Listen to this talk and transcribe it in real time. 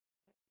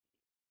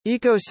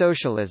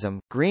Eco-socialism,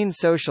 green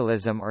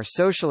socialism or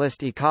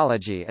socialist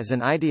ecology is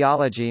an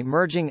ideology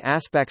merging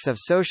aspects of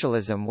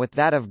socialism with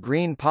that of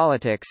green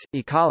politics,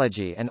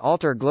 ecology and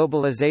alter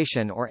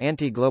globalization or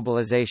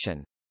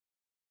anti-globalization.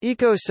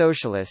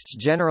 Eco-socialists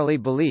generally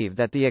believe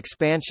that the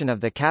expansion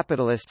of the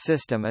capitalist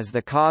system is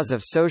the cause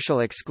of social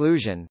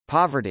exclusion,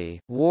 poverty,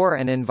 war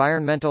and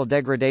environmental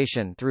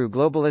degradation through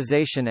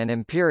globalization and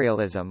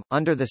imperialism.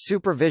 Under the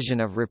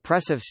supervision of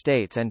repressive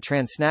states and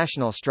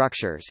transnational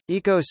structures,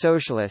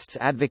 eco-socialists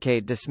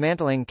advocate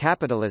dismantling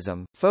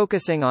capitalism,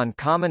 focusing on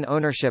common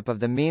ownership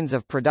of the means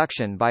of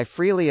production by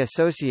freely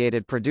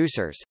associated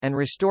producers, and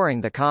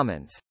restoring the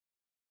commons.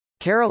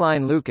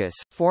 Caroline Lucas,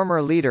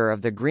 former leader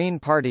of the Green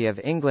Party of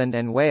England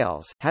and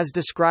Wales, has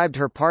described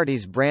her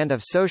party's brand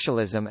of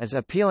socialism as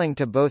appealing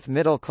to both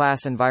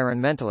middle-class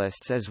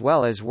environmentalists as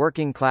well as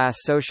working-class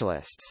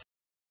socialists.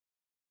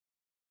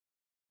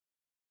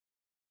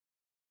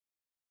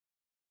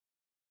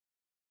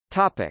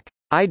 Topic: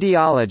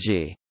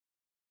 Ideology.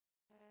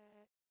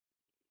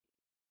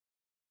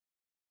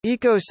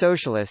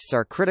 Eco-socialists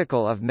are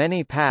critical of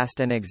many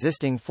past and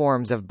existing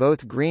forms of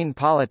both green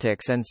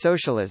politics and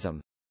socialism.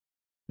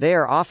 They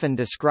are often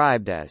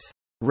described as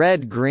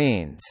Red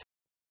Greens,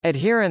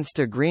 adherents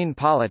to green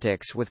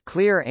politics with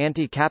clear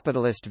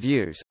anti-capitalist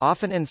views,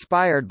 often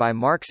inspired by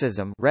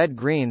Marxism. Red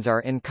Greens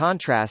are in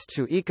contrast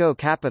to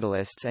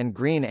eco-capitalists and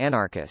green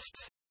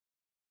anarchists.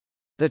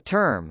 The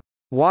term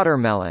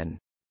watermelon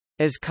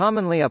is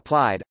commonly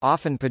applied,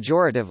 often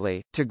pejoratively,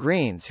 to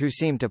Greens who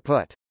seem to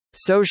put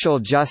social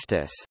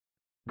justice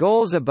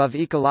goals above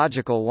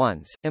ecological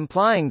ones,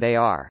 implying they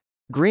are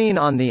green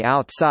on the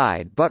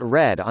outside but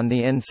red on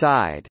the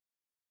inside.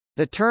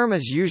 The term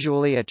is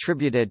usually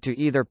attributed to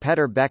either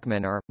Peter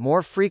Beckman or,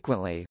 more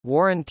frequently,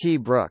 Warren T.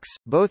 Brooks,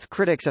 both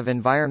critics of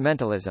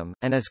environmentalism,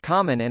 and is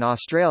common in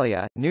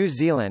Australia, New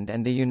Zealand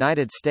and the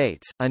United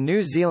States. A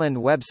New Zealand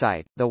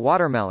website, The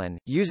Watermelon,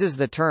 uses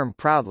the term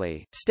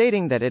proudly,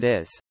 stating that it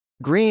is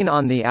green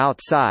on the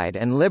outside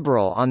and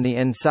liberal on the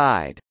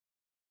inside,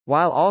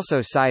 while also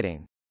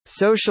citing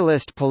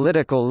socialist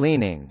political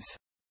leanings,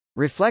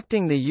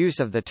 reflecting the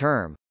use of the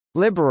term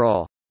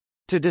liberal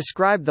to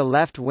describe the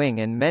left wing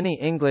in many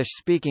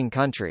English-speaking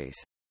countries.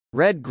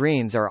 Red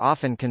Greens are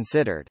often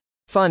considered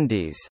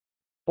fundies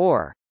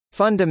or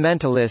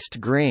fundamentalist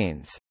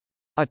Greens,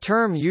 a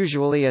term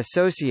usually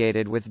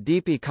associated with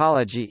deep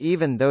ecology,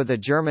 even though the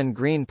German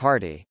Green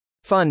Party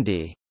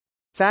Fundy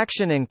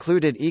faction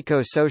included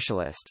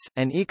eco-socialists,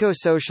 and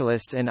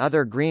eco-socialists in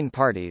other green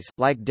parties,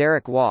 like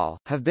Derek Wall,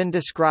 have been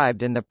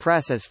described in the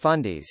press as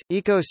fundies.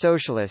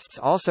 Eco-socialists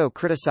also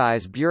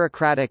criticize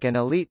bureaucratic and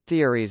elite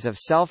theories of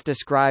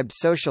self-described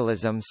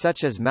socialism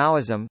such as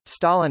Maoism,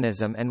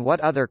 Stalinism and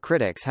what other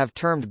critics have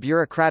termed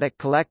bureaucratic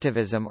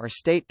collectivism or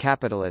state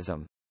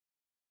capitalism.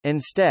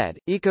 Instead,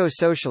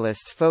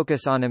 eco-socialists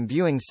focus on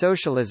imbuing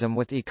socialism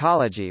with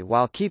ecology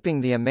while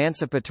keeping the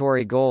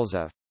emancipatory goals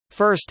of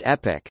first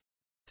epoch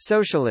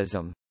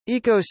socialism.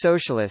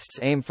 Eco-socialists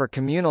aim for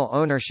communal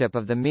ownership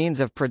of the means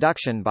of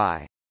production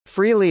by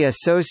freely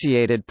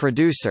associated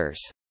producers,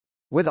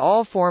 with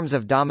all forms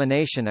of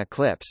domination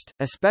eclipsed,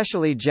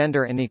 especially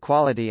gender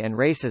inequality and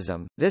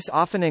racism. This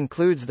often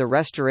includes the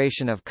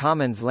restoration of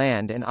commons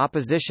land in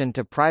opposition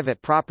to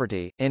private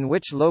property, in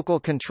which local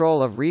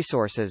control of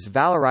resources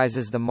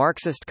valorizes the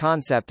Marxist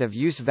concept of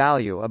use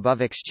value above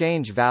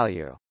exchange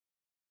value.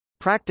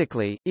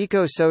 Practically,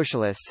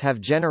 eco-socialists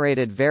have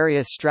generated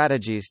various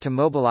strategies to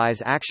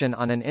mobilize action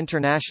on an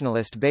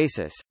internationalist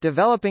basis,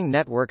 developing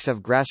networks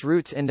of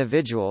grassroots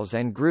individuals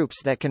and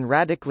groups that can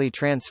radically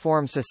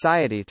transform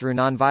society through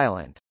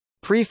nonviolent,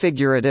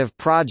 prefigurative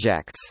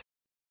projects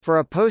for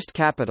a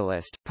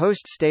post-capitalist,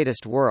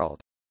 post-statist world.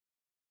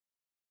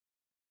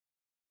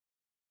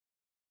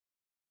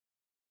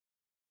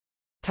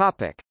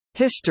 Topic: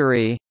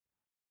 History.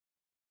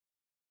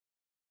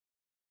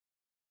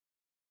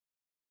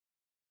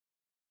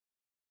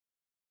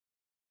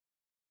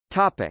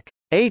 Topic: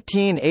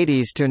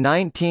 1880s to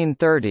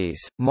 1930s,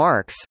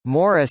 Marx,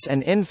 Morris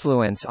and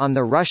influence on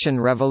the Russian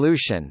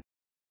Revolution.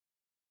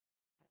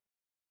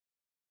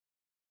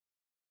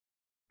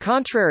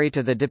 Contrary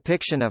to the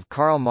depiction of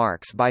Karl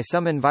Marx by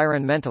some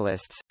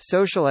environmentalists,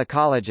 social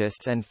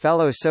ecologists and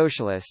fellow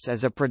socialists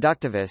as a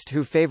productivist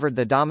who favored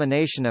the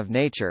domination of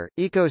nature,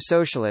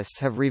 eco-socialists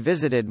have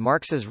revisited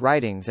Marx's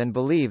writings and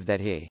believe that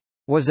he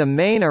was a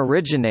main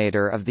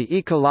originator of the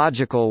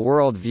ecological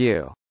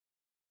worldview.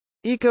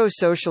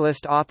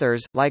 Eco-socialist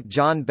authors, like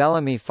John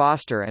Bellamy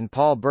Foster and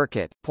Paul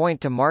Burkett, point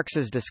to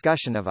Marx's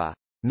discussion of a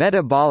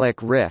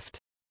metabolic rift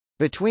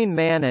between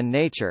man and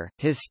nature,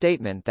 his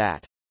statement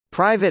that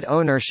private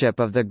ownership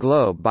of the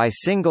globe by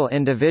single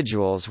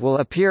individuals will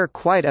appear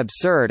quite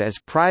absurd as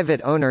private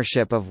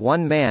ownership of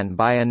one man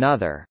by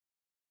another,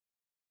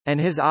 and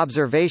his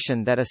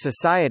observation that a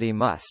society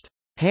must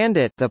hand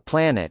it the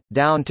planet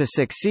down to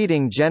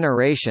succeeding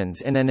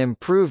generations in an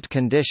improved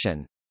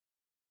condition.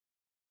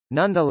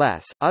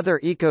 Nonetheless,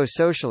 other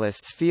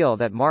eco-socialists feel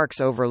that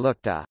Marx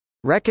overlooked a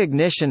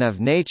recognition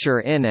of nature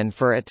in and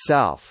for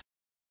itself,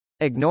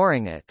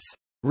 ignoring its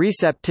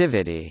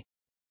receptivity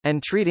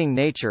and treating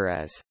nature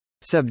as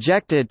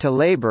subjected to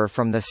labor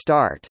from the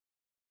start,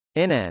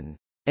 in an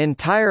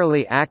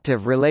entirely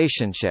active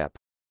relationship.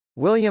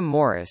 William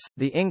Morris,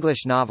 the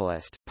English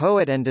novelist,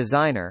 poet and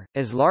designer,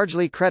 is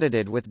largely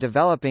credited with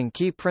developing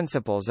key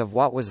principles of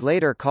what was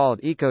later called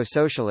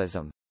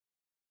eco-socialism.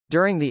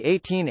 During the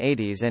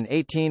 1880s and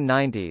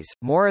 1890s,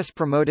 Morris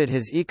promoted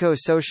his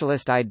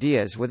eco-socialist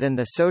ideas within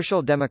the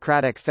Social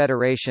Democratic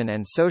Federation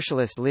and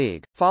Socialist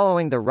League.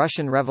 Following the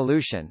Russian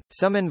Revolution,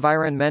 some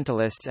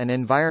environmentalists and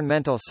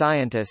environmental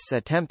scientists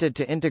attempted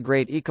to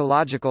integrate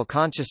ecological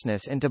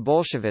consciousness into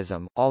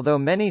Bolshevism, although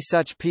many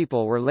such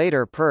people were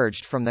later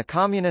purged from the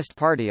Communist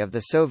Party of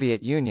the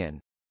Soviet Union.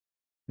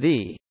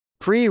 The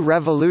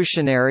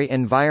pre-revolutionary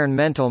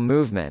environmental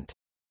movement,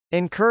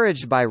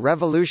 encouraged by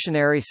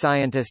revolutionary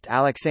scientist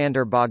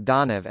Alexander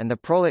Bogdanov and the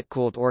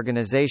Proletkult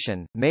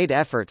organization, made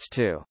efforts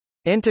to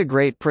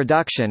integrate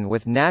production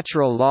with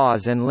natural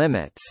laws and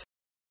limits.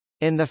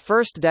 In the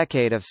first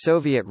decade of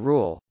Soviet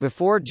rule,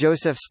 before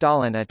Joseph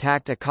Stalin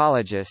attacked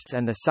ecologists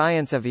and the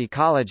science of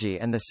ecology,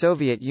 and the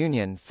Soviet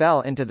Union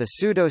fell into the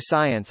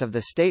pseudo-science of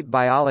the state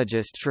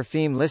biologist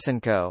Trofim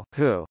Lysenko,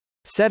 who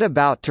set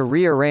about to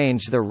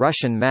rearrange the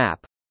Russian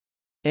map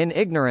in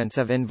ignorance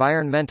of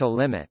environmental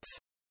limits.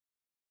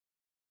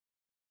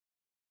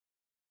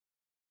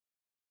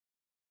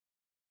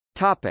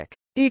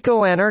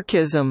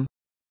 Ecoanarchism.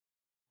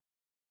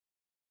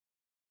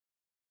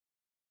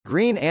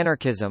 Green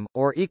anarchism,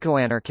 or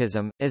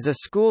ecoanarchism, is a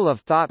school of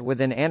thought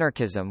within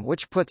anarchism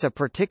which puts a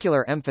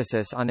particular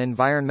emphasis on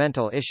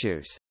environmental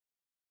issues.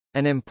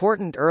 An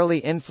important early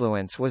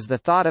influence was the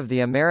thought of the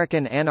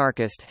American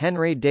anarchist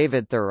Henry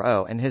David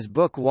Thoreau and his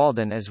book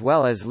Walden, as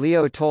well as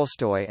Leo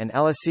Tolstoy and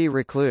Elisee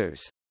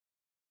Reclus.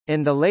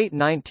 In the late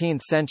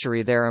 19th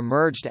century there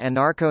emerged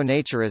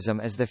anarcho-naturism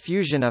as the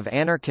fusion of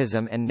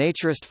anarchism and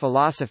naturist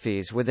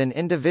philosophies within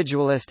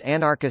individualist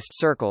anarchist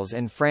circles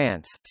in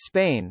France,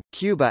 Spain,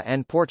 Cuba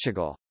and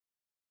Portugal.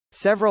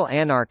 Several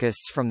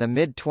anarchists from the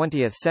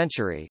mid-20th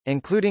century,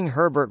 including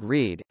Herbert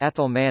Reed,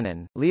 Ethel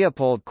Manin,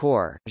 Leopold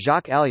Kohr,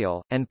 Jacques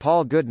Ellul, and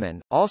Paul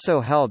Goodman,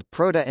 also held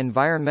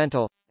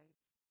proto-environmental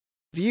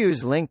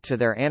views linked to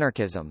their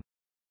anarchism.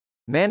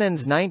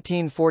 Manin's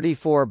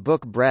 1944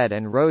 book Bread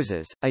and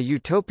Roses, A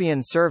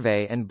Utopian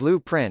Survey and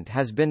Blueprint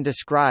has been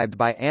described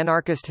by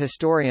anarchist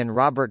historian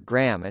Robert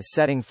Graham as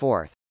setting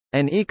forth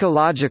an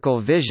ecological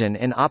vision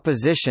in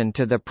opposition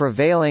to the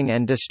prevailing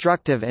and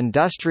destructive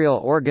industrial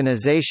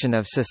organization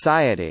of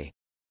society.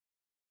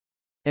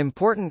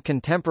 Important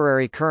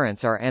contemporary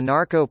currents are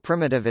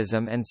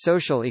anarcho-primitivism and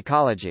social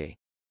ecology.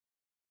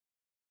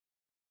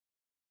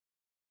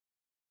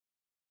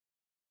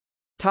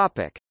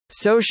 Topic: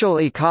 Social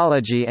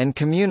ecology and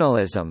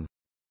communalism.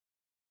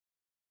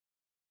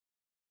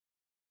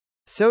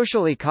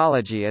 Social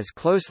ecology is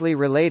closely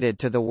related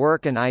to the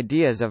work and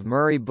ideas of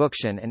Murray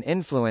Bookchin and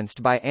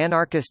influenced by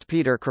anarchist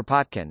Peter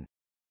Kropotkin.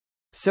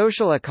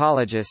 Social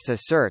ecologists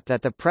assert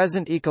that the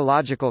present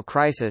ecological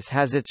crisis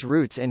has its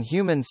roots in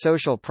human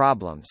social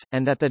problems,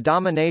 and that the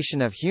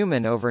domination of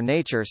human over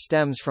nature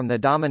stems from the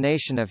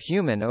domination of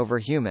human over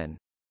human.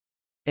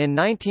 In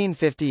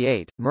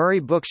 1958, Murray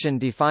Bookchin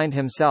defined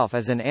himself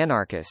as an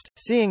anarchist,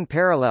 seeing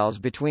parallels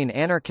between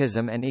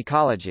anarchism and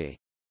ecology.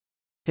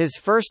 His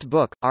first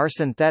book, Our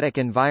Synthetic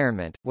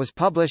Environment, was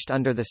published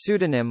under the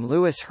pseudonym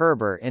Louis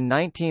Herber in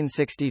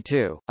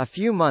 1962, a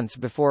few months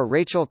before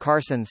Rachel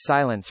Carson's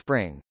Silent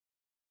Spring.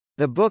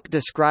 The book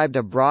described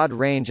a broad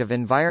range of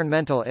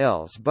environmental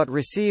ills but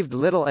received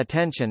little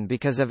attention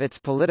because of its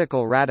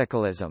political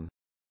radicalism.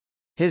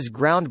 His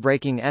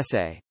groundbreaking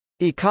essay,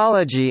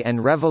 Ecology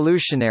and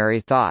Revolutionary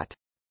Thought,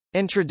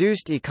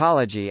 introduced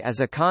ecology as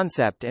a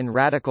concept in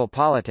radical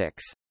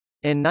politics.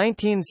 In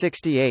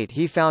 1968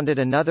 he founded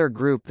another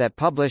group that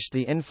published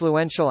the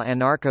influential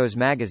Anarchos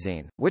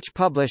magazine, which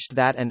published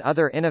that and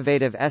other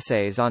innovative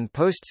essays on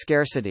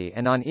post-scarcity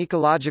and on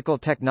ecological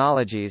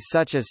technologies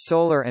such as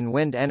solar and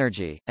wind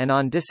energy, and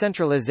on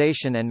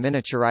decentralization and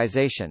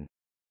miniaturization.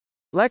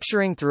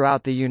 Lecturing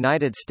throughout the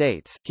United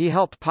States, he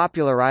helped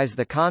popularize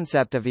the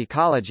concept of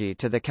ecology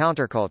to the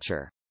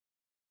counterculture.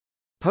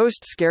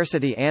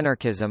 Post-Scarcity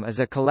Anarchism is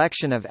a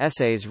collection of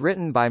essays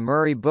written by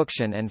Murray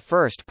Bookchin and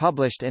first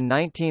published in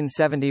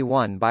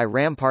 1971 by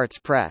Ramparts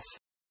Press.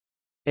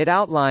 It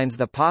outlines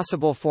the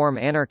possible form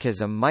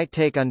anarchism might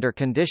take under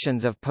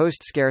conditions of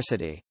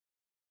post-scarcity.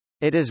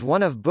 It is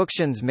one of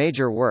Bookchin's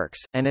major works,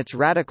 and its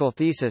radical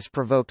thesis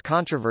provoked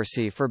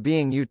controversy for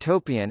being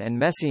utopian and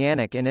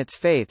messianic in its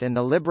faith in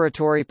the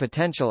liberatory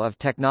potential of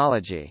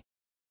technology.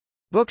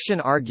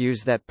 Bookchin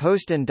argues that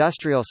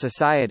post-industrial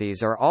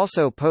societies are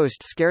also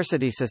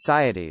post-scarcity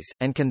societies,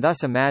 and can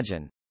thus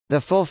imagine the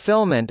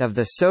fulfillment of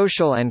the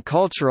social and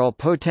cultural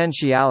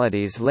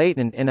potentialities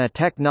latent in a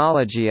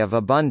technology of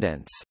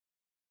abundance.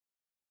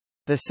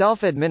 The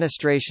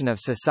self-administration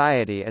of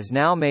society is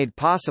now made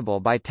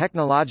possible by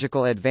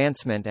technological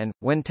advancement and,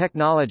 when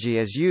technology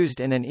is used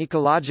in an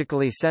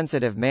ecologically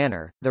sensitive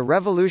manner, the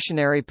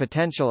revolutionary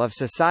potential of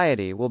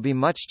society will be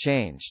much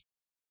changed.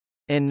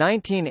 In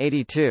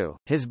 1982,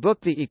 his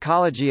book The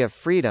Ecology of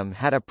Freedom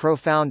had a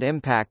profound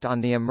impact on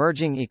the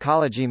emerging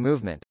ecology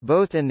movement,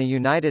 both in the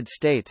United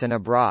States and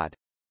abroad.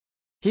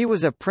 He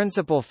was a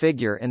principal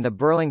figure in the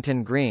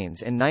Burlington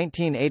Greens in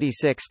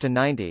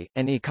 1986–90,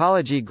 an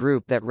ecology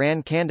group that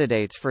ran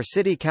candidates for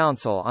city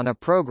council on a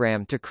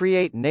program to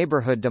create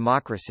neighborhood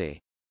democracy.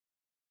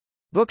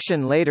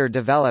 Bookchin later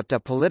developed a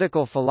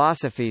political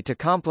philosophy to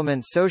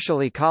complement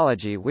social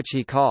ecology which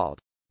he called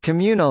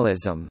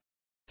communalism,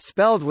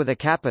 spelled with a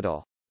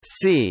capital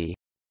C,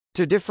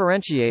 to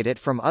differentiate it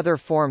from other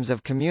forms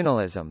of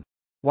communalism.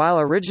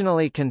 While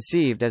originally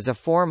conceived as a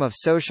form of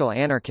social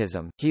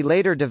anarchism, he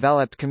later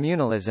developed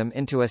communalism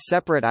into a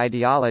separate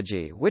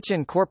ideology which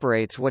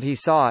incorporates what he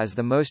saw as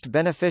the most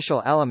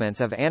beneficial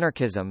elements of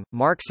anarchism,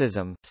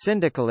 Marxism,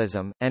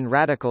 syndicalism, and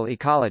radical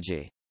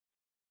ecology.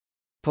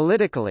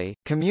 Politically,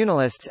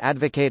 communalists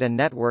advocate a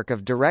network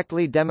of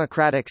directly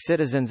democratic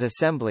citizens'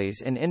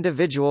 assemblies in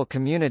individual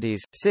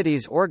communities,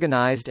 cities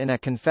organized in a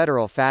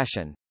confederal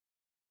fashion.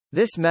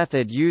 This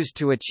method used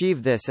to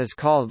achieve this is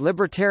called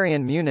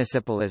libertarian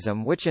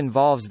municipalism, which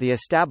involves the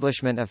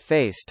establishment of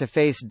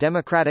face-to-face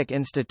democratic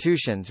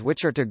institutions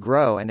which are to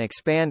grow and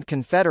expand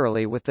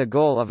confederally with the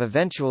goal of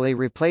eventually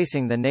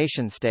replacing the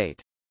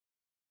nation-state.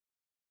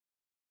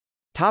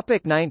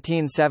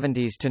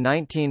 1970s to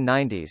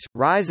 1990s,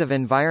 rise of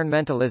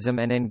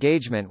environmentalism and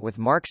engagement with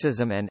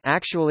Marxism and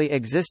actually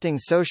existing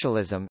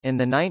socialism in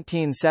the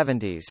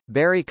 1970s,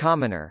 Barry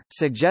Commoner,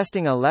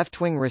 suggesting a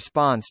left-wing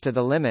response to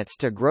the limits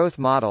to growth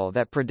model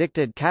that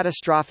predicted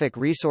catastrophic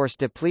resource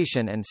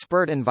depletion and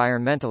spurred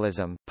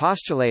environmentalism,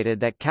 postulated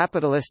that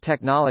capitalist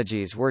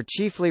technologies were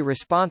chiefly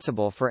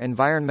responsible for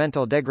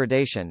environmental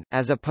degradation,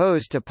 as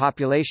opposed to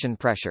population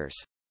pressures.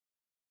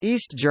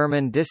 East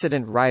German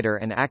dissident writer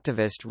and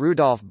activist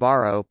Rudolf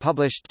Barrow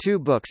published 2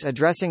 books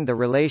addressing the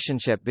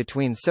relationship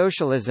between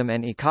socialism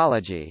and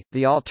ecology,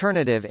 The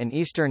Alternative in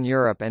Eastern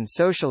Europe and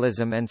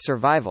Socialism and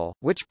Survival,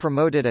 which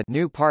promoted a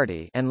new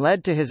party and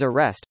led to his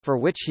arrest, for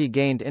which he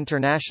gained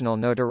international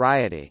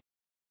notoriety.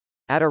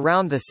 At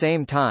around the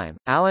same time,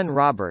 Alan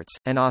Roberts,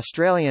 an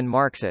Australian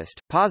Marxist,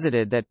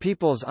 posited that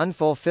people's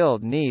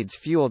unfulfilled needs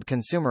fueled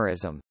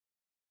consumerism.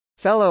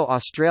 Fellow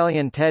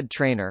Australian Ted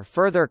Trainer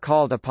further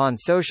called upon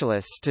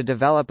socialists to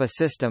develop a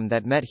system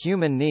that met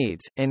human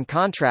needs, in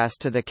contrast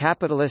to the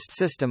capitalist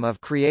system of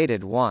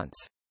created wants.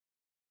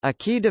 A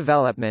key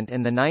development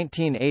in the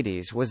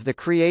 1980s was the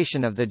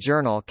creation of the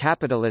journal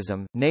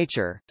Capitalism,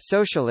 Nature,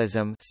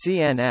 Socialism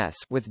 (CNS),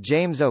 with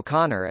James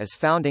O'Connor as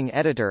founding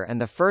editor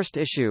and the first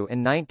issue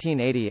in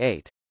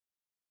 1988.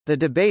 The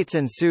debates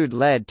ensued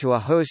led to a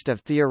host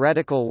of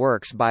theoretical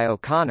works by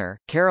O'Connor,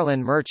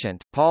 Carolyn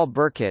Merchant, Paul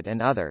Burkitt and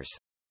others.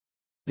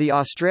 The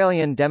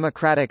Australian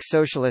Democratic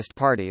Socialist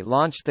Party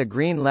launched the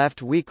Green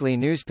Left weekly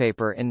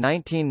newspaper in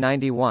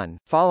 1991,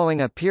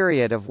 following a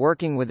period of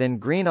working within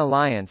Green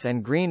Alliance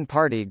and Green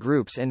Party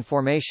groups in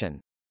formation.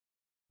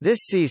 This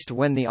ceased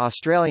when the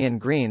Australian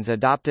Greens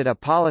adopted a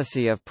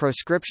policy of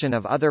proscription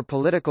of other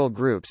political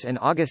groups in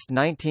August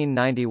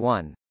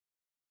 1991.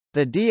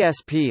 The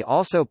DSP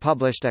also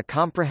published a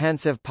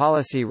comprehensive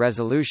policy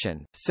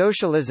resolution,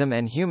 Socialism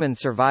and Human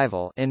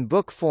Survival, in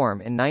book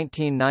form in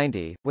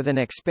 1990, with an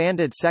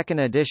expanded second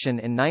edition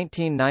in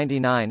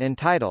 1999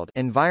 entitled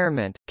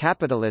Environment,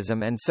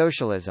 Capitalism and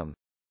Socialism.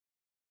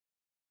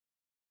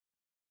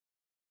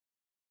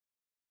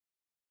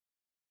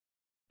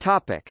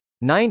 Topic: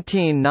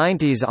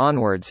 1990s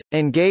onwards,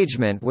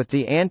 engagement with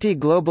the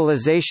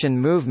anti-globalization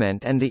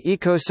movement and the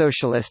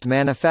Ecosocialist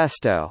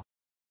Manifesto.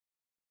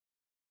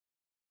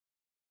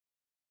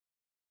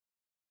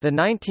 The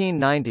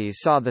 1990s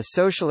saw the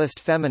socialist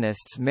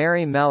feminists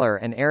Mary Mellor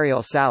and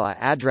Ariel Sala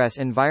address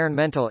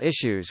environmental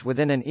issues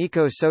within an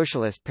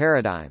eco-socialist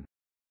paradigm.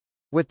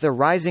 With the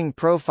rising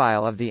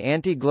profile of the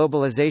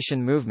anti-globalization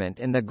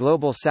movement in the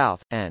Global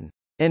South, and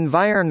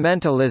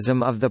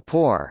environmentalism of the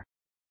poor,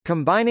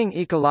 combining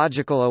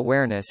ecological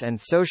awareness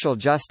and social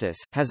justice,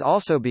 has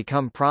also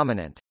become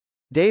prominent.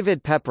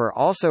 David Pepper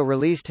also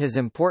released his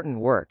important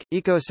work,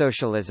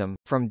 Ecosocialism,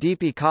 From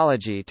Deep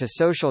Ecology to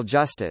Social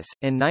Justice,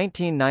 in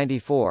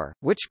 1994,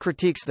 which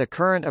critiques the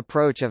current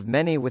approach of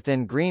many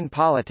within green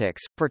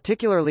politics,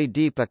 particularly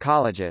deep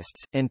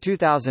ecologists. In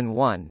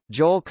 2001,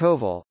 Joel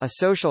Koval, a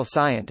social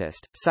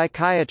scientist,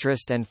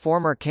 psychiatrist and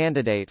former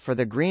candidate for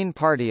the Green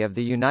Party of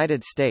the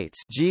United States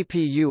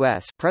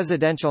 (GPUS)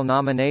 presidential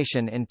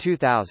nomination in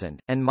 2000,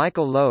 and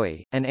Michael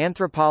Lowy, an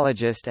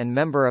anthropologist and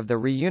member of the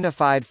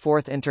Reunified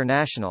Fourth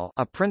International,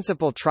 a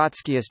principal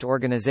Trotskyist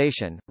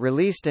organization,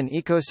 released an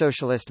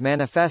Ecosocialist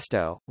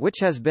Manifesto, which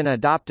has been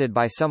adopted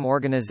by some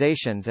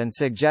organizations and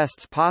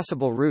suggests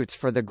possible routes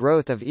for the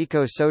growth of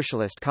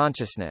eco-socialist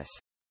consciousness.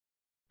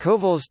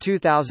 Koval's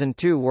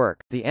 2002 work,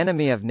 The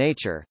Enemy of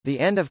Nature,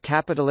 The End of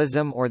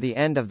Capitalism or the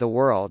End of the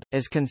World,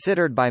 is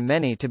considered by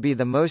many to be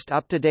the most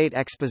up-to-date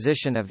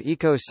exposition of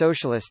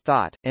eco-socialist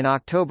thought. In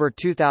October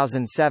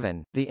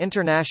 2007, the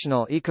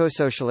International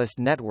Ecosocialist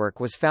Network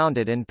was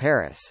founded in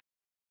Paris.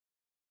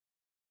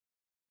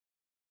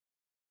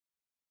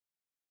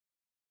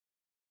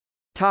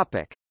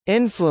 Topic: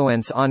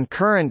 Influence on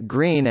current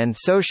green and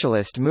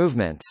socialist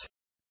movements.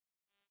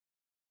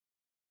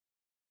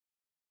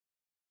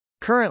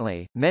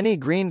 Currently, many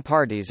green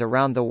parties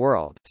around the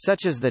world,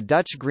 such as the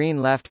Dutch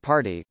Green Left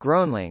Party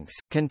GroenLinks,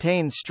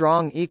 contain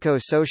strong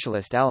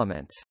eco-socialist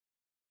elements.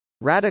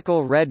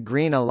 Radical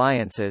red-green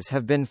alliances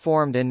have been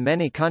formed in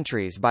many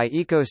countries by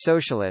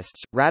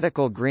eco-socialists,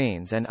 radical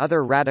greens and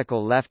other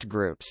radical left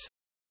groups.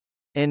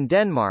 In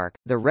Denmark,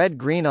 the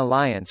Red-Green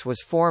Alliance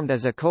was formed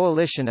as a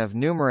coalition of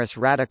numerous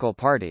radical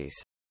parties.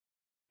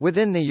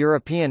 Within the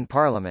European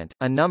Parliament,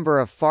 a number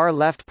of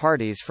far-left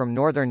parties from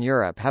Northern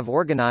Europe have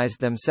organized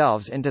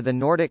themselves into the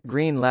Nordic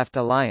Green Left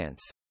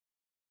Alliance.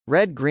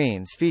 Red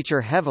Greens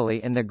feature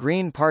heavily in the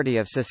Green Party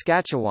of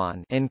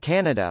Saskatchewan in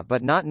Canada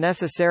but not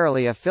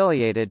necessarily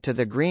affiliated to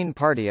the Green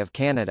Party of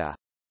Canada.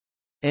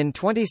 In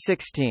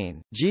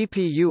 2016,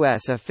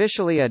 GPUS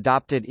officially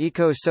adopted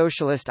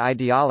eco-socialist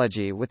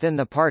ideology within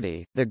the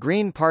party. The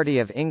Green Party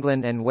of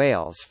England and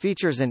Wales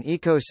features an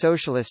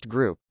eco-socialist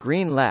group,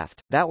 Green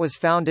Left, that was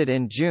founded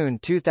in June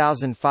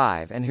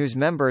 2005 and whose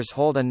members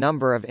hold a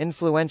number of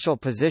influential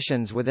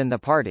positions within the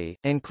party,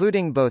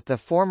 including both the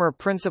former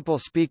principal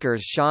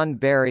speakers Sean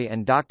Barry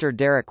and Dr.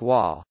 Derek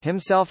Wall,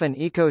 himself an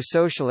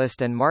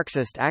eco-socialist and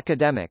Marxist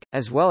academic,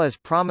 as well as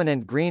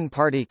prominent Green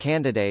Party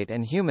candidate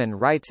and human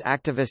rights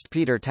activist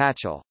Peter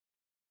Tatchell.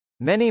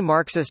 Many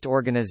Marxist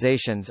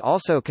organizations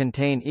also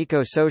contain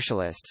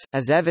eco-socialists,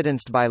 as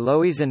evidenced by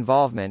Lowy's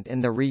involvement in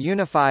the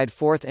reunified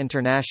Fourth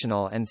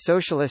International and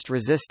Socialist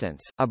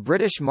Resistance, a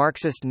British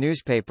Marxist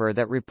newspaper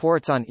that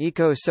reports on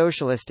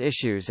eco-socialist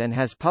issues and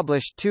has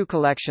published 2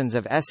 collections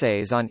of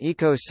essays on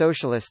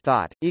eco-socialist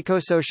thought,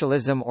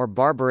 Ecosocialism or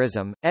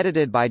Barbarism,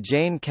 edited by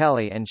Jane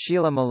Kelly and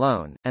Sheila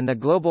Malone, and The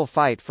Global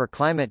Fight for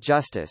Climate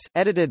Justice,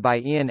 edited by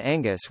Ian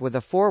Angus with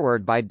a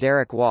foreword by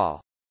Derek Wall.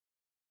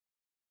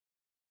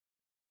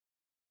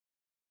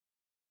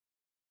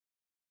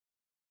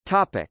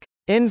 Topic: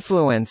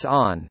 Influence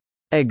on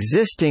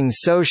existing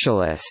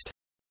socialist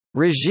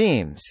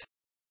regimes.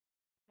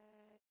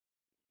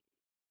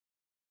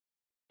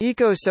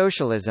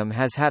 Eco-socialism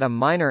has had a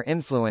minor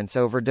influence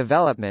over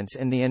developments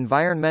in the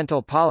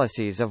environmental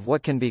policies of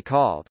what can be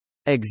called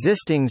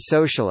existing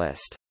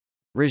socialist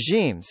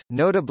regimes,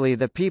 notably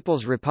the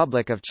People's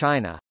Republic of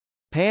China.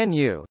 Pan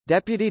Yu,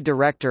 deputy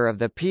director of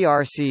the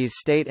PRC's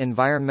State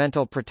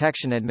Environmental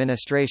Protection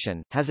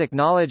Administration, has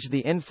acknowledged the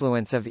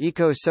influence of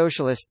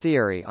eco-socialist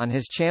theory on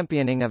his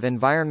championing of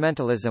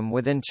environmentalism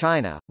within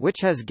China,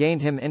 which has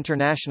gained him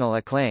international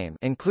acclaim,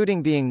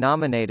 including being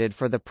nominated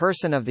for the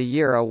Person of the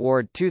Year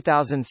Award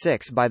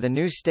 2006 by The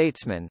New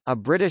Statesman, a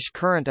British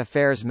current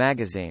affairs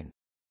magazine.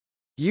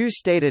 Yu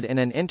stated in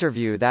an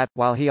interview that,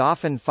 while he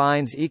often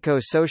finds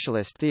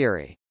eco-socialist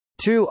theory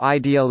too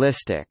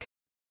idealistic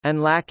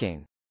and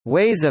lacking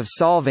ways of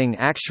solving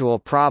actual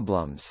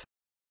problems,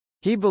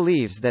 he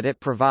believes that it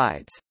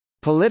provides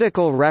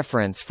political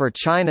reference for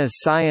China's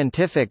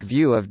scientific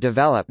view of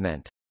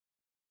development,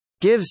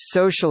 gives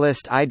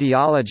socialist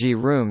ideology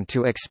room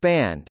to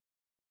expand,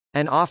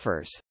 and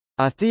offers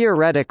a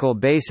theoretical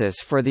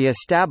basis for the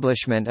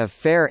establishment of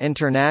fair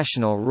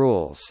international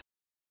rules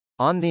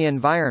on the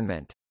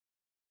environment.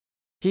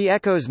 He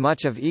echoes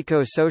much of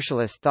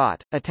eco-socialist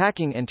thought,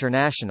 attacking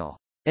international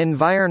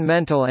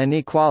environmental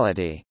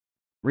inequality,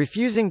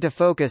 refusing to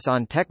focus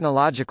on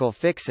technological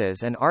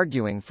fixes and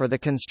arguing for the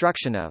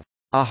construction of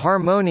a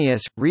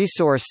harmonious,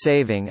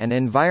 resource-saving and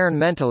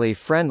environmentally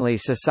friendly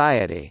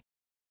society.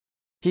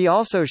 He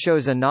also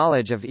shows a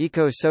knowledge of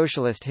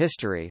eco-socialist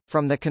history,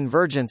 from the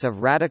convergence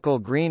of radical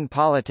green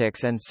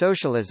politics and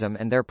socialism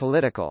and their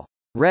political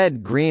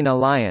red-green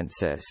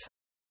alliances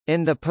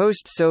in the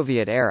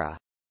post-Soviet era.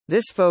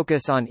 This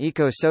focus on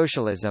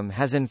eco-socialism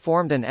has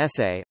informed an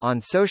essay,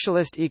 on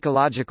socialist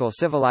ecological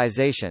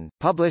civilization,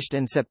 published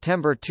in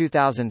September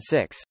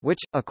 2006, which,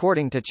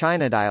 according to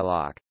China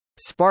Dialogue,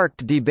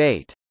 sparked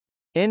debate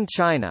in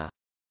China.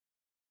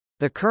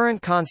 The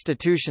current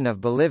constitution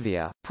of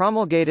Bolivia,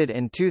 promulgated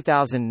in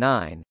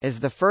 2009, is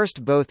the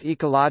first both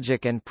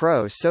ecologic and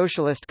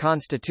pro-socialist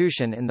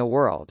constitution in the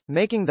world,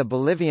 making the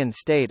Bolivian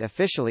state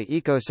officially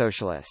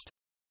eco-socialist.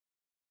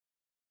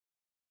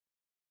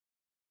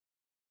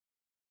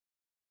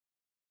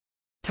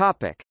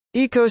 Topic: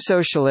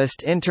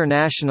 Ecosocialist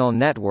International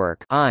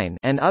Network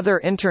and other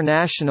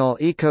international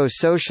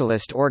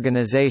eco-socialist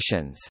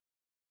organizations.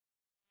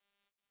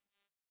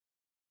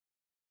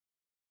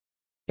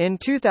 In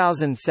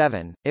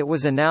 2007, it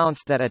was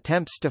announced that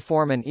attempts to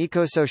form an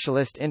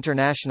Ecosocialist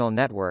International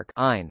Network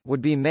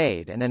would be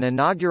made, and an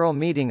inaugural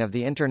meeting of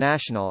the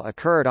International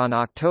occurred on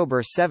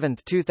October 7,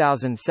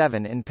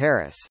 2007 in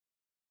Paris.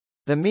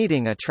 The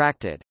meeting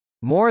attracted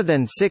more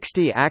than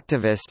 60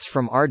 activists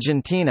from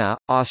Argentina,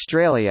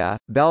 Australia,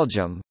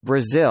 Belgium,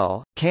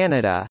 Brazil,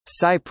 Canada,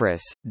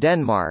 Cyprus,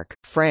 Denmark,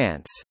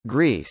 France,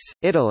 Greece,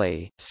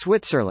 Italy,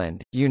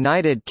 Switzerland,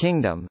 United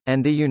Kingdom,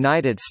 and the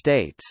United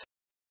States.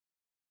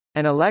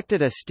 and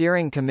elected a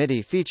steering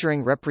committee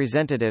featuring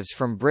representatives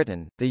from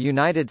Britain, the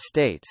United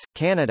States,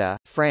 Canada,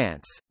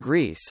 France,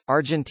 Greece,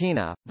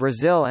 Argentina,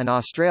 Brazil and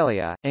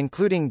Australia,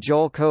 including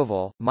Joel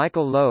Koval,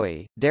 Michael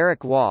Lowy,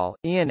 Derek Wall,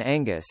 Ian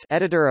Angus,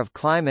 editor of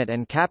Climate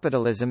and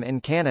Capitalism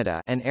in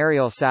Canada, and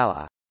Ariel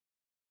Sala.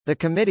 The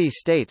committee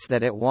states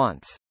that it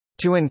wants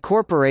to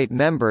incorporate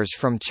members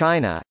from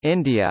China,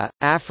 India,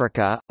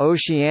 Africa,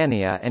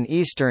 Oceania and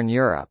Eastern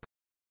Europe.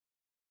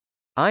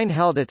 EIN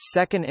held its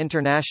second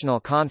international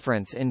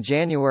conference in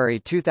January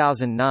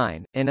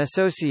 2009, in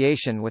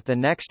association with the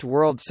Next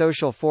World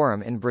Social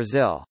Forum in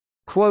Brazil.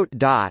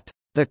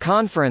 The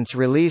conference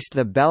released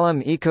the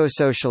Belém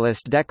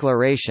Ecosocialist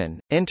Declaration.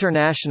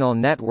 International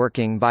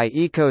networking by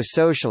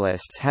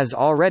eco-socialists has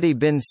already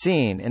been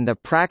seen in the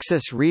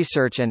Praxis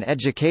Research and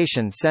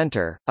Education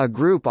Center, a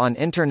group on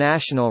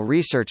international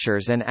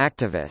researchers and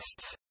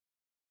activists.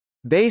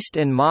 Based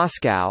in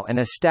Moscow and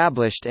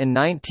established in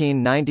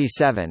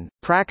 1997,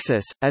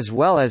 Praxis, as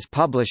well as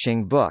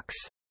publishing books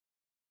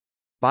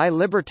by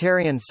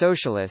libertarian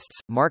socialists,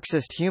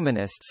 Marxist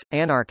humanists,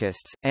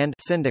 anarchists, and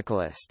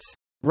syndicalists.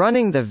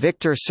 Running the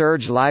Victor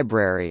Serge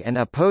Library and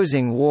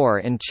opposing war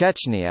in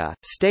Chechnya,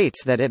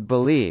 states that it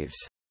believes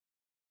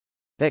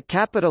that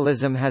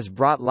capitalism has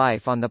brought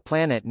life on the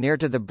planet near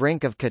to the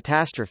brink of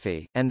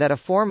catastrophe, and that a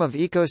form of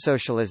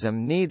ecosocialism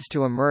needs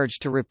to emerge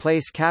to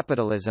replace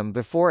capitalism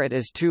before it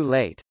is too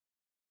late.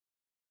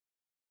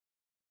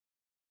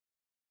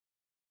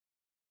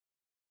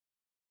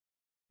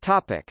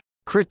 Topic: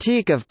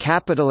 Critique of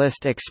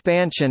capitalist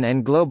expansion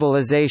and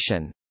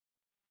globalization.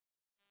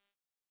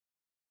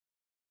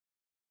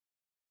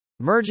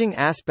 Merging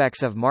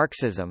aspects of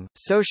Marxism,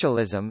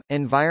 socialism,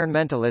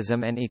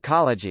 environmentalism and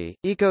ecology,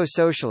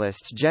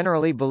 eco-socialists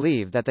generally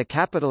believe that the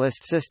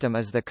capitalist system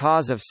is the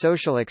cause of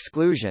social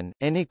exclusion,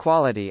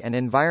 inequality and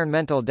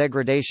environmental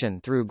degradation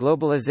through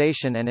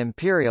globalization and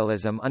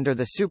imperialism under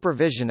the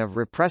supervision of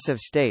repressive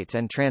states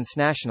and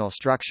transnational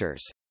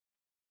structures.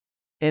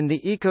 In the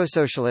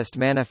Ecosocialist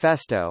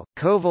Manifesto,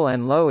 Koval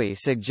and Lowy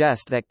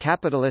suggest that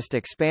capitalist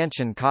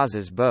expansion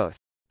causes both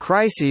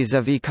crises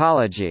of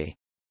ecology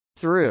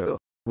through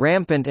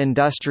rampant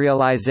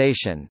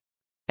industrialization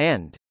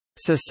and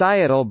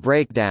societal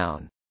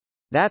breakdown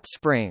that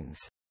springs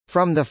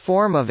from the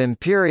form of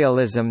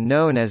imperialism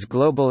known as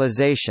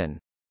globalization.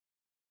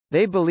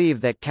 They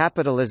believe that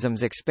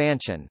capitalism's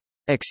expansion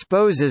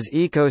exposes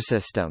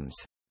ecosystems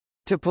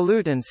to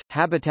pollutants,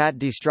 habitat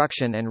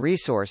destruction and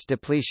resource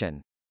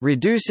depletion,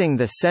 reducing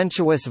the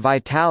sensuous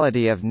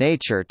vitality of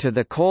nature to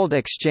the cold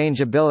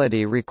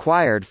exchangeability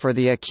required for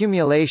the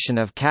accumulation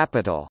of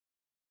capital,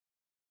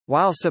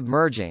 while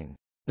submerging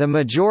the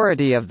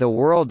majority of the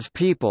world's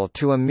people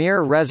to a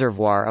mere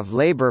reservoir of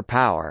labor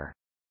power,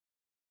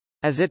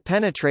 as it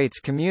penetrates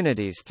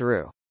communities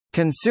through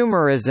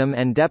consumerism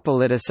and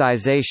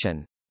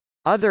depoliticization.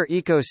 Other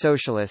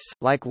eco-socialists,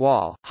 like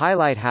Wall,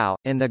 highlight how,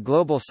 in the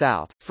Global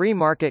South, free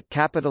market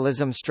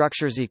capitalism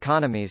structures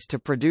economies to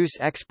produce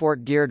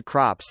export-geared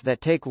crops that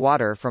take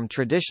water from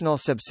traditional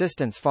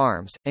subsistence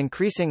farms,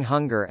 increasing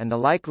hunger and the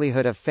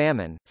likelihood of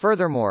famine.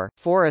 Furthermore,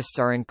 forests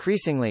are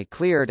increasingly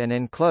cleared and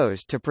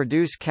enclosed to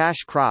produce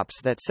cash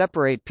crops that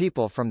separate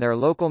people from their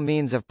local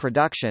means of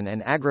production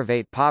and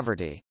aggravate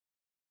poverty.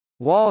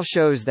 Wall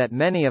shows that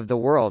many of the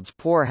world's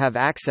poor have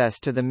access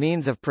to the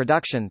means of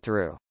production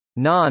through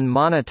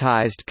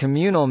non-monetized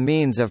communal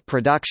means of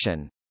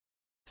production,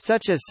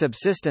 such as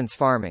subsistence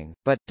farming,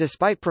 but,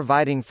 despite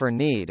providing for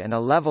need and a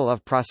level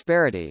of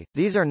prosperity,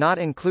 these are not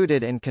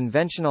included in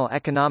conventional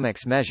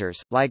economics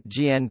measures, like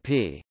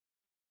GNP.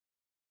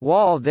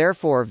 Wall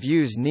therefore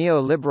views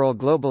neoliberal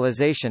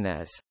globalization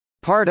as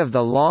part of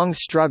the long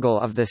struggle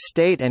of the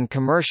state and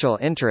commercial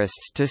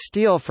interests to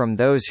steal from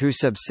those who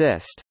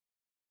subsist,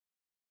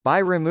 by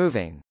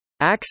removing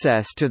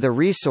access to the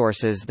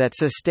resources that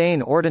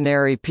sustain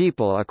ordinary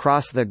people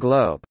across the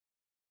globe.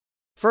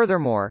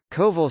 Furthermore,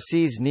 Koval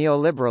sees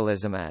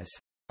neoliberalism as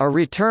a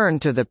return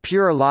to the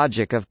pure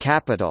logic of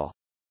capital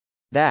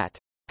that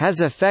has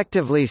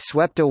effectively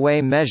swept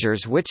away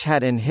measures which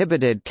had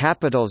inhibited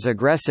capital's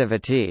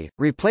aggressivity,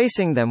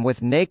 replacing them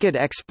with naked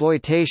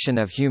exploitation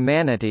of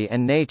humanity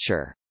and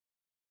nature.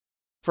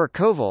 For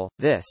Koval,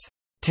 this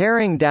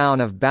tearing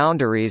down of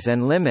boundaries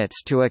and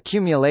limits to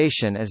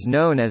accumulation is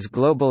known as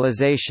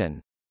globalization,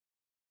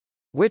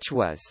 which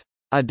was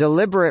a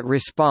deliberate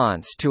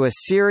response to a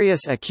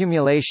serious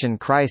accumulation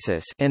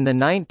crisis in the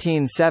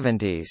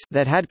 1970s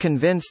that had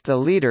convinced the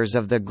leaders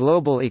of the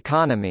global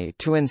economy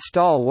to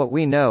install what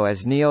we know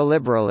as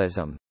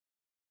neoliberalism.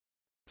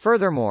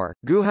 Furthermore,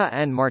 Guha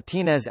and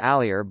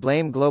Martinez-Alier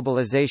blame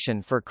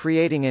globalization for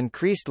creating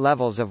increased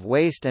levels of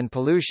waste and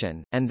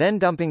pollution, and then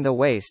dumping the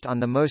waste on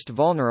the most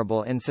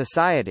vulnerable in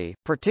society,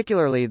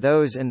 particularly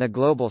those in the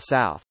Global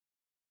South.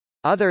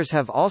 Others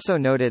have also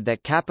noted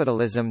that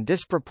capitalism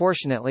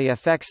disproportionately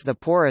affects the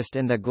poorest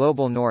in the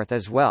global north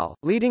as well,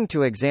 leading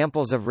to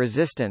examples of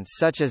resistance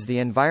such as the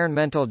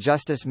environmental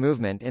justice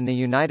movement in the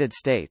United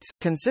States,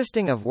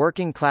 consisting of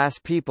working-class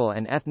people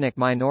and ethnic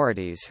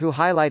minorities who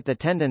highlight the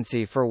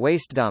tendency for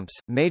waste dumps,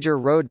 major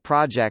road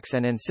projects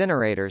and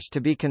incinerators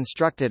to be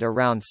constructed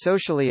around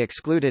socially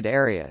excluded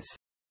areas.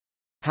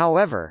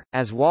 However,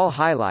 as Wall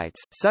highlights,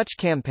 such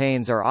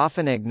campaigns are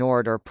often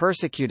ignored or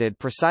persecuted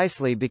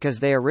precisely because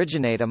they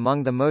originate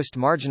among the most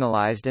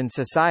marginalized in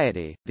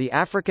society. The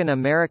African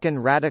American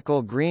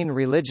radical green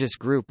religious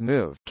group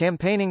MOVE,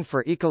 campaigning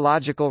for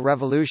ecological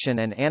revolution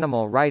and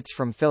animal rights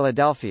from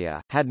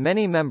Philadelphia, had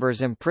many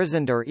members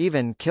imprisoned or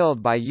even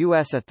killed by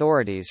U.S.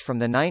 authorities from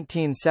the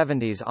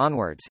 1970s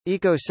onwards.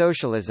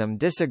 Ecosocialism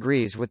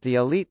disagrees with the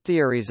elite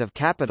theories of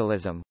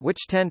capitalism,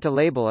 which tend to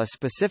label a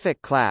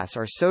specific class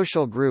or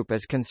social group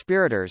as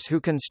conspirators who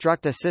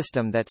construct a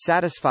system that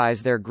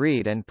satisfies their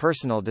greed and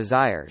personal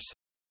desires.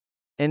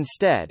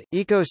 Instead,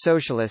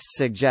 eco-socialists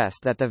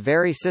suggest that the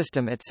very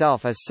system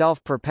itself is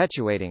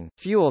self-perpetuating,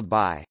 fueled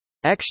by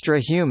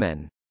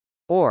extra-human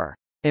or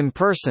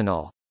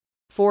impersonal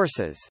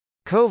forces.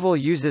 Koval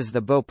uses the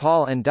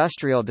Bhopal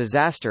industrial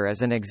disaster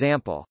as an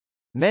example.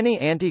 Many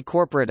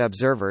anti-corporate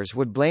observers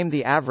would blame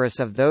the avarice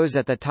of those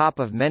at the top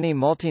of many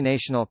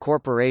multinational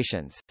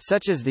corporations,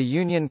 such as the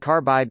Union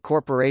Carbide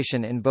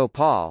Corporation in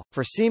Bhopal,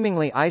 for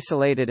seemingly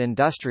isolated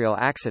industrial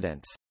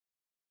accidents.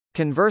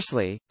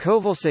 Conversely,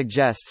 Koval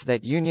suggests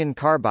that Union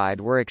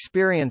Carbide were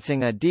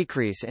experiencing a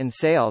decrease in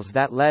sales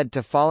that led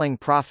to falling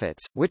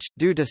profits, which,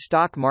 due to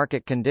stock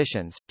market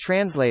conditions,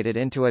 translated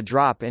into a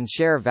drop in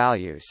share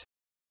values.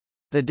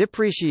 The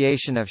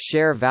depreciation of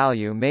share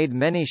value made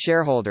many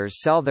shareholders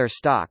sell their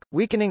stock,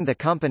 weakening the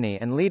company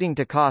and leading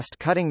to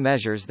cost-cutting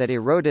measures that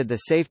eroded the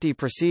safety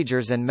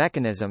procedures and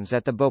mechanisms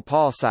at the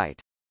Bhopal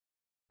site.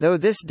 Though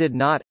this did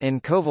not, in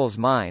Koval's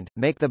mind,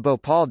 make the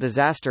Bhopal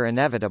disaster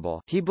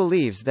inevitable, he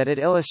believes that it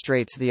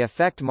illustrates the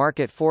effect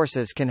market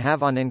forces can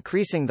have on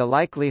increasing the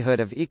likelihood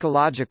of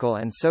ecological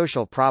and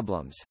social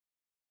problems.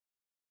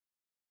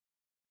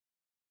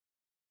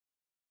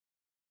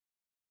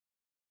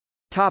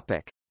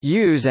 Topic: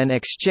 Use and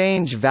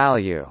exchange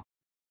value.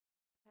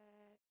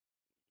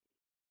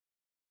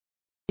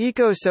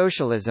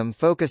 Eco-socialism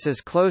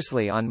focuses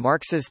closely on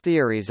Marx's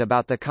theories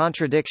about the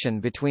contradiction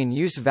between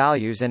use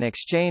values and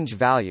exchange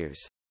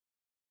values.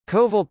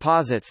 Koval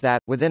posits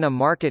that, within a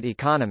market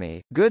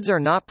economy, goods are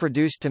not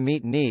produced to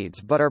meet needs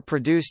but are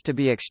produced to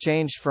be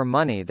exchanged for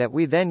money that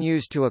we then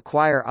use to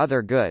acquire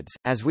other goods.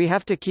 As we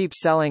have to keep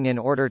selling in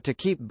order to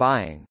keep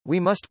buying, we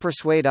must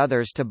persuade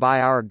others to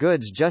buy our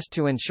goods just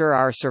to ensure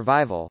our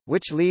survival,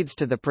 which leads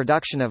to the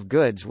production of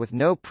goods with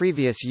no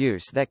previous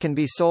use that can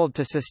be sold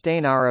to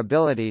sustain our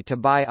ability to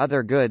buy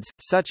other goods.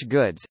 Such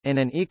goods, in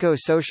an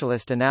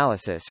eco-socialist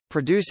analysis,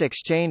 produce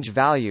exchange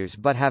values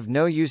but have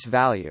no use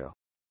value.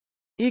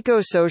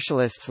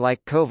 Eco-socialists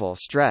like Koval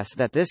stress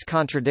that this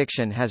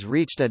contradiction has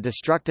reached a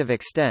destructive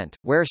extent,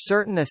 where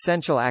certain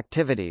essential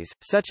activities,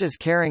 such as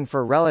caring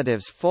for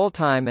relatives'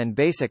 full-time and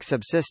basic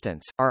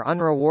subsistence, are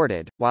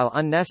unrewarded, while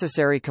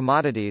unnecessary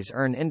commodities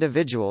earn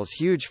individuals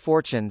huge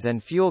fortunes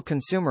and fuel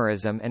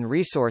consumerism and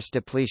resource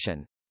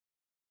depletion.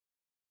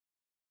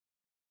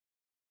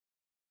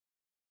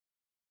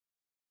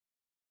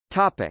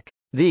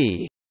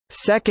 The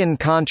second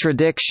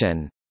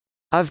contradiction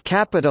of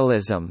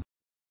capitalism.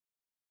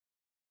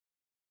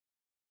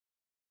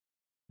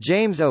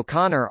 James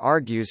O'Connor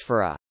argues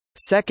for a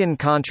second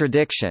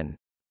contradiction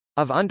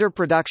of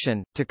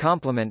underproduction, to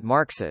complement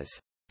Marx's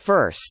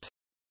first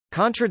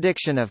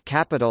contradiction of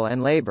capital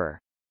and labor.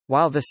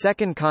 While the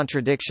second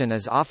contradiction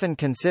is often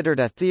considered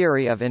a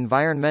theory of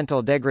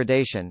environmental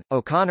degradation,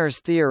 O'Connor's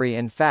theory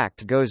in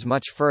fact goes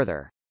much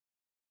further.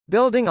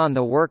 Building on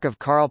the work of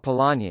Karl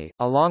Polanyi,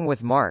 along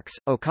with Marx,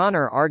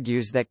 O'Connor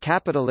argues that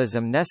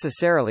capitalism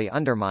necessarily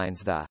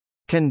undermines the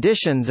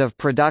conditions of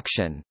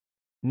production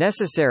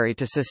necessary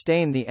to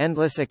sustain the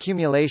endless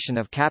accumulation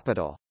of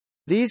capital.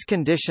 These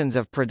conditions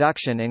of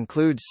production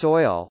include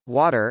soil,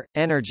 water,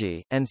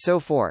 energy, and so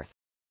forth.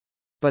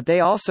 But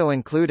they also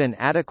include an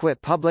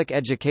adequate public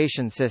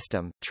education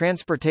system,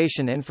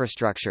 transportation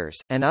infrastructures,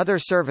 and other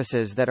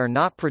services that are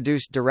not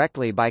produced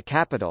directly by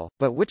capital,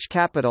 but which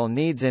capital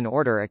needs in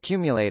order to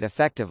accumulate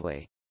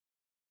effectively.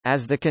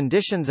 As the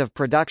conditions of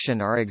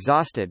production are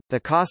exhausted, the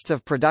costs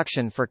of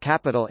production for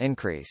capital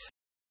increase.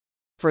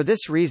 For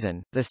this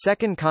reason, the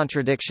second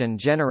contradiction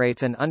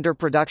generates an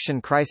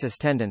underproduction crisis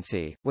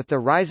tendency, with the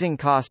rising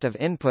cost of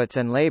inputs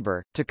and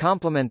labor, to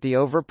complement the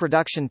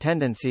overproduction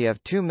tendency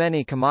of too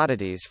many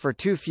commodities for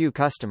too few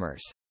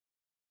customers.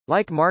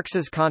 Like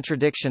Marx's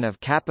contradiction of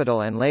capital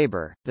and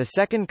labor, the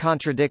second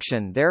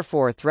contradiction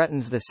therefore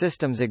threatens the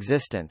system's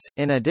existence.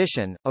 In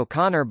addition,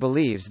 O'Connor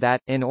believes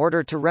that, in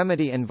order to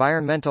remedy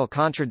environmental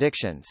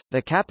contradictions,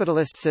 the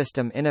capitalist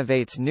system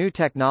innovates new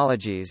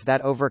technologies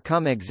that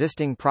overcome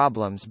existing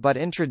problems but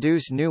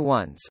introduce new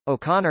ones.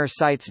 O'Connor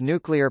cites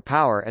nuclear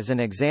power as an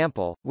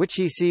example, which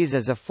he sees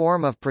as a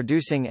form of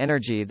producing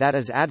energy that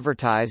is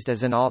advertised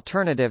as an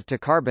alternative to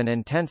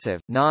carbon-intensive,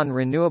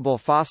 non-renewable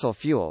fossil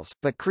fuels,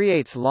 but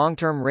creates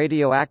long-term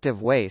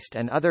radioactive waste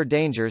and other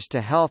dangers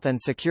to health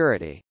and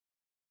security.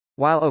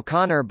 While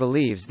O'Connor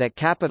believes that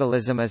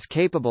capitalism is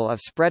capable of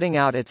spreading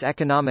out its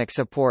economic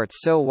supports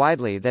so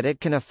widely that it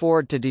can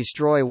afford to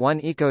destroy one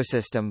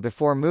ecosystem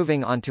before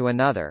moving on to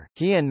another,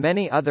 he and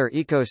many other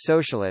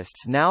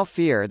eco-socialists now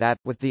fear that,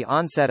 with the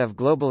onset of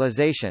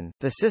globalization,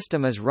 the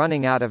system is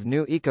running out of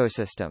new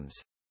ecosystems.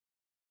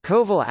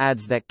 Koval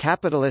adds that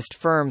capitalist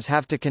firms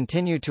have to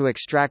continue to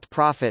extract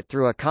profit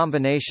through a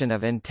combination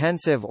of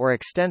intensive or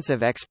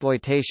extensive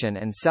exploitation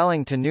and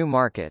selling to new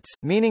markets,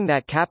 meaning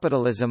that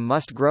capitalism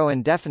must grow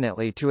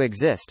indefinitely to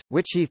exist,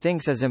 which he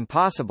thinks is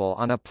impossible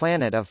on a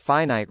planet of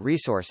finite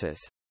resources.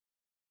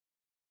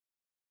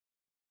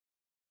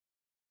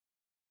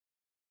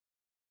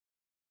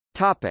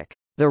 Topic: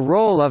 The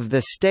role of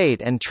the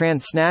state and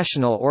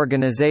transnational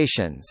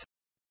organizations.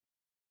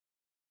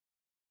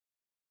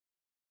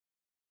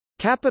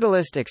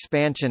 Capitalist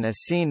expansion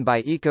is seen by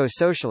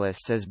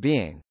eco-socialists as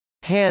being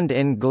hand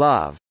in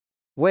glove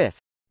with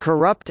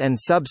corrupt and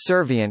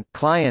subservient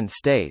client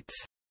states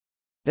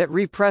that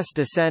repress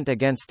dissent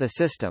against the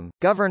system,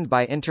 governed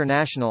by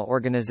international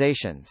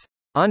organizations,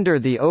 under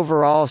the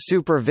overall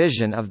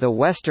supervision of the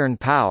Western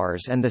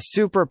powers and the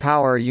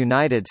superpower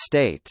United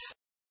States,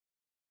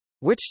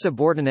 which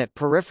subordinate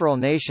peripheral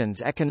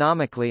nations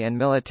economically and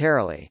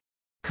militarily.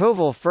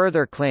 Koval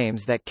further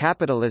claims that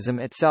capitalism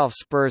itself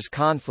spurs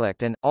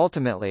conflict and,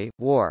 ultimately,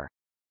 war.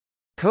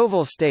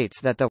 Koval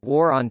states that the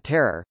war on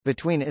terror,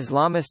 between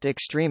Islamist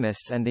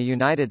extremists and the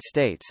United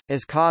States,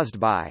 is caused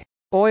by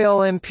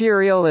oil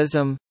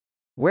imperialism,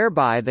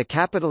 whereby the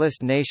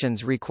capitalist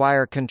nations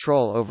require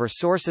control over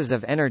sources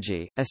of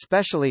energy,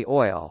 especially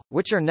oil,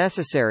 which are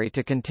necessary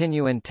to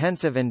continue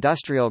intensive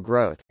industrial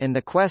growth. In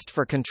the quest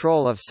for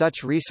control of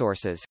such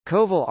resources,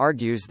 Koval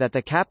argues that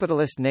the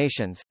capitalist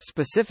nations,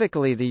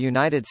 specifically the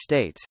United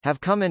States,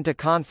 have come into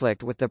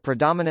conflict with the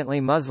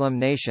predominantly Muslim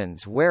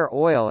nations where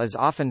oil is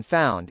often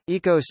found.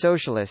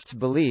 Eco-socialists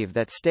believe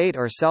that state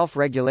or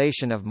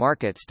self-regulation of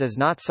markets does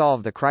not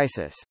solve the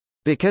crisis,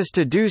 because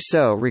to do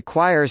so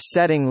requires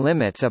setting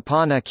limits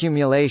upon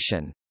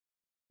accumulation,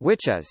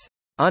 which is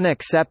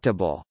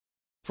unacceptable.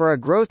 For a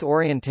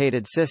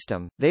growth-orientated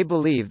system, they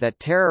believe that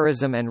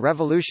terrorism and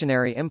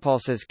revolutionary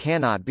impulses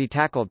cannot be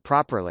tackled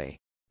properly,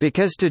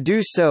 because to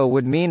do so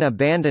would mean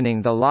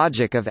abandoning the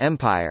logic of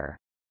empire.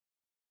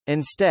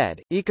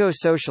 Instead,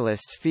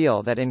 eco-socialists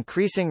feel that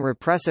increasing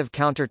repressive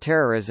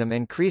counterterrorism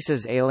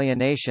increases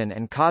alienation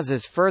and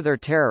causes further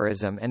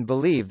terrorism and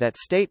believe that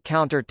state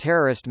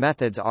counter-terrorist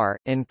methods are,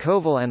 in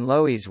Koval and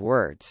Lowy's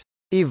words,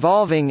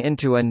 evolving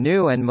into a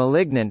new and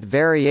malignant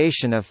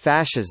variation of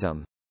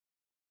fascism.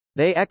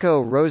 They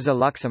echo Rosa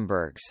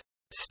Luxemburg's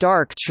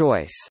stark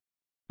choice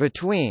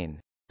between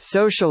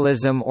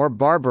socialism or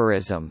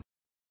barbarism,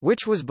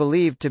 which was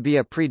believed to be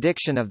a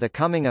prediction of the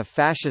coming of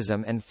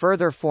fascism and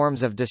further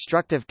forms of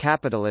destructive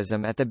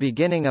capitalism at the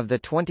beginning of the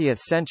 20th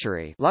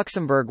century.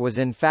 Luxemburg was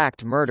in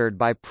fact murdered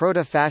by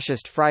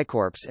proto-fascist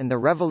Freikorps in the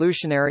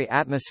revolutionary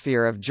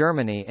atmosphere of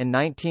Germany in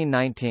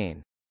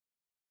 1919.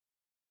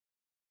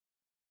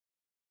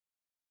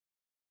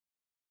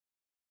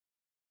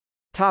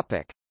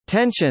 Topic: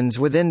 Tensions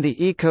within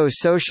the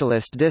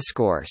eco-socialist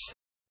discourse.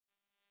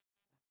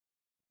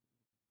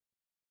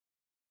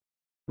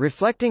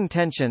 Reflecting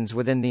tensions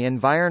within the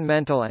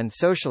environmental and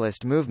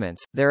socialist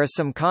movements, there is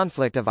some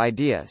conflict of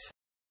ideas.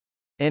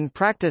 In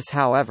practice,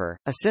 however,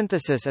 a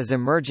synthesis is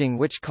emerging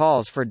which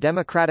calls for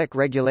democratic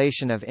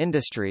regulation of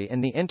industry in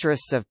the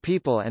interests of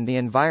people and the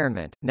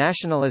environment,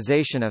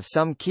 nationalization of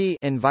some key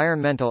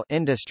environmental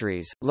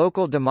industries,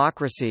 local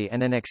democracy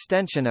and an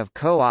extension of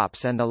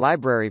co-ops and the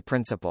library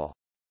principle.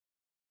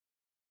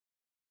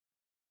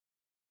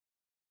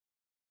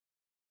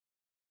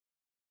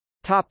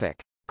 Topic: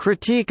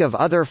 Critique of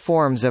other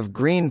forms of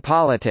green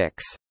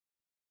politics.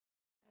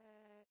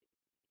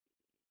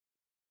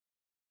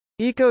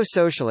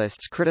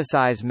 Eco-socialists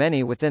criticize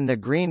many within the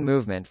green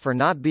movement for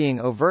not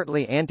being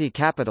overtly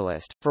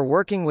anti-capitalist, for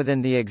working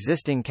within the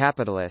existing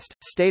capitalist,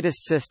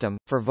 statist system,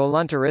 for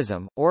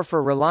voluntarism, or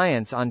for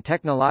reliance on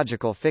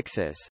technological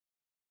fixes.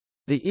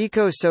 The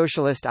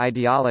eco-socialist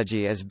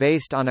ideology is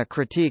based on a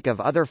critique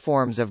of other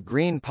forms of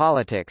green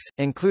politics,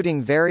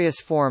 including various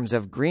forms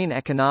of green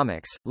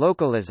economics,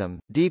 localism,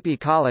 deep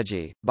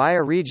ecology,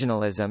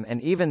 bioregionalism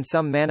and even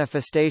some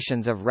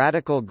manifestations of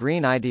radical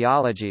green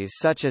ideologies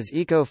such as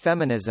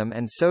ecofeminism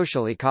and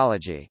social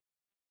ecology.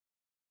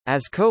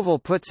 As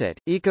Koval puts it,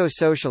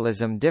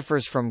 eco-socialism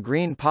differs from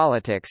green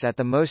politics at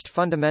the most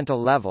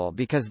fundamental level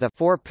because the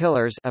 4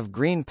 pillars of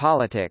green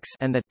politics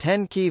and the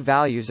 10 key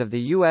values of the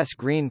U.S.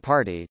 Green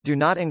Party do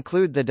not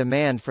include the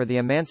demand for the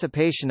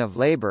emancipation of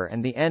labor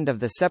and the end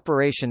of the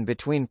separation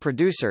between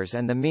producers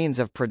and the means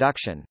of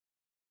production.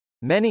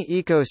 Many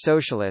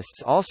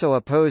eco-socialists also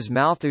oppose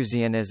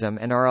Malthusianism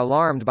and are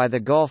alarmed by the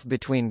gulf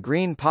between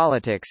green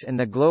politics in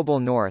the global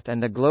north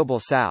and the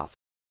global south.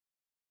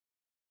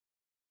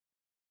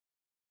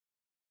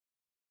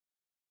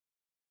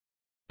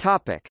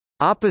 Topic: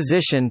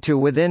 Opposition to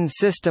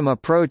within-system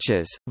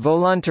approaches,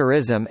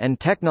 voluntarism and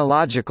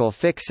technological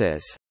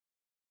fixes.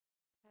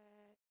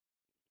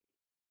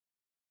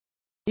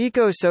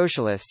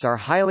 Eco-socialists are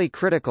highly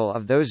critical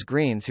of those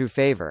Greens who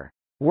favor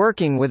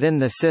working within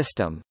the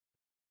system,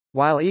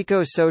 while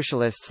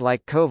eco-socialists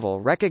like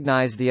Koval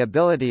recognize the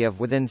ability of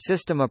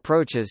within-system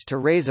approaches to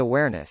raise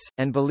awareness,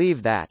 and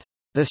believe that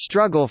the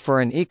struggle for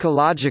an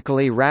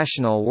ecologically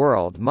rational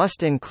world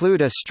must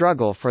include a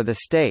struggle for the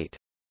state.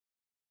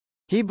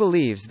 He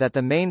believes that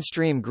the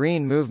mainstream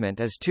Green movement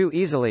is too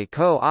easily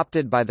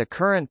co-opted by the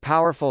current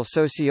powerful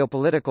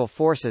sociopolitical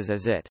forces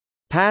as it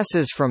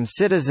passes from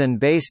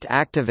citizen-based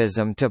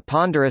activism to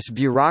ponderous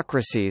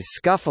bureaucracies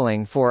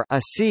scuffling for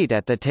a seat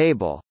at the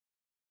table.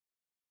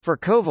 For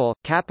Koval,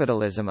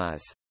 capitalism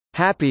is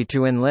happy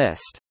to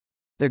enlist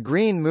the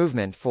Green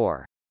movement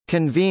for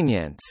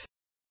convenience,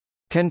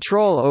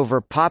 control over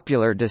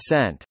popular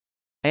dissent,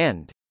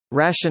 and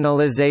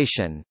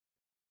rationalization.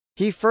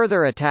 He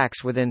further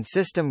attacks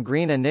within-system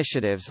green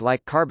initiatives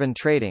like carbon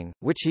trading,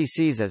 which he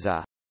sees as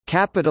a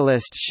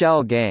capitalist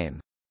shell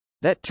game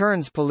that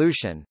turns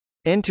pollution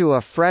into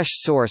a fresh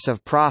source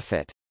of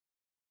profit.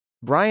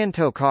 Brian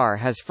Tokar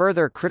has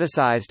further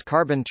criticized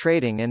carbon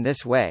trading in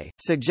this way,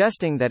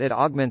 suggesting that it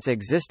augments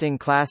existing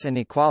class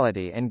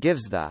inequality and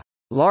gives the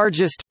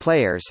largest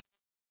players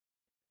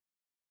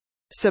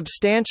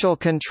substantial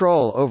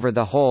control over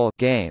the whole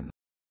game.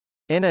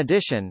 In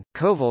addition,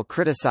 Koval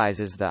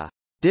criticizes the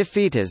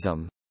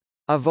defeatism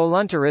of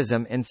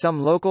voluntarism in some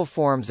local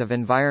forms of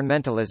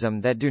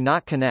environmentalism that do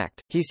not connect.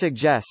 He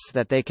suggests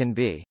that they can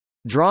be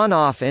drawn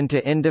off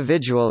into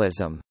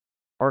individualism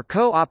or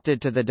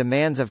co-opted to the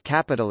demands of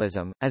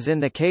capitalism, as in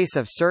the case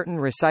of certain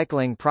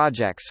recycling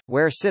projects,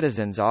 where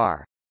citizens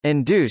are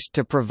induced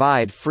to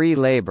provide free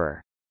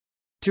labor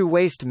to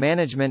waste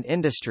management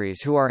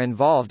industries who are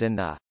involved in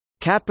the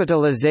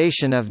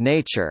capitalization of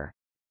nature.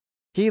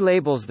 He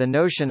labels the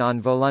notion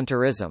on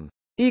voluntarism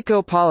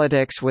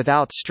ecopolitics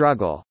without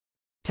struggle.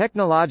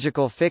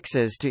 Technological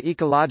fixes to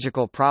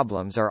ecological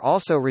problems are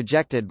also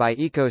rejected by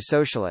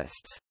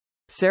eco-socialists.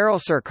 Cyril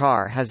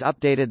Sarkar has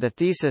updated the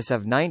thesis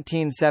of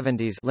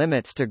 1970s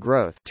limits to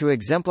growth to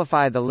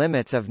exemplify the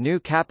limits of new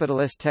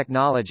capitalist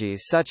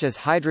technologies such as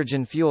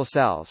hydrogen fuel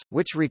cells,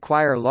 which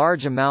require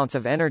large amounts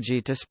of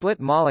energy to split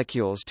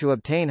molecules to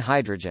obtain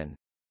hydrogen.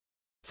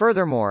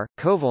 Furthermore,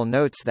 Koval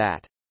notes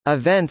that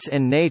events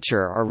in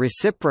nature are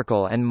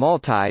reciprocal and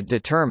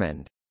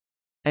multi-determined,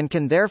 and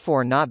can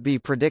therefore not be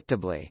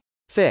predictably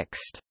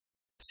fixed.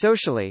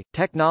 Socially,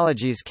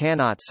 technologies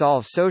cannot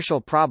solve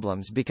social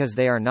problems because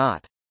they are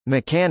not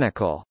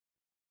mechanical.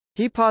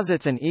 He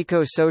posits an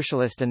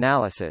eco-socialist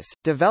analysis,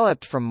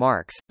 developed from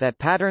Marx, that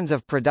patterns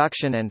of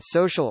production and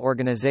social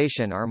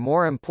organization are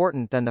more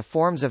important than the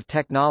forms of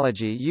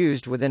technology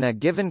used within a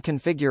given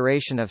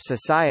configuration of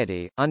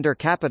society. Under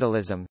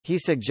capitalism, he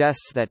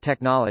suggests that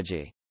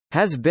technology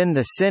has been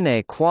the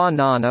sine qua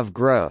non of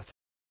growth.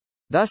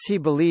 Thus he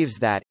believes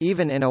that,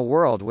 even in a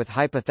world with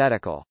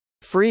hypothetical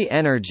free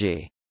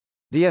energy,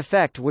 the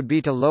effect would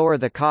be to lower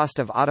the cost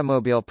of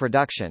automobile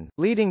production,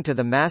 leading to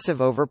the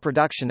massive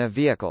overproduction of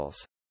vehicles,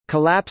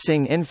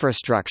 collapsing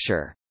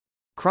infrastructure,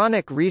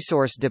 chronic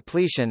resource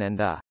depletion and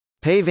the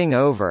paving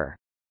over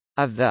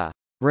of the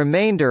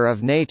remainder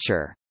of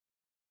nature.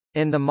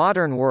 In the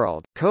modern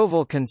world,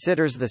 Koval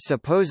considers the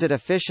supposed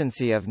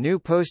efficiency of new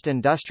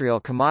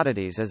post-industrial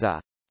commodities as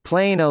a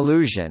plain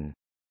illusion,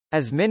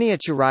 as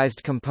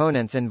miniaturized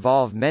components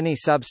involve many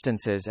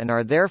substances and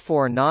are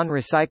therefore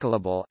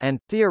non-recyclable and,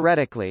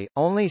 theoretically,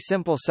 only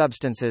simple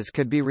substances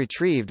could be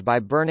retrieved by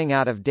burning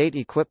out-of-date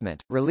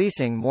equipment,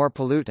 releasing more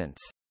pollutants.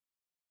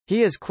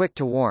 He is quick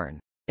to warn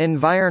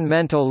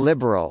environmental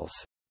liberals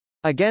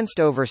against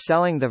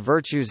overselling the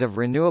virtues of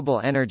renewable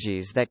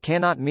energies that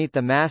cannot meet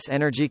the mass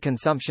energy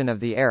consumption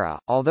of the era.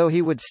 Although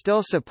he would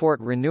still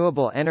support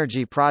renewable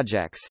energy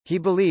projects, he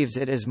believes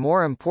it is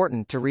more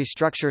important to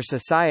restructure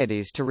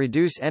societies to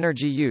reduce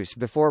energy use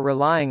before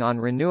relying on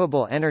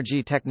renewable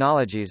energy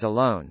technologies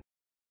alone.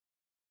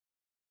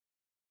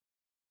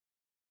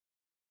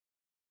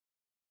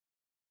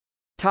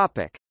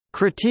 Topic: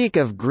 Critique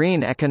of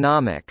green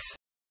economics.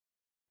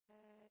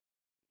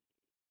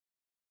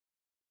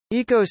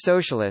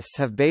 Eco-socialists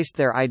have based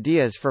their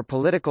ideas for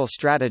political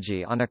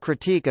strategy on a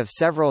critique of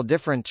several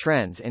different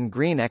trends in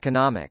green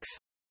economics.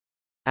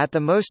 At the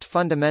most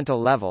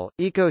fundamental level,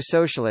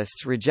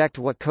 eco-socialists reject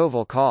what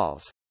Koval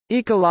calls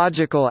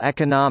ecological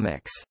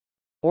economics,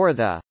 or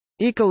the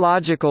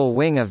ecological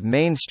wing of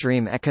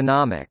mainstream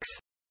economics.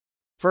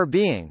 for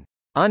being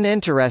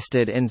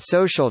uninterested in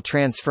social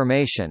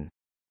transformation.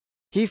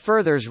 He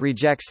furthers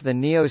rejects the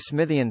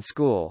neo-Smithian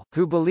school,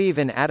 who believe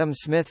in Adam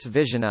Smith's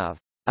vision of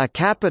a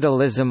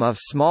capitalism of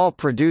small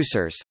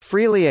producers,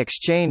 freely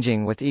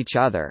exchanging with each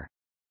other,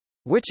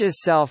 which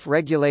is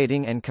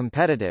self-regulating and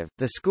competitive.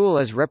 The school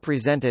is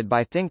represented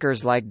by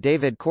thinkers like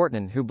David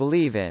Corton who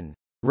believe in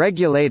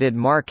regulated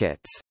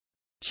markets,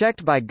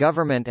 checked by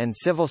government and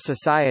civil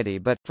society,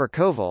 but, for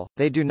Koval,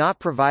 they do not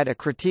provide a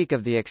critique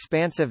of the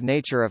expansive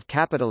nature of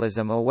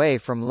capitalism away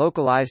from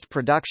localized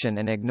production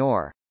and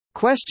ignore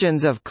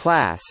questions of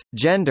class,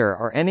 gender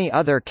or any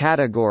other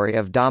category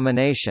of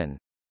domination.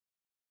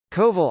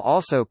 Koval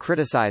also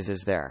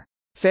criticizes their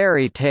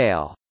fairy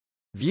tale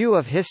view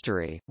of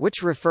history,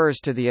 which refers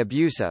to the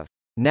abuse of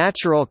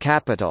natural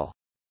capital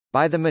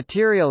by the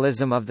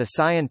materialism of the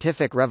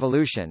scientific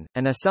revolution,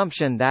 an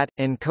assumption that,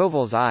 in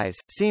Koval's eyes,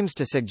 seems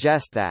to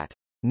suggest that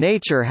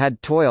nature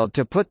had toiled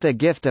to put the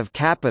gift of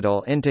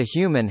capital into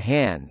human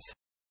hands.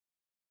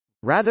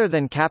 Rather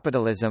than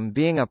capitalism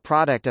being a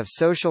product of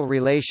social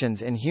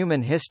relations in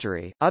human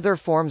history, other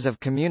forms of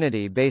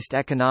community-based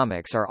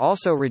economics are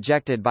also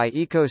rejected by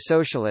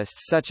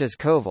eco-socialists such as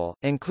Koval,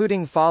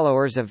 including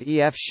followers of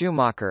E. F.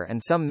 Schumacher and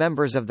some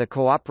members of the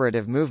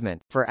cooperative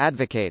movement, for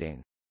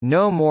advocating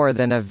no more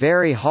than a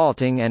very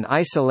halting and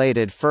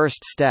isolated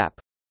first step.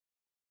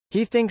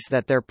 He thinks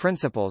that their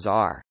principles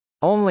are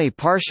only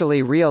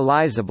partially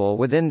realizable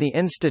within the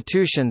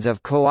institutions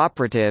of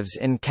cooperatives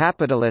in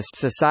capitalist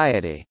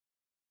society,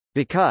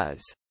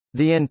 because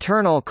the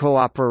internal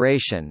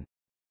cooperation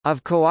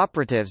of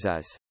cooperatives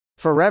is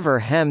forever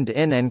hemmed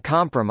in and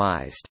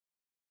compromised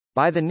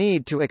by the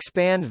need to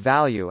expand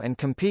value and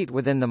compete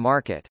within the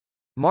market.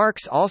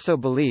 Marx also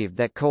believed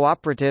that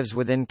cooperatives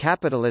within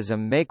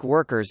capitalism make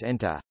workers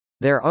into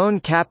their own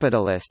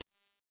capitalist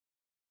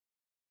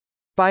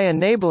by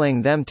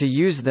enabling them to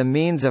use the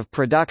means of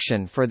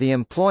production for the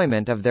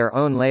employment of their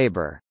own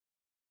labor.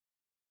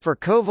 For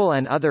Koval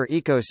and other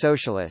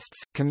eco-socialists,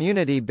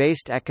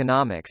 community-based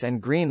economics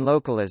and green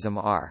localism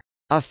are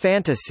a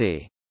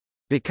fantasy,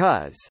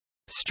 because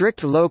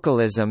strict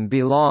localism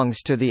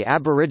belongs to the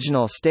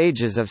aboriginal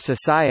stages of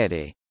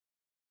society,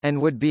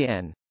 and would be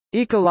an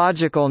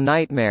ecological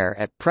nightmare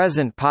at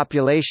present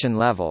population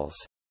levels.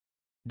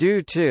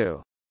 Due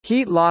to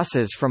heat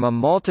losses from a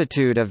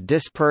multitude of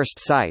dispersed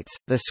sites,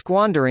 the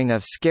squandering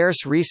of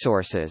scarce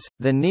resources,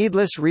 the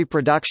needless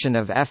reproduction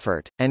of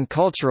effort, and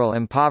cultural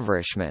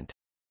impoverishment.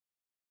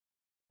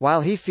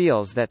 While he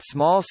feels that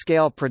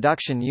small-scale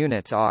production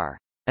units are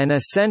an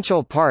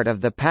essential part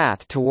of the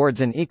path towards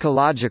an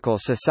ecological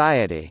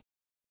society,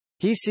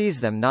 he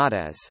sees them not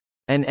as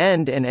an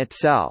end in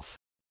itself.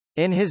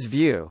 In his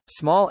view,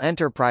 small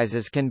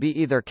enterprises can be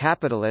either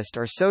capitalist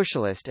or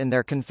socialist in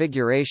their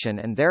configuration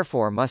and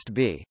therefore must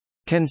be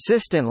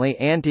consistently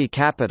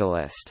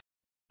anti-capitalist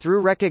through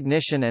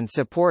recognition and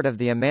support of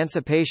the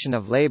emancipation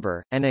of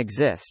labor, and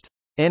exist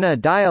in a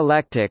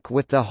dialectic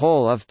with the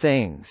whole of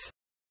things.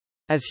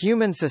 As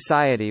human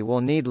society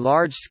will need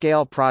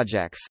large-scale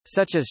projects,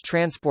 such as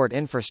transport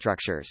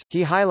infrastructures,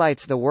 he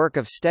highlights the work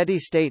of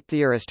steady-state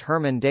theorist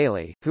Herman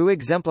Daly, who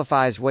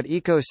exemplifies what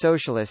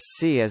eco-socialists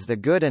see as the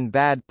good and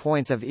bad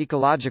points of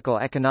ecological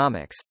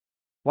economics.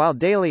 While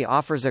Daly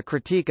offers a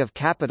critique of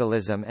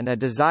capitalism and a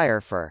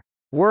desire for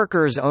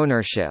workers'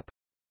 ownership,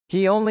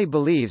 he only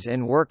believes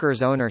in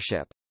workers'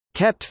 ownership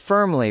kept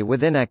firmly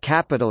within a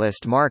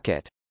capitalist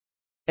market,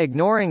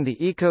 ignoring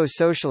the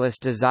eco-socialist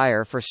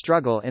desire for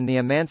struggle in the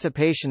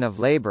emancipation of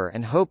labor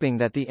and hoping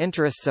that the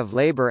interests of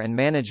labor and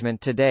management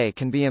today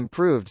can be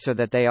improved so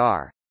that they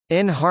are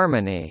in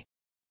harmony.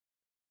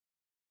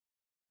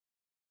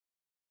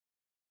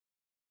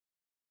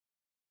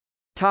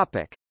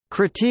 Topic: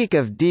 Critique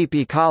of deep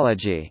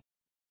ecology.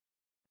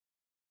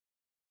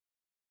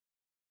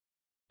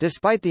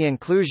 Despite the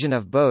inclusion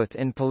of both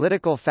in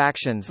political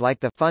factions like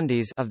the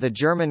Fundies of the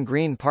German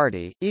Green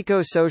Party,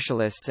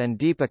 eco-socialists and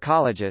deep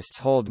ecologists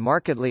hold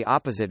markedly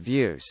opposite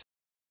views.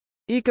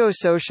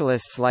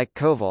 Eco-socialists like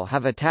Koval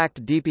have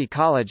attacked deep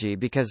ecology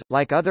because,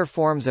 like other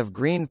forms of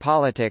green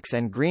politics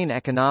and green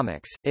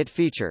economics, it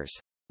features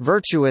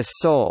virtuous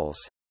souls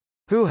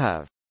who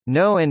have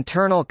no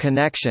internal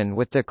connection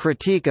with the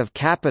critique of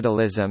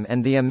capitalism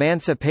and the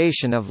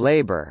emancipation of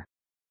labor.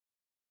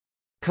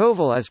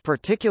 Koval is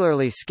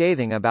particularly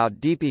scathing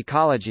about deep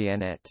ecology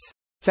and its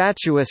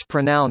fatuous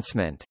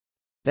pronouncement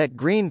that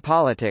green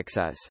politics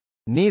is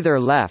neither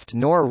left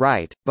nor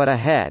right, but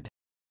ahead,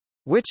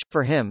 which,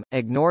 for him,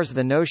 ignores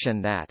the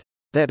notion that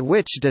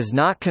which does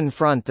not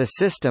confront the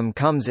system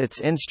comes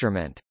its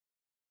instrument.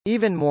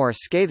 Even more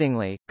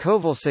scathingly,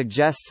 Koval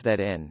suggests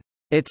that in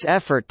its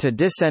effort to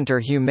decenter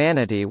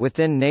humanity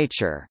within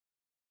nature,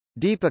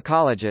 deep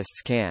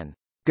ecologists can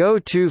go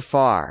too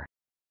far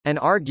and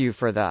argue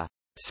for the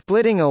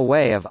splitting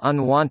away of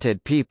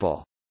unwanted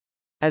people,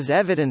 as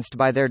evidenced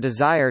by their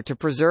desire to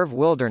preserve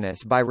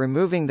wilderness by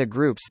removing the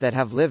groups that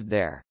have lived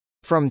there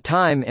from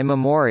time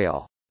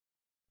immemorial.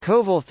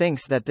 Koval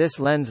thinks that this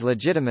lends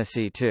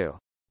legitimacy to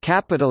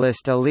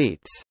capitalist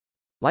elites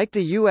Like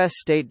the U.S.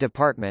 State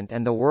Department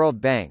and the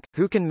World Bank,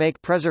 who can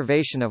make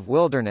preservation of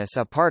wilderness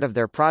a part of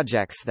their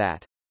projects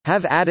that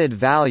have added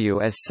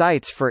value as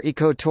sites for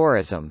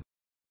ecotourism,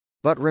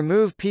 but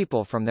remove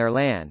people from their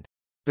land.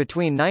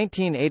 Between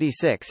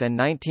 1986 and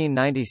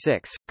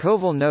 1996,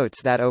 Koval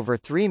notes that over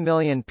 3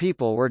 million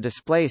people were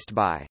displaced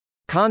by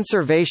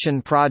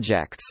conservation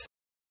projects.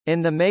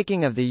 In the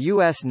making of the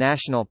U.S.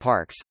 national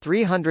parks,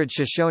 300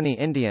 Shoshone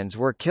Indians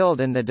were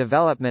killed in the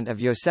development of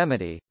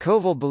Yosemite.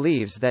 Koval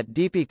believes that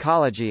deep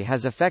ecology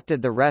has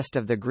affected the rest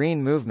of the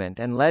Green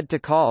movement and led to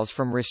calls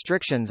from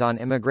restrictions on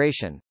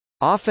immigration,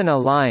 often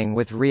allying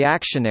with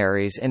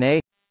reactionaries in a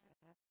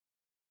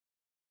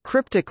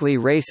cryptically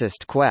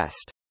racist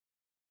quest.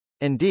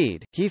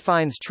 Indeed, he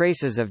finds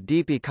traces of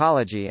deep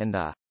ecology in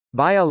the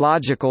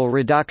biological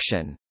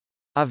reduction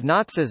of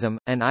Nazism,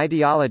 an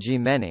ideology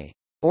many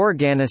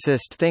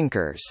organicist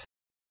thinkers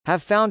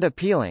have found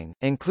appealing,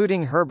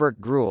 including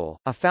Herbert Gruhl,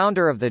 a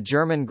founder of the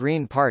German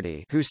Green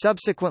Party who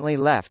subsequently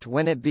left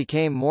when it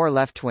became more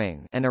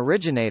left-wing, and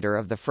originator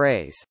of the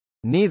phrase,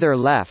 "neither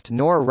left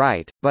nor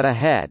right, but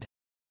ahead."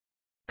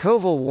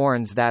 Koval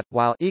warns that,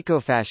 while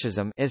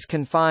ecofascism is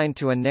confined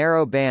to a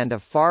narrow band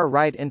of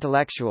far-right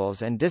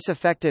intellectuals and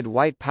disaffected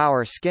white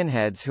power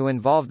skinheads who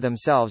involved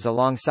themselves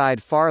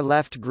alongside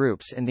far-left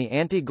groups in the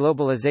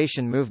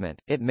anti-globalization movement,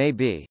 it may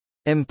be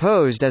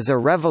imposed as a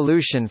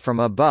revolution from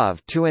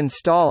above to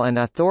install an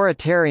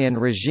authoritarian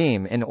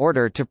regime in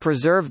order to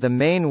preserve the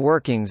main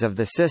workings of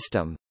the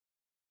system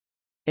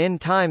in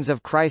times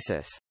of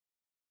crisis.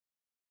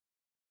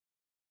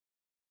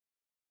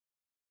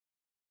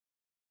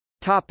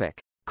 Topic: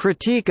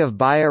 Critique of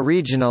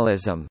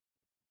bioregionalism.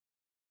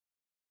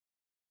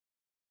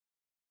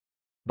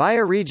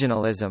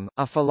 Bioregionalism,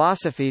 a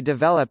philosophy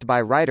developed by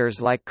writers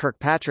like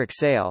Kirkpatrick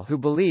Sale who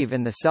believe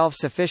in the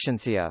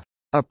self-sufficiency of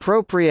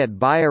appropriate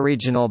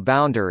bioregional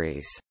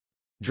boundaries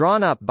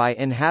drawn up by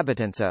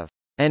inhabitants of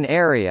an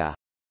area,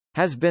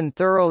 has been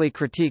thoroughly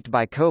critiqued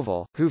by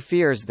Koval, who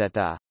fears that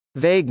the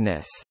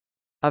vagueness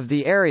of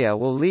the area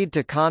will lead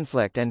to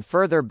conflict and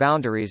further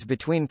boundaries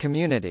between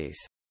communities.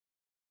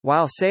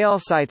 While Sale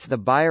cites the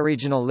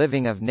bioregional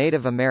living of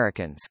Native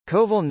Americans,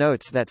 Koval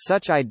notes that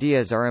such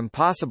ideas are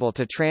impossible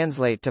to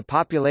translate to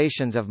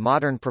populations of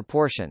modern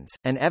proportions,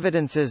 and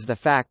evidences the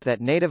fact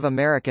that Native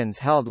Americans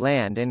held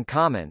land in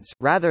commons,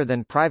 rather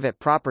than private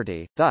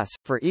property. Thus,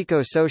 for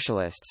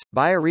eco-socialists,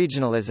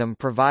 bioregionalism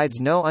provides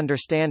no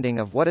understanding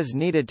of what is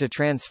needed to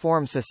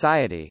transform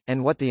society,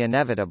 and what the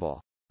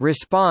inevitable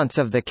response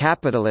of the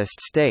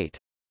capitalist state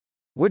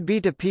would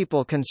be to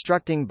people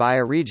constructing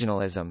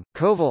bioregionalism.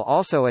 Koval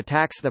also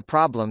attacks the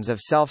problems of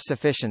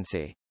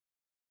self-sufficiency.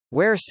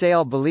 Where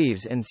Sale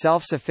believes in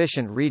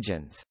self-sufficient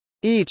regions,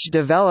 each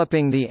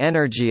developing the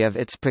energy of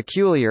its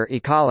peculiar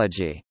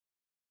ecology,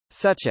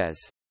 such as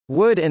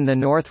wood in the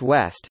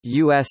Northwest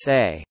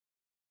USA,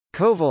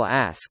 Koval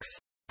asks,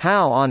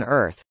 how on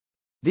earth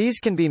these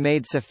can be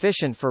made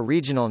sufficient for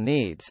regional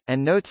needs,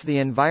 and notes the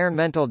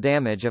environmental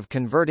damage of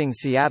converting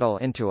Seattle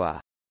into a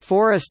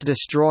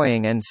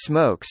forest-destroying and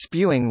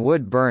smoke-spewing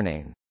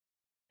wood-burning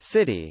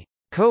city.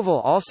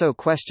 Koval also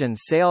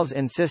questions Sale's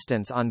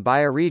insistence on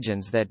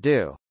bioregions that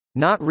do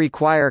not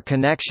require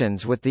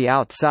connections with the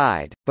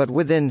outside, but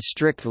within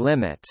strict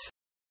limits,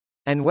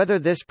 and whether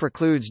this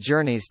precludes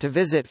journeys to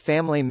visit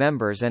family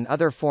members and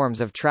other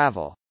forms of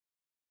travel.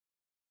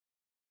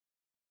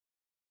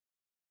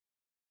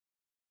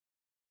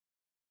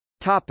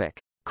 Topic: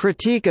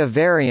 Critique of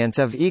variants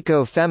of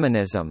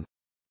ecofeminism.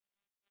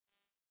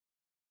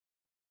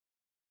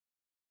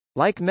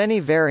 Like many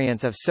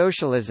variants of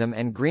socialism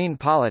and green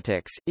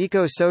politics,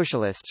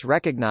 eco-socialists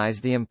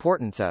recognize the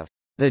importance of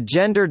the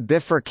gendered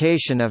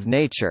bifurcation of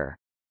nature,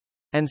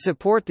 and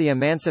support the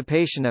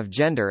emancipation of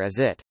gender as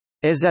it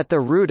is at the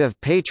root of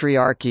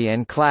patriarchy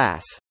and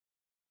class.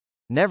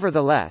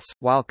 Nevertheless,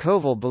 while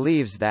Koval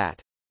believes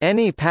that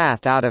any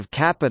path out of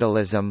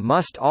capitalism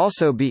must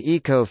also be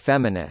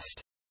eco-feminist,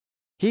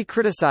 he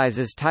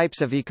criticizes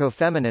types of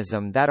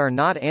ecofeminism that are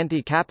not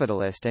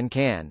anti-capitalist and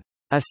can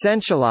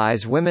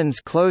essentialize women's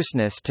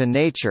closeness to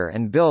nature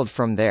and build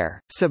from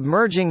there,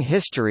 submerging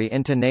history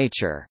into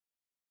nature,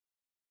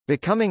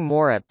 becoming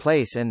more at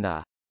place in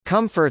the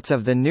comforts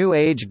of the New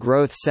Age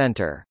growth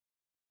center.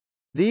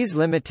 These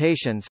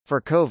limitations,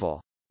 for Koval,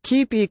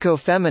 keep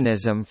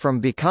ecofeminism from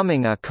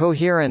becoming a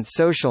coherent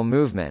social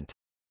movement.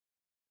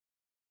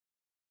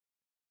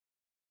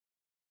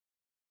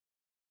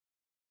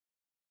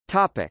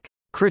 Topic: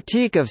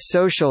 Critique of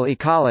social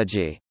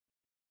ecology.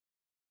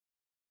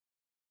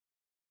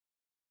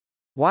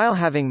 While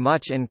having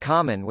much in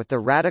common with the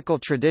radical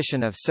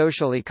tradition of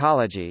social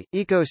ecology,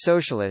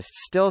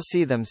 eco-socialists still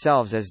see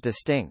themselves as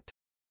distinct.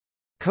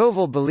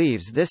 Koval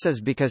believes this is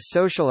because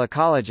social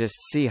ecologists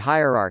see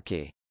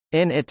hierarchy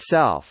in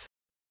itself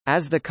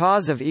as the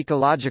cause of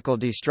ecological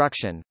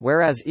destruction,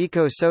 whereas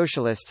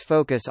eco-socialists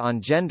focus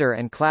on gender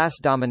and class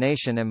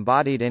domination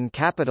embodied in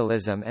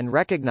capitalism and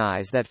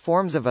recognize that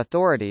forms of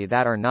authority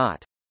that are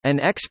not an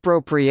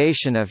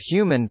expropriation of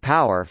human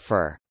power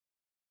for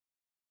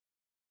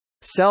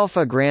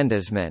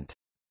self-aggrandizement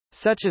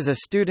such as a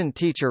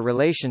student-teacher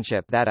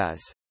relationship that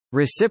is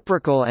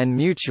reciprocal and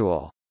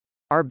mutual,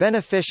 are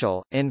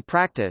beneficial. In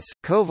practice,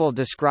 Koval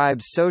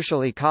describes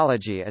social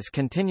ecology as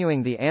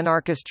continuing the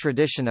anarchist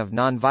tradition of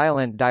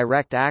nonviolent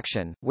direct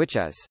action, which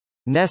is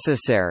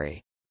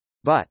necessary,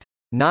 but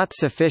not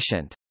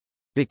sufficient,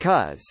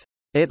 because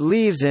it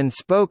leaves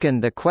unspoken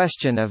the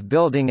question of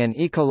building an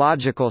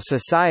ecological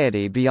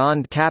society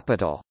beyond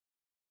capital.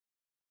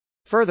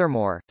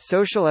 Furthermore,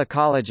 social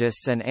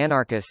ecologists and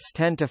anarchists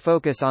tend to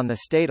focus on the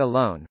state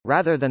alone,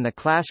 rather than the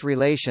class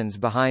relations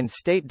behind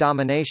state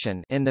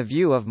domination in the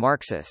view of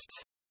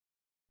Marxists.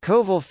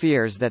 Koval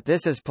fears that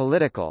this is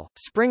political,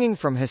 springing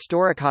from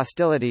historic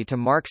hostility to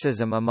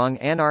Marxism among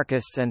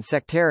anarchists and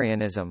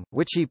sectarianism,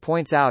 which he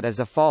points out as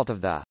a fault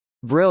of the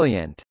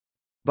brilliant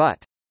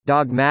but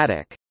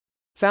dogmatic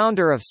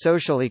founder of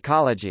social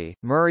ecology,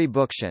 Murray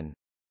Bookchin.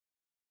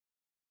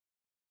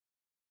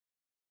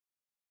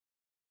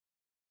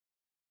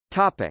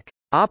 Topic: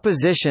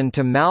 Opposition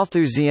to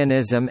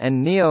Malthusianism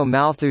and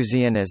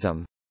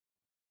neo-Malthusianism.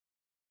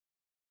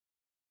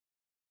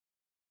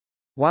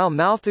 While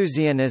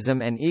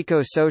Malthusianism and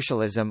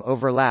eco-socialism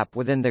overlap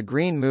within the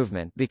Green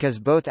Movement because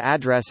both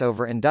address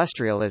over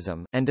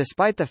industrialism, and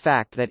despite the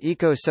fact that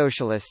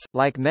eco-socialists,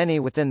 like many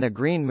within the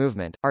Green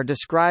Movement, are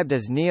described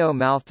as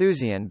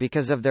neo-Malthusian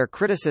because of their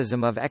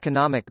criticism of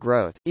economic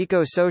growth,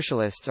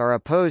 eco-socialists are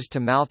opposed to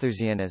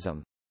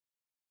Malthusianism.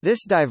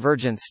 This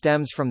divergence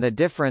stems from the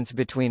difference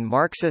between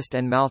Marxist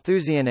and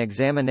Malthusian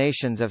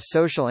examinations of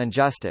social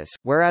injustice.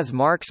 Whereas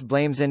Marx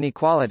blames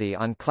inequality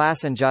on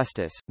class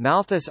injustice,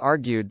 Malthus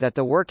argued that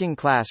the working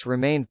class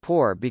remained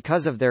poor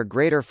because of their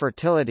greater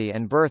fertility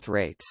and birth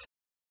rates.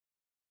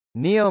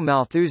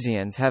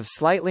 Neo-Malthusians have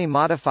slightly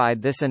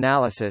modified this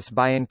analysis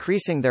by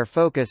increasing their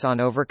focus on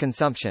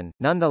overconsumption.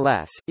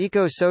 Nonetheless,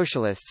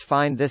 eco-socialists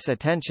find this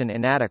attention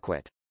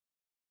inadequate.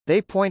 They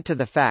point to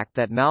the fact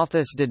that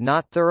Malthus did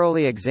not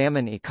thoroughly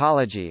examine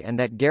ecology and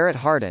that Garrett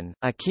Hardin,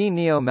 a key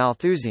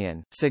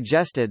neo-Malthusian,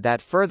 suggested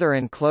that further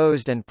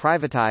enclosed and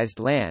privatized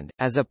land,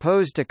 as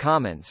opposed to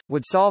commons,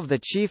 would solve the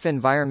chief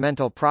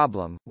environmental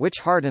problem, which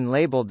Hardin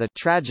labeled the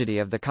tragedy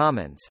of the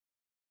commons.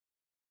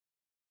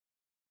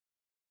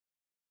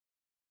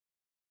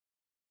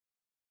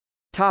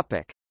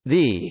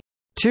 The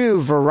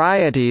two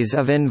varieties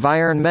of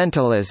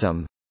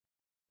environmentalism.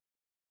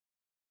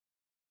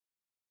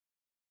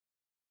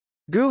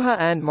 Guha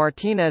and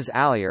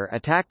Martinez-Allier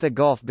attack the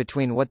gulf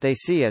between what they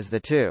see as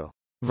the two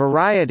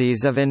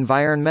varieties of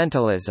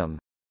environmentalism: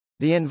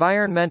 the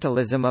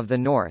environmentalism of the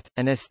North,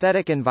 an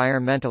aesthetic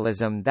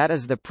environmentalism that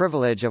is the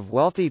privilege of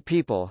wealthy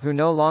people who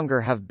no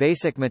longer have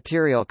basic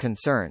material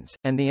concerns,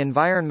 and the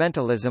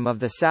environmentalism of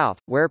the South,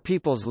 where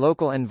people's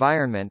local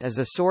environment is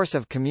a source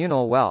of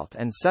communal wealth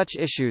and such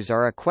issues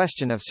are a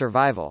question of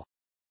survival.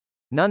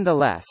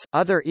 Nonetheless,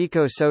 other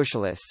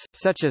eco-socialists,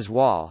 such as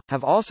Wall,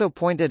 have also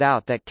pointed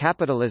out that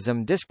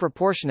capitalism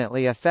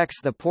disproportionately affects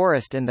the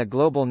poorest in the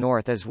global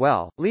North as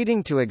well,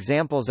 leading to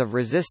examples of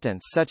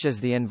resistance such as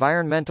the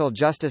environmental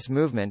justice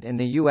movement in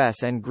the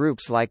US and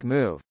groups like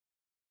MOVE.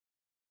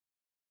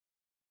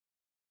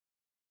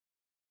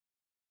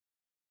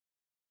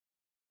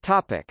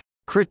 Topic: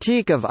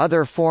 Critique of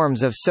other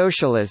forms of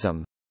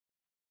socialism.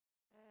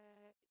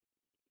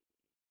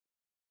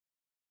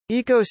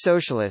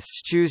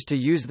 Eco-socialists choose to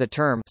use the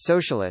term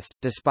socialist,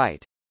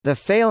 despite the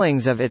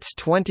failings of its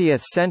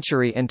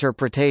 20th-century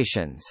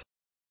interpretations,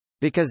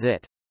 because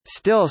it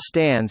still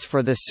stands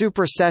for the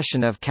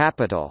supersession of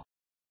capital,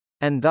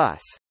 and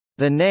thus,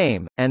 the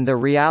name, and the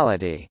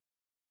reality,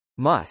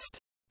 must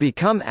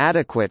become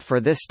adequate for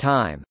this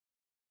time.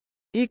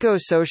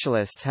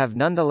 Eco-socialists have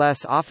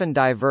nonetheless often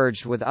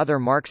diverged with other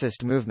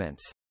Marxist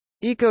movements.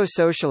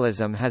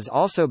 Eco-socialism has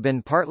also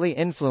been partly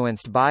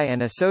influenced by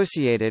and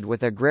associated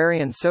with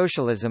agrarian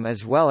socialism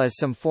as well as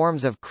some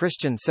forms of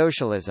Christian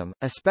socialism,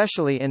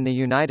 especially in the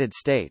United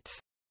States.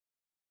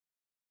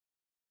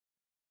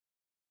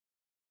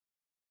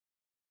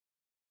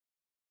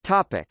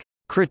 Topic: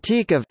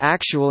 Critique of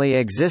actually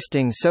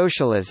existing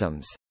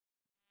socialisms.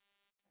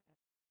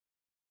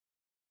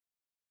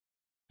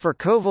 For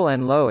Koval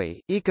and Lowy,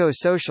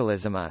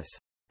 eco-socialism is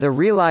the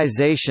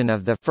realization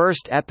of the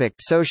first epoch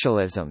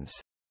socialisms,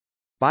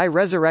 by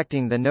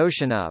resurrecting the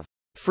notion of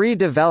free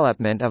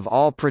development of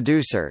all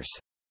producers,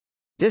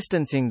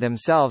 distancing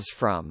themselves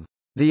from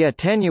the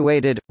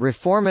attenuated,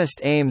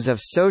 reformist aims of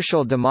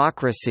social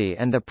democracy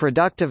and the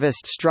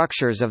productivist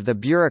structures of the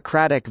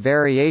bureaucratic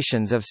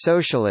variations of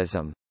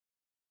socialism,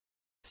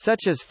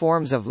 such as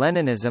forms of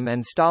Leninism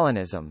and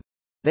Stalinism.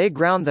 They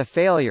ground the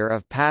failure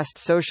of past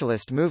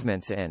socialist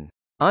movements in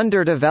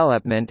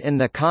underdevelopment in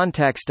the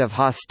context of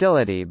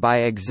hostility by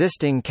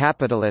existing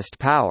capitalist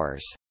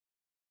powers,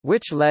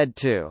 which led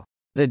to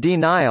the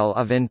denial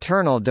of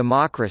internal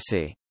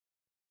democracy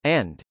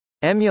and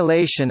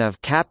emulation of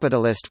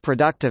capitalist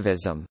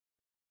productivism.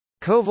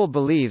 Koval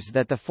believes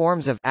that the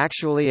forms of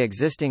actually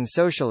existing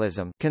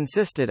socialism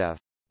consisted of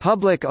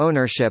public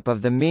ownership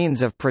of the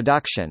means of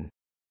production,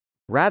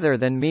 rather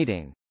than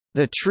meeting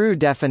the true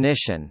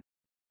definition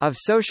of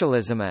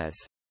socialism as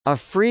a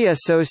free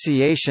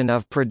association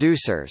of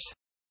producers,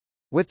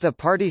 with the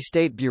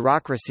party-state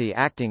bureaucracy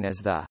acting as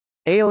the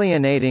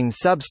alienating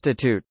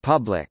substitute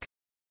public.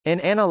 In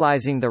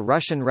analyzing the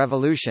Russian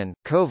Revolution,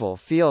 Koval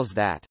feels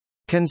that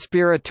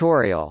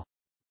conspiratorial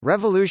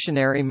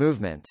revolutionary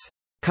movements,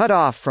 cut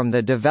off from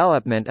the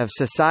development of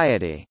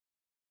society,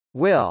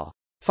 will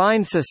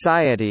find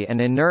society an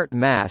inert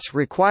mass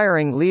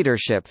requiring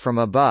leadership from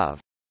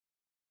above.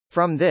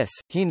 From this,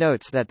 he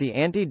notes that the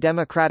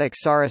anti-democratic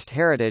Tsarist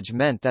heritage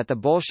meant that the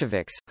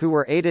Bolsheviks, who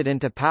were aided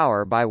into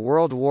power by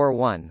World War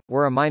I,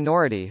 were a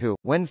minority who,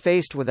 when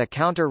faced with a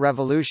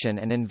counter-revolution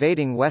and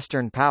invading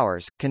Western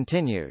powers,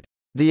 continued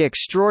the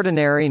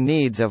extraordinary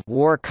needs of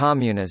war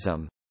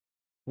communism,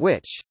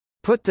 which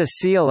put the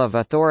seal of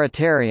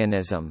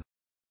authoritarianism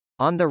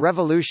on the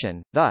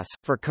revolution. Thus,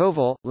 for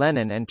Koval,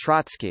 Lenin and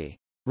Trotsky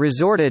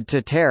resorted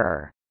to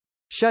terror,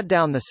 shut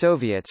down the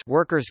Soviets'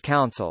 workers'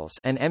 councils,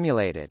 and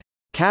emulated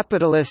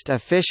capitalist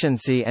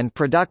efficiency and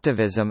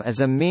productivism as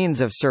a means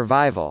of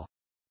survival.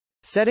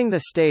 Setting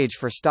the stage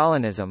for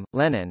Stalinism,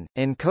 Lenin,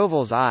 in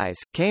Koval's eyes,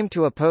 came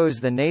to oppose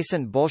the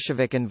nascent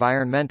Bolshevik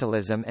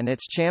environmentalism and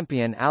its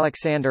champion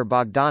Alexander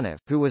Bogdanov,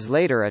 who was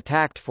later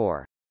attacked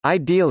for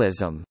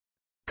idealism.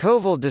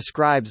 Koval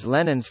describes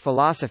Lenin's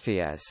philosophy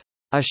as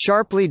a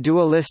sharply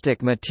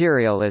dualistic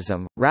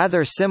materialism,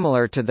 rather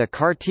similar to the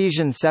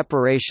Cartesian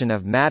separation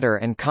of matter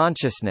and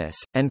consciousness,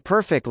 and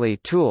perfectly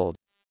tooled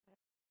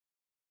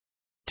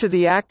to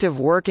the active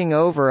working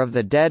over of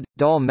the dead,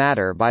 dull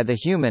matter by the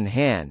human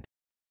hand,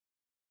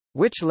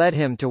 which led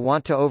him to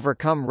want to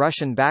overcome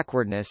Russian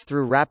backwardness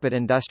through rapid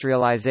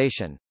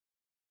industrialization.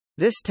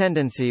 This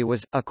tendency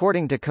was,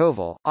 according to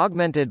Koval,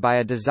 augmented by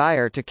a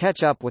desire to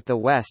catch up with the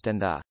West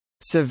and the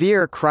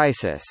severe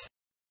crisis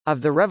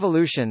of the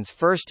revolution's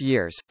first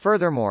years.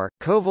 Furthermore,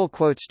 Koval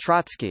quotes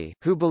Trotsky,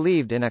 who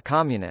believed in a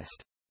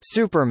communist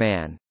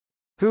Superman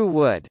who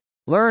would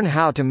learn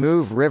how to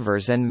move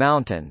rivers and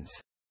mountains.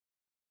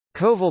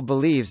 Koval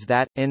believes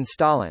that, in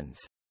Stalin's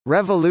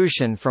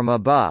revolution from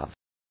above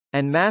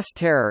and mass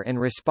terror in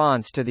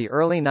response to the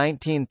early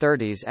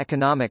 1930s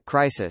economic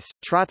crisis,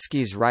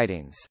 Trotsky's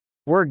writings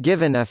were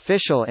given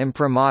official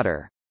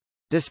imprimatur,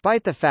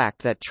 despite the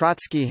fact that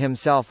Trotsky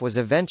himself was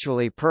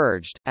eventually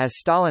purged, as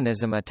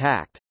Stalinism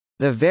attacked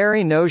the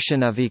very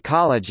notion of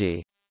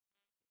ecology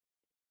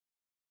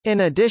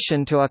in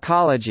addition to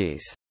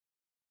ecologies.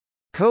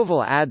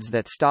 Koval adds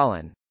that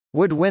Stalin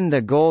would win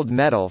the gold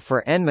medal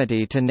for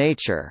enmity to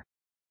nature,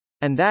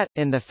 and that,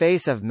 in the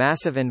face of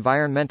massive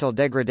environmental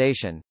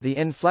degradation, the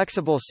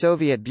inflexible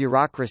Soviet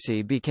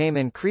bureaucracy became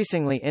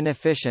increasingly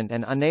inefficient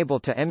and unable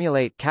to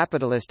emulate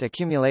capitalist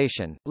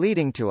accumulation,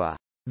 leading to a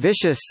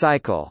vicious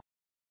cycle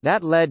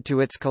that led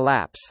to its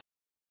collapse.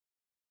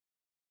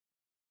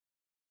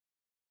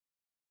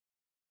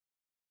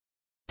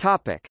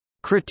 Topic: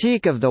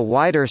 Critique of the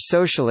wider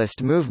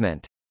socialist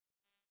movement.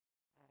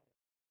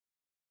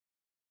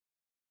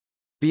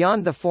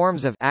 Beyond the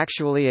forms of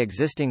actually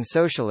existing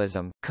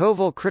socialism,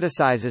 Koval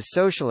criticizes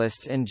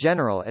socialists in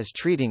general as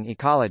treating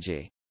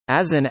ecology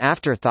as an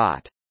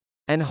afterthought,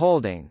 and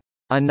holding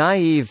a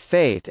naive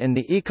faith in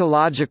the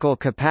ecological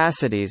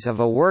capacities of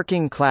a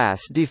working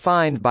class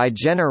defined by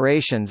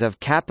generations of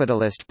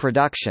capitalist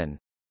production.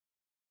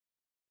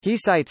 He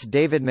cites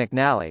David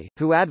McNally,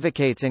 who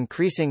advocates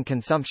increasing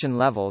consumption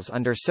levels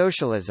under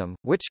socialism,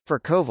 which, for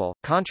Koval,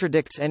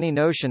 contradicts any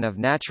notion of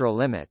natural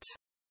limits.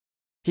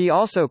 He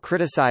also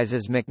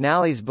criticizes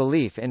McNally's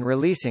belief in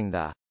releasing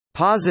the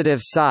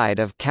positive side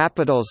of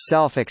capital's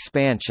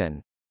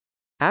self-expansion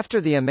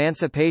after the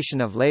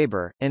emancipation of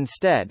labor.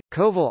 Instead,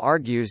 Koval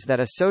argues that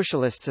a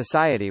socialist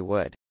society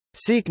would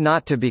seek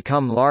not to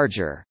become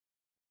larger,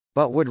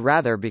 but would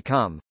rather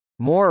become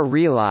more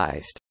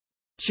realized,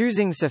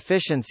 choosing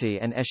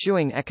sufficiency and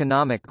eschewing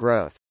economic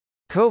growth.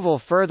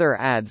 Koval further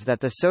adds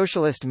that the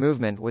socialist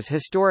movement was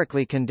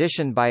historically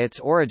conditioned by its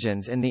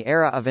origins in the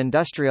era of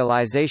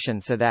industrialization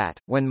so that,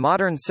 when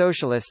modern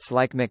socialists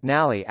like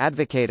McNally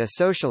advocate a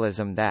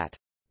socialism that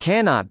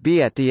cannot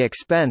be at the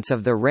expense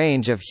of the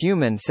range of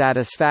human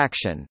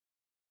satisfaction,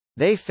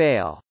 they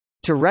fail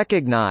to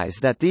recognize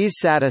that these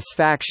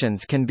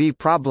satisfactions can be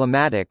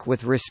problematic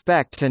with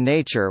respect to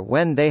nature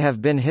when they have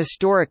been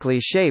historically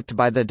shaped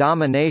by the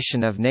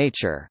domination of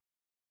nature.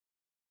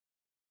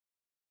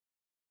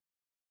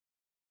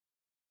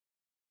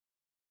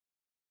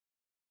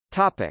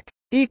 Topic: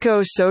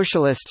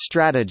 Eco-socialist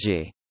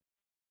strategy.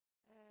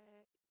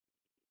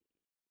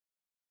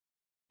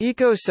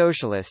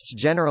 Eco-socialists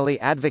generally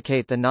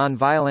advocate the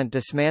nonviolent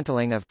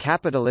dismantling of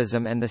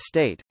capitalism and the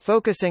state,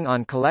 focusing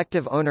on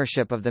collective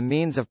ownership of the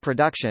means of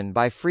production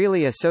by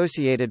freely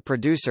associated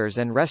producers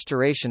and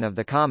restoration of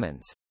the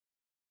commons.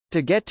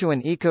 To get to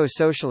an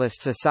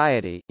eco-socialist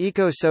society,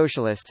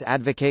 eco-socialists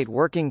advocate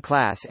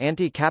working-class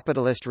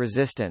anti-capitalist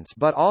resistance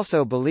but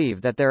also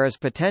believe that there is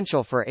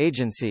potential for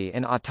agency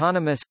in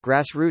autonomous,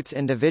 grassroots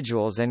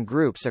individuals and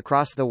groups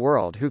across the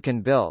world who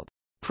can build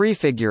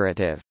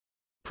prefigurative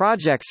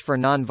projects for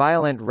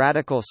nonviolent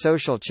radical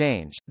social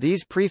change.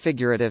 These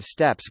prefigurative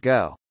steps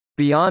go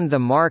beyond the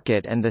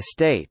market and the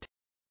state.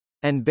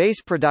 and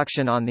base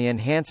production on the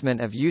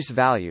enhancement of use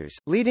values,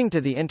 leading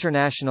to the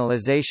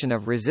internationalization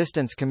of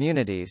resistance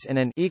communities in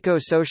an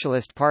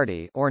eco-socialist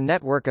party or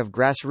network of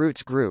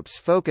grassroots groups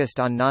focused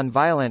on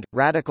nonviolent,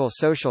 radical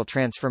social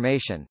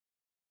transformation.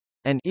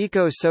 An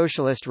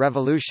eco-socialist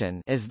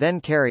revolution is then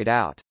carried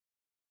out.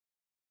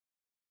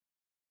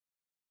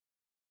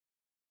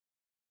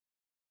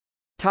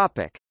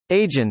 Topic: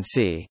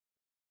 Agency.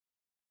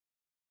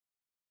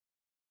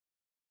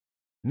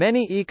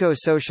 Many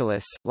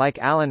eco-socialists, like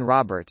Alan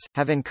Roberts,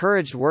 have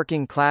encouraged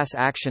working-class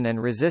action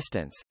and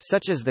resistance,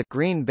 such as the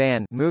Green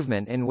Ban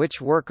movement, in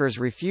which workers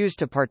refuse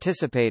to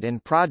participate in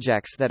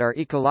projects that are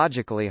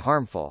ecologically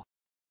harmful.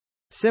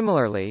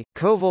 Similarly,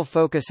 Koval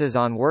focuses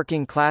on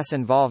working-class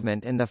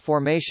involvement in the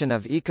formation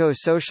of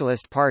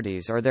eco-socialist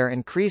parties or their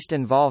increased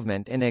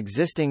involvement in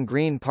existing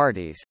green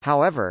parties.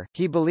 However,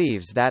 he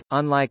believes that,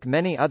 unlike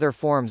many other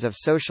forms of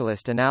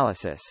socialist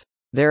analysis,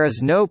 there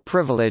is no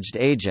privileged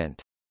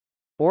agent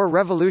or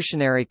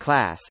revolutionary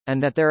class,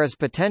 and that there is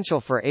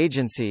potential for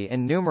agency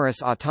in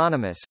numerous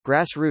autonomous,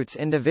 grassroots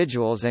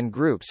individuals and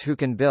groups who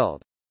can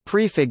build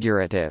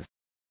prefigurative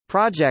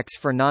projects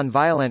for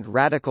nonviolent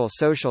radical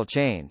social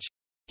change.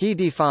 He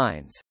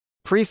defines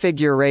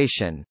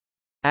prefiguration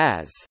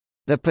as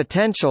the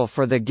potential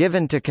for the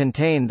given to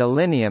contain the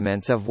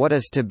lineaments of what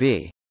is to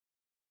be,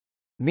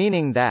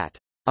 meaning that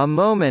a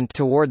moment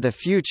toward the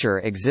future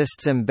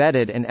exists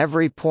embedded in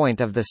every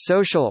point of the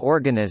social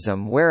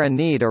organism where a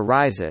need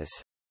arises.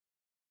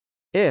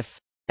 If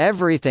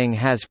everything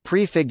has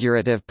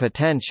prefigurative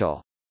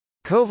potential,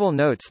 Koval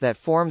notes that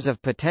forms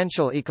of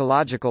potential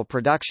ecological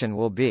production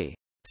will be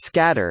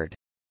scattered,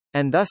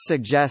 and thus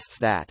suggests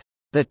that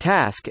the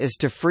task is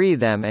to free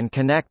them and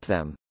connect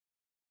them.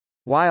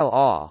 While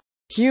all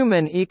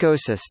human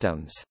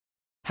ecosystems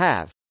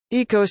have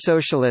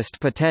ecosocialist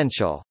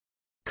potential,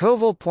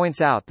 Koval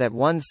points out that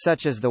ones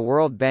such as the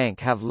World Bank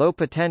have low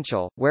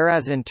potential,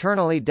 whereas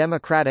internally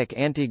democratic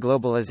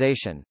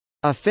anti-globalization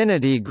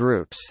affinity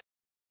groups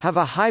have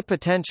a high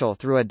potential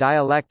through a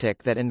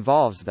dialectic that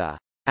involves the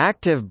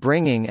active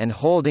bringing and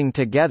holding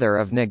together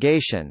of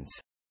negations,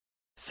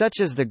 such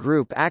as the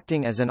group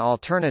acting as an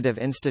alternative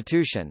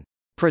institution,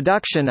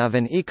 production of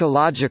an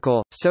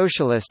ecological,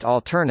 socialist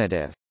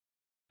alternative,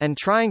 and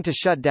trying to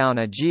shut down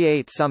a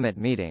G8 summit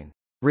meeting,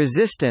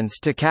 resistance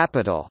to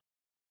capital.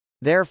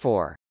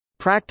 Therefore,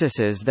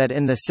 practices that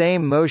in the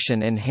same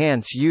motion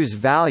enhance use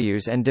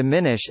values and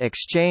diminish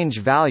exchange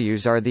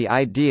values are the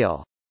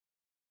ideal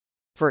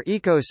for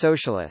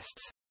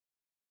eco-socialists.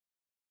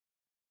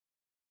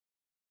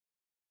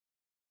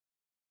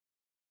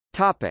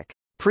 Topic: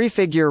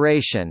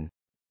 Prefiguration.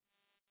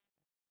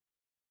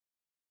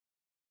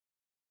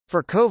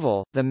 For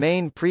Koval, the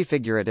main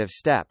prefigurative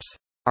steps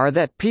are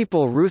that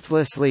people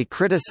ruthlessly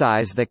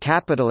criticize the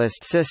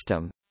capitalist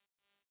system,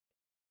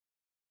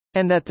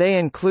 and that they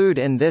include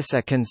in this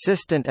a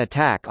consistent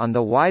attack on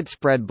the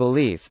widespread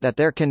belief that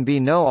there can be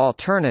no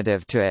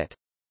alternative to it,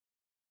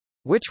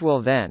 which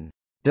will then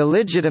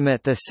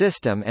delegitimate the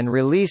system and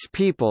release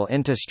people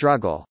into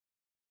struggle.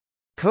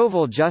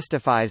 Koval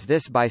justifies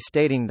this by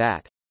stating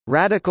that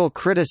radical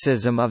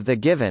criticism of the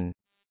given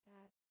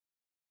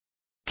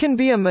can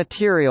be a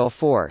material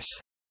force,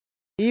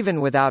 even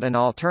without an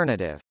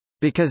alternative,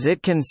 because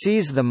it can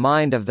seize the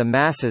mind of the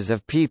masses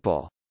of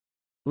people,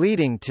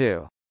 leading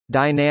to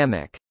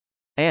dynamic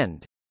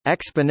and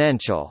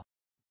exponential,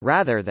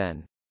 rather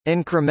than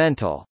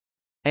incremental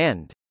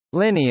and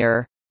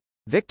linear,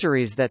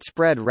 victories that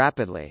spread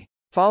rapidly.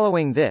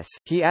 Following this,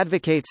 he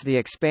advocates the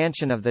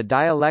expansion of the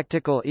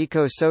dialectical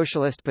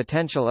eco-socialist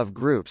potential of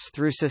groups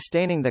through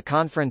sustaining the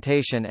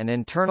confrontation and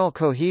internal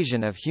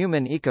cohesion of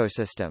human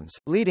ecosystems,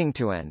 leading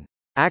to an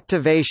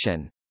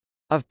activation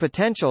of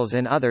potentials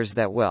in others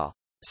that will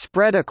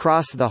spread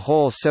across the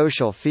whole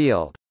social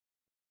field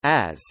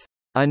as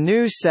a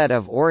new set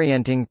of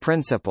orienting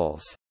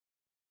principles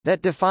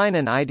that define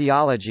an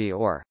ideology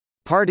or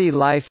party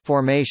life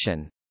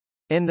formation.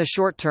 In the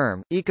short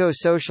term,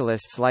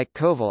 eco-socialists like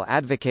Koval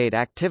advocate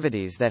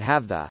activities that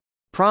have the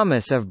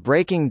promise of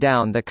breaking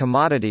down the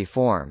commodity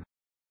form.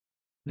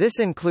 This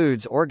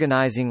includes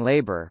organizing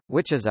labor,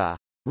 which is a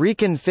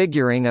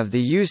reconfiguring of the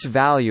use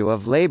value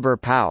of labor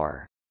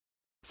power,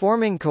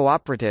 forming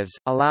cooperatives,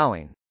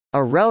 allowing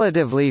a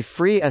relatively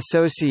free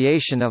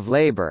association of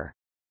labor,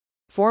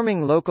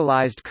 forming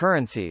localized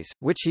currencies,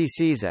 which he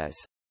sees as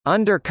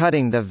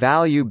undercutting the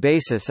value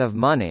basis of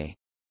money,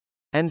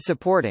 and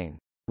supporting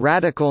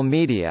radical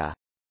media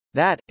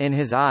that, in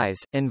his eyes,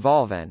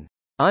 involve an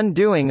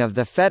undoing of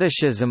the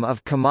fetishism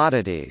of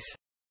commodities.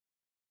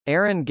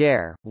 Aaron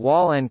Gare,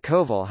 Wall and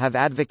Koval have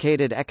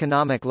advocated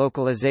economic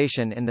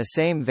localization in the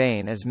same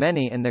vein as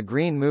many in the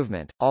Green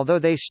Movement, although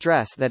they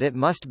stress that it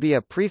must be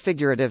a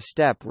prefigurative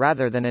step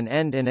rather than an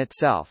end in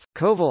itself.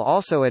 Koval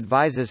also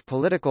advises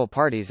political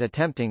parties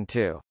attempting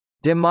to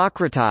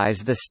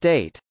democratize the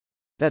state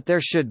that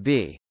there should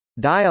be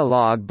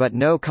dialogue but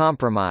no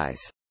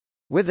compromise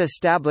with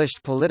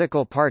established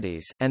political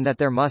parties, and that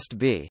there must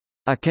be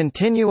a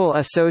continual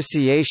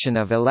association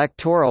of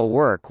electoral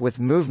work with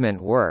movement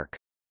work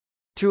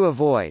to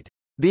avoid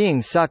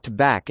being sucked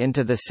back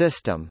into the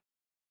system.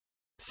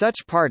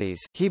 Such parties,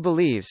 he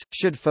believes,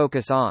 should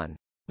focus on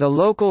the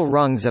local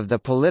rungs of the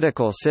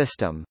political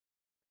system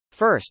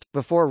first,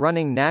 before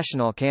running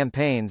national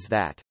campaigns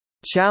that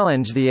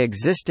challenge the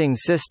existing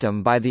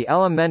system by the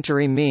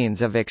elementary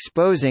means of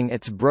exposing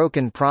its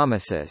broken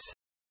promises.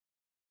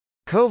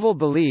 Koval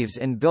believes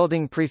in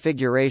building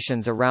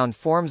prefigurations around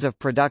forms of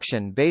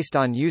production based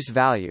on use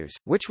values,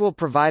 which will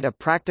provide a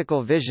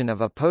practical vision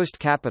of a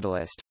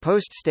post-capitalist,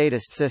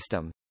 post-statist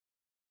system.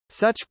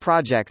 Such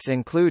projects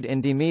include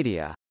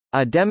Indymedia,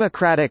 a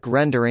democratic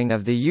rendering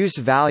of the use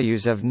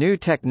values of new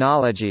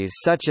technologies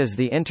such as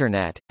the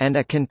Internet, and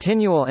a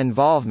continual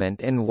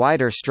involvement in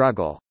wider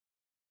struggle.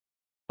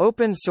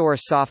 Open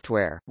source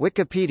software,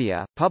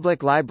 Wikipedia,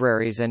 public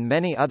libraries and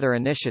many other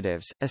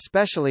initiatives,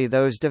 especially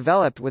those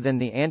developed within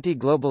the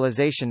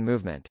anti-globalization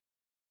movement.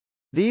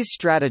 These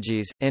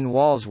strategies, in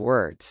Wall's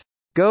words,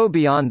 go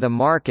beyond the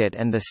market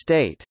and the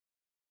state.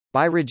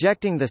 By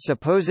rejecting the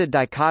supposed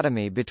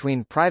dichotomy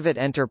between private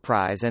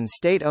enterprise and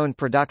state-owned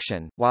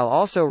production, while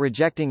also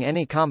rejecting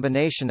any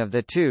combination of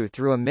the two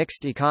through a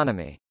mixed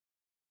economy.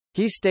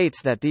 He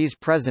states that these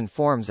present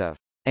forms of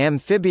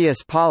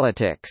amphibious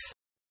politics,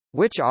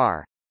 which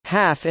are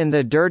half in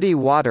the dirty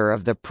water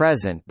of the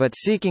present but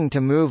seeking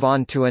to move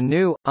on to a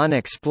new,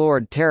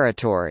 unexplored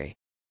territory.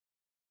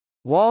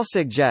 Wall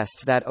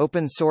suggests that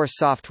open-source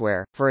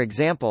software, for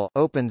example,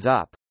 opens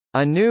up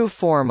a new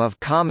form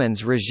of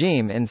commons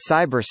regime in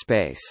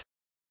cyberspace,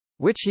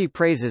 which he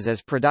praises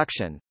as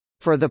production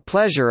for the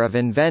pleasure of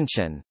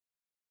invention,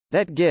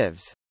 that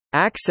gives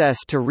access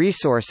to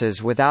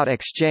resources without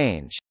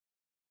exchange.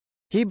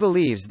 He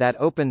believes that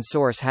open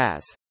source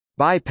has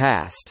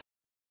bypassed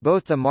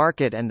both the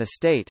market and the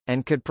state,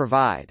 and could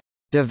provide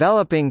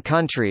developing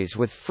countries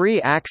with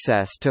free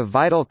access to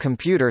vital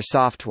computer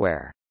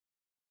software.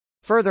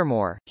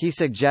 Furthermore, he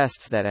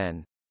suggests that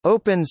an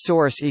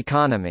open-source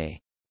economy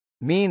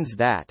means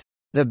that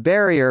the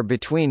barrier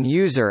between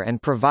user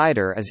and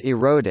provider is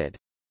eroded,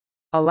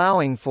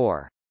 allowing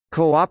for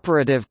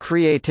cooperative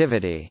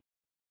creativity.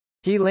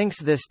 He links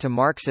this to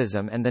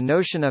Marxism and the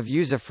notion of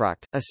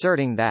usufruct,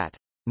 asserting that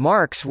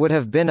Marx would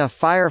have been a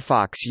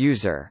Firefox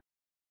user.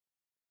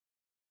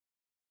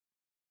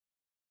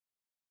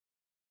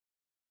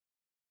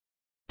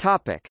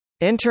 Topic: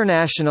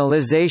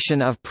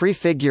 Internationalization of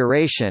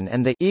prefiguration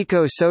and the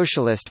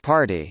Eco-Socialist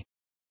Party.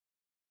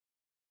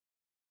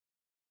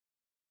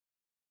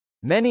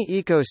 Many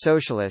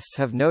eco-socialists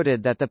have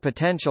noted that the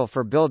potential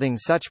for building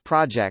such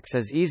projects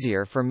is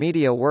easier for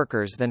media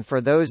workers than for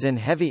those in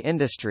heavy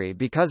industry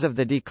because of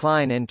the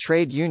decline in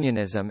trade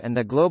unionism and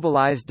the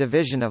globalized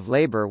division of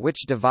labor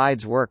which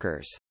divides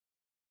workers.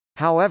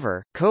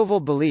 However,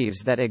 Koval believes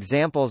that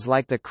examples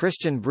like the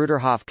Christian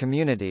Bruderhof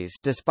communities,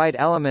 despite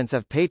elements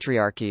of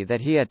patriarchy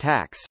that he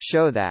attacks,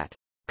 show that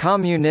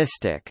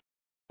communistic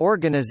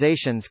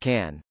organizations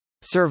can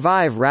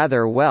survive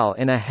rather well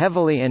in a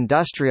heavily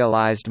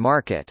industrialized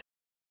market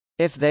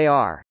if they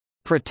are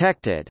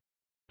protected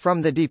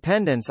from the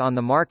dependence on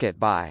the market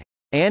by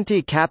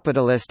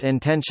anti-capitalist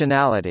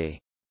intentionality.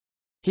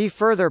 He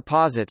further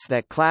posits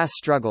that class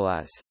struggle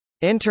is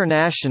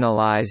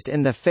internationalized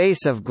in the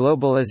face of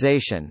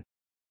globalization,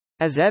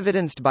 as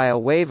evidenced by a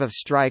wave of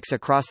strikes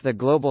across the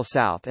Global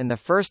South in the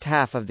first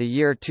half of the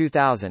year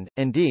 2000.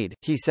 Indeed,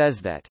 he says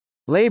that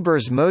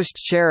labor's most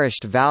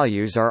cherished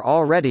values are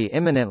already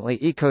imminently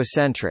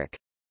ecocentric.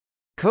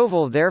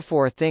 Koval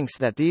therefore thinks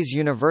that these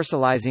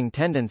universalizing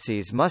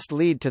tendencies must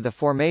lead to the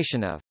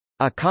formation of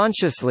a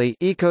consciously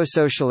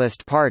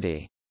eco-socialist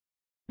party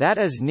that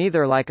is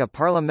neither like a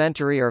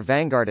parliamentary or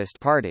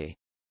vanguardist party.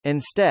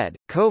 Instead,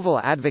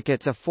 Koval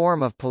advocates a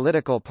form of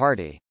political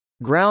party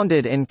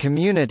grounded in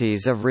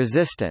communities of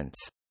resistance,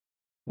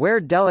 where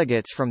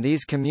delegates from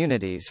these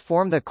communities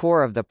form the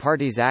core of the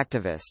party's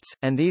activists,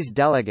 and these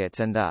delegates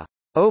and the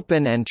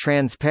open and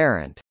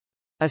transparent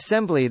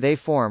assembly they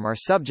form are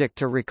subject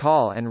to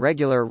recall and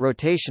regular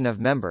rotation of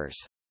members.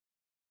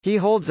 He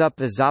holds up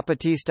the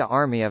Zapatista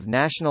Army of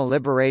National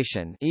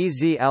Liberation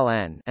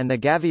 (EZLN) and the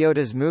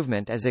Gaviotas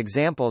movement as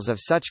examples of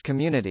such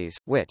communities,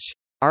 which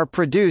are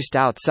produced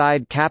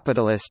outside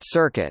capitalist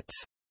circuits,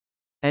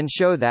 and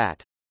show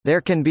that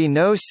there can be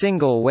no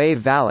single way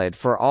valid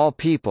for all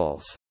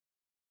peoples.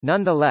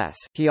 Nonetheless,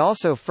 he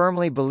also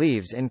firmly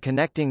believes in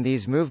connecting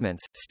these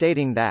movements,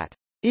 stating that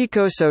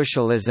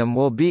ecosocialism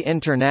will be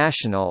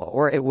international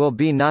or it will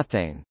be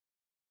nothing,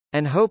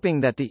 and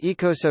hoping that the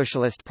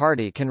Ecosocialist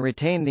Party can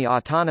retain the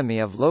autonomy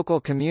of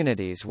local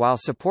communities while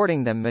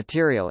supporting them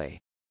materially.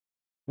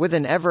 With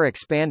an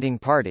ever-expanding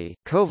party,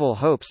 Koval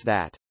hopes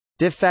that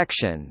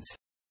defections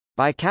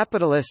by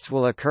capitalists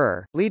will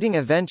occur, leading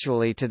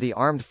eventually to the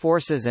armed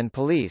forces and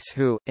police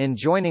who, in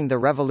joining the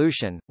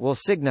revolution, will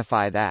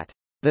signify that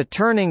the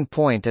turning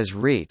point is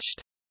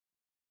reached.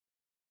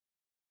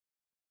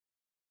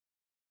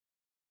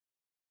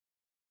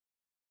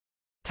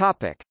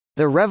 Topic: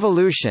 The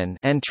revolution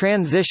and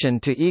transition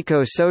to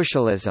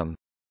eco-socialism.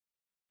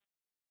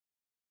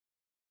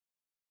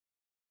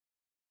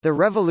 The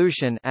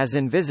revolution as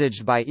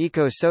envisaged by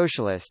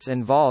eco-socialists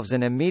involves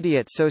an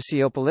immediate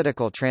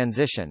sociopolitical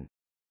transition.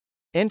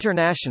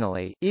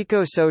 Internationally,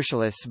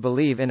 eco-socialists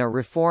believe in a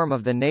reform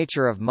of the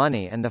nature of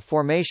money and the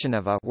formation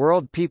of a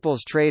World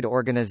People's Trade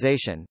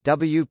Organization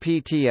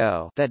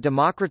 (WPTO) that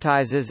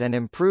democratizes and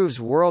improves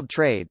world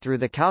trade through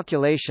the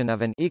calculation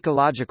of an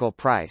ecological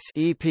price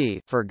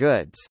 (EP) for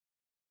goods.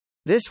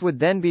 This would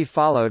then be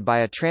followed by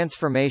a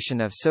transformation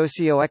of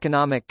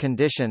socio-economic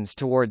conditions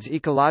towards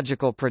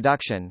ecological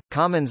production,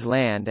 commons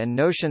land and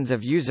notions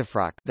of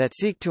usufruct that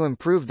seek to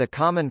improve the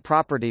common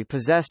property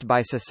possessed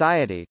by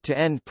society to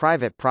end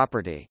private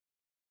property.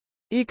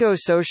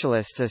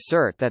 Eco-socialists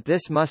assert that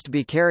this must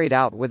be carried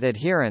out with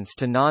adherence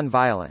to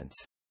non-violence.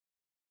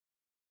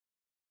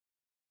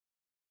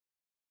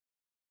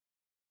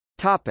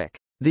 Topic: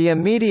 The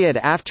immediate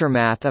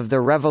aftermath of the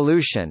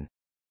revolution.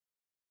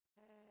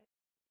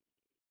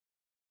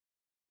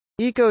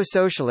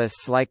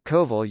 Eco-socialists like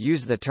Koval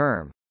use the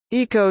term,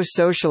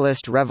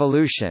 eco-socialist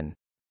revolution,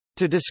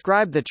 to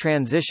describe the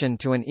transition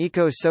to an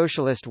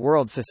eco-socialist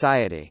world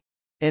society.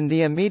 In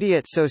the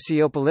immediate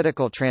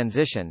sociopolitical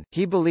transition,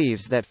 he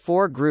believes that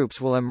four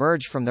groups will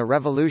emerge from the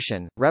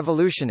revolution: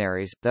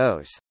 revolutionaries,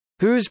 those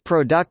whose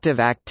productive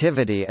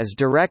activity is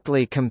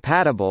directly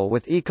compatible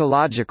with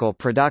ecological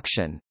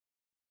production,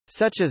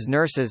 such as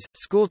nurses,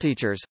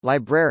 schoolteachers,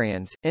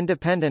 librarians,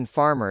 independent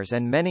farmers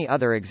and many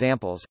other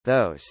examples,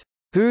 those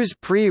whose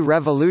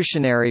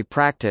pre-revolutionary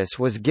practice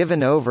was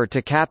given over to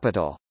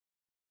capital,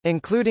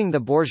 including the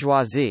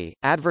bourgeoisie,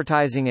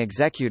 advertising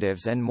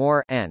executives and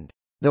more, and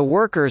the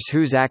workers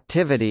whose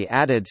activity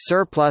added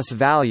surplus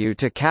value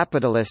to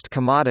capitalist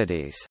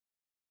commodities.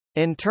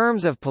 In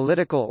terms of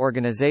political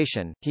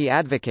organization, he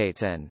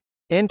advocates an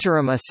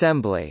interim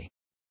assembly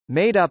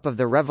made up of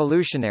the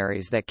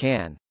revolutionaries that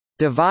can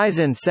devise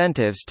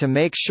incentives to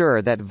make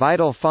sure that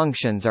vital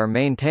functions are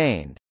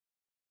maintained,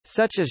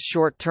 such as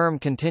short-term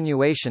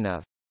continuation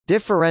of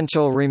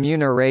differential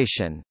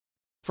remuneration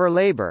for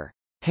labor,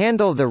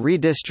 handle the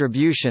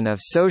redistribution of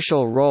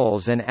social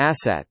roles and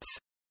assets,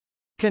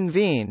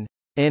 convene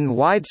in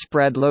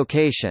widespread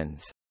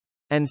locations,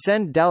 and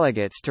send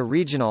delegates to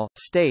regional,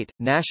 state,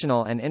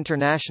 national and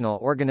international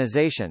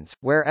organizations,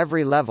 where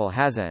every level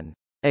has an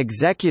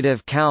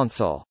executive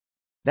council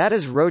that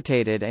is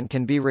rotated and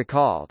can be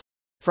recalled.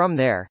 From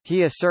there,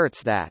 he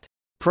asserts that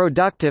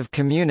productive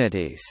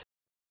communities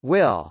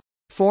will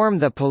form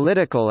the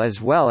political as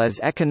well as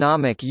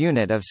economic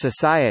unit of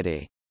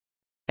society,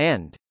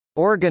 and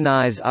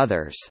organize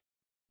others.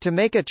 To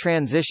make a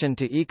transition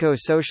to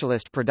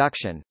eco-socialist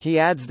production, he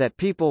adds that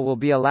people will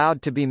be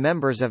allowed to be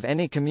members of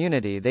any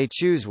community they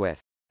choose with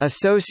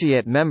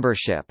associate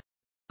membership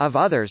of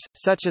others,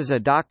 such as a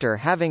doctor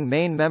having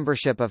main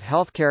membership of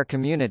healthcare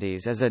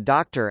communities as a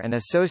doctor and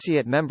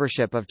associate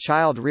membership of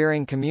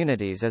child-rearing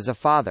communities as a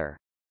father.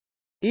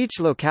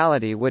 Each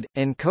locality would,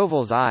 in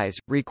Koval's eyes,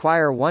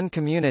 require one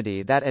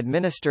community that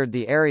administered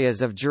the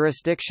areas of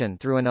jurisdiction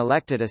through an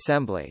elected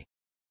assembly.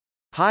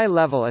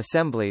 High-level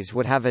assemblies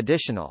would have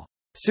additional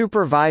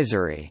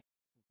supervisory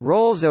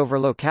roles over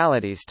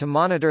localities to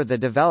monitor the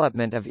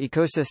development of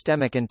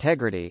ecosystemic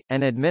integrity,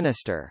 and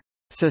administer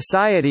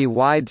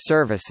society-wide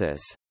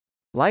services,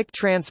 like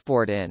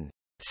transport in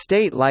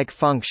state-like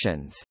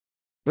functions,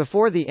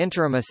 before the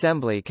interim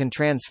assembly can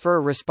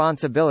transfer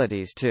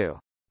responsibilities to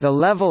the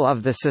level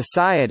of the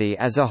society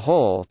as a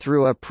whole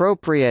through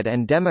appropriate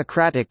and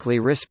democratically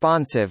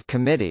responsive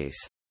committees.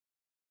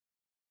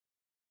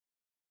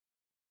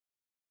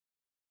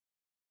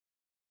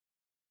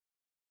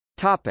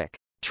 Topic: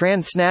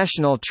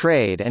 Transnational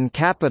trade and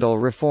capital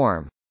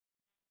reform.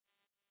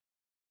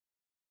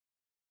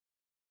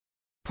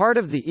 Part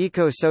of the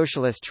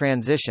eco-socialist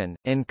transition,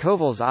 in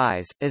Koval's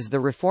eyes, is the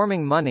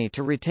reforming money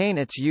to retain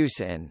its use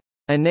in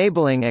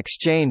enabling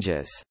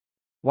exchanges,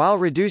 while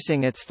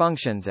reducing its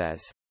functions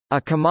as a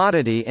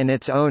commodity in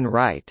its own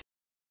right,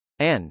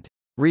 and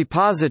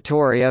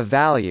repository of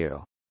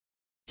value.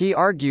 He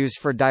argues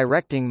for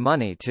directing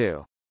money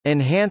to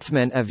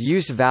enhancement of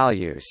use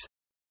values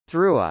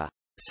through a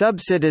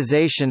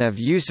subsidization of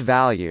use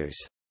values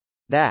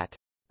that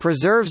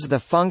preserves the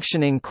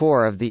functioning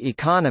core of the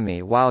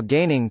economy while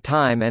gaining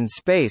time and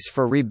space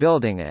for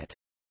rebuilding it.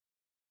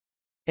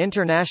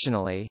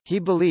 Internationally, he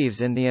believes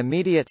in the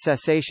immediate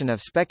cessation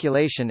of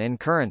speculation in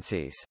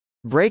currencies,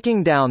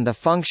 breaking down the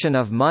function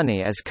of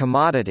money as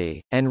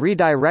commodity, and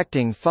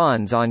redirecting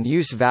funds on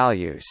use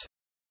values.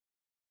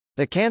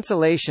 The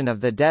cancellation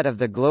of the debt of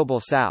the Global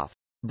South,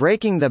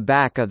 breaking the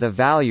back of the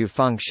value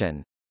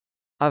function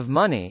of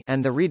money,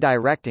 and the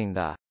redirecting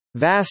the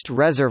vast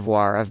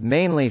reservoir of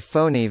mainly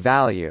phony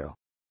value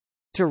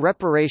to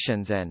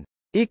reparations and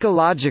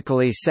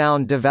ecologically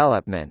sound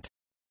development.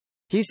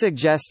 He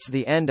suggests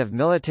the end of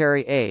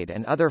military aid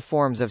and other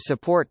forms of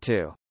support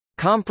to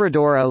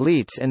comprador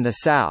elites in the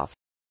South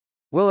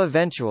will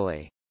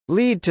eventually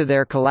lead to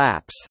their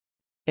collapse.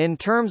 In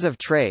terms of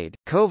trade,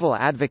 Koval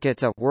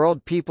advocates a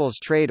World People's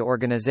Trade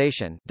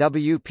Organization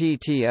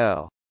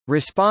 (WPTO),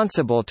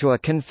 responsible to a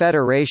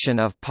confederation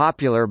of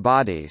popular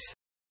bodies,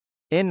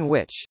 in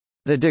which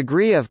the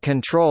degree of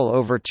control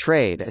over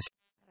trade is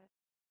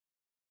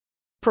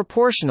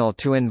proportional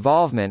to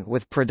involvement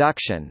with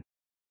production,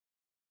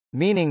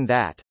 meaning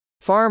that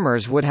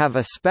farmers would have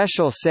a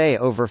special say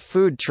over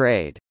food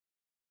trade,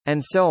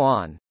 and so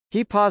on.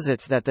 He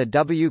posits that the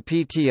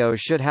WPTO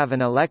should have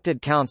an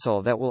elected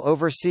council that will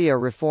oversee a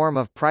reform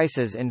of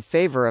prices in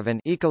favor of an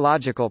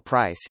ecological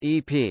price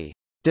 (EP),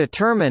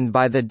 determined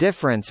by the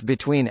difference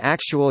between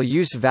actual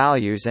use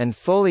values and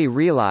fully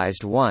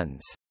realized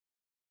ones,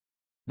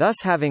 thus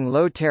having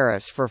low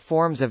tariffs for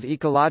forms of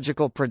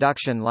ecological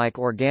production like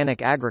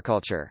organic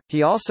agriculture.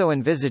 He also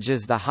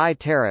envisages the high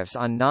tariffs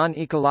on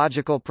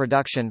non-ecological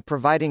production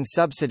providing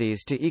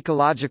subsidies to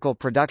ecological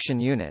production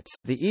units.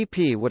 The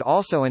EP would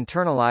also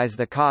internalize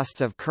the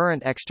costs of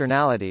current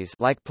externalities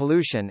like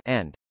pollution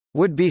and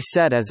would be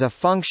set as a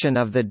function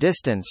of the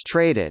distance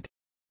traded,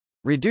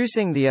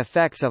 reducing the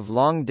effects of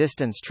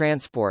long-distance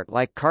transport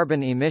like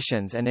carbon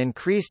emissions and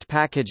increased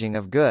packaging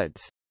of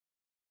goods.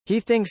 He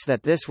thinks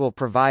that this will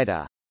provide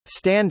a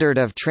standard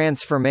of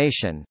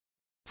transformation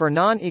for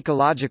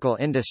non-ecological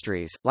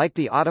industries, like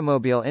the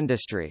automobile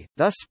industry,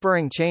 thus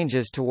spurring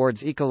changes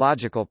towards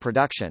ecological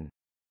production.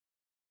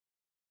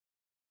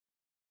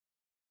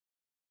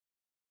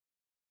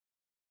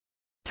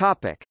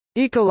 Topic: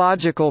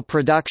 Ecological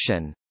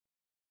production.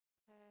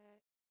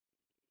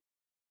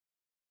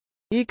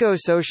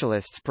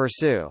 Eco-socialists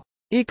pursue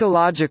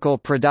ecological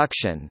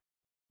production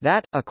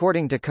that,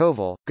 according to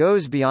Koval,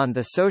 goes beyond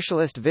the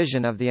socialist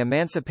vision of the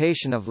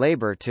emancipation of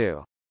labor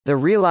to the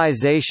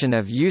realization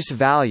of use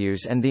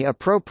values and the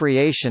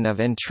appropriation of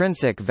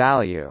intrinsic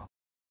value.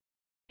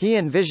 He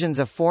envisions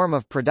a form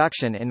of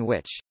production in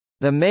which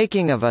the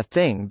making of a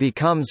thing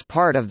becomes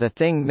part of the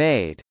thing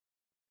made,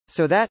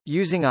 so that,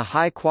 using a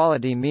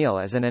high-quality meal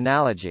as an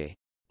analogy,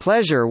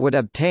 pleasure would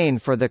obtain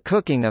for the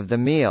cooking of the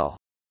meal.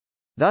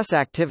 Thus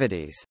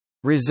activities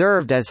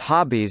reserved as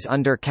hobbies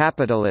under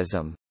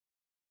capitalism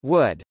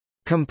would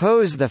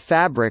compose the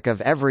fabric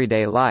of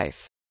everyday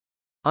life.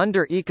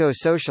 Under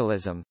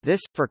eco-socialism, this,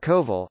 for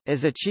Koval,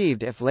 is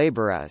achieved if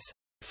labor is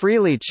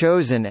freely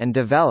chosen and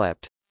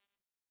developed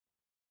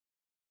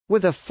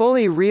with a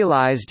fully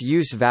realized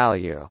use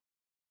value,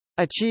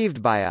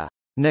 achieved by a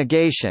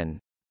negation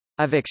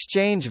of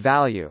exchange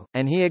value,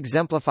 and he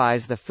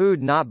exemplifies the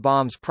Food Not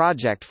Bombs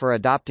project for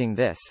adopting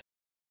this.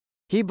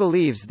 He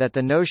believes that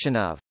the notion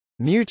of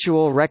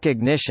mutual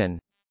recognition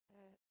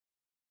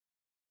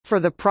for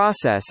the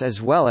process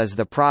as well as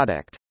the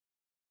product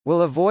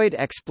will avoid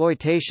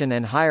exploitation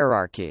and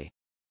hierarchy,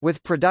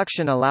 with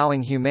production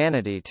allowing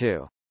humanity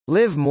to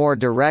live more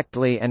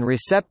directly and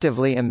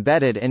receptively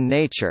embedded in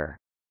nature.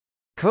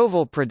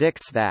 Koval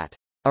predicts that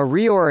a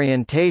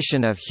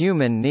reorientation of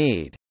human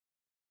need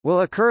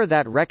will occur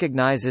that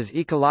recognizes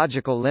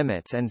ecological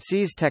limits and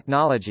sees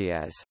technology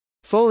as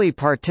fully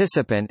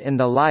participant in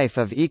the life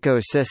of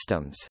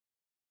ecosystems,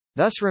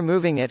 thus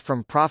removing it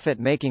from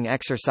profit-making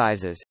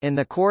exercises. In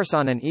the course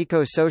on an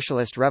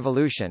eco-socialist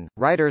revolution,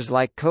 writers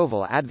like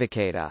Koval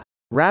advocate a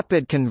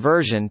rapid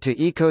conversion to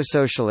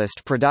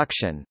eco-socialist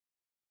production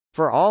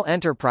for all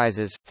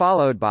enterprises,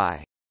 followed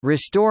by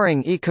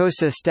restoring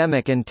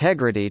ecosystemic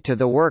integrity to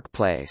the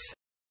workplace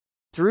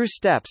through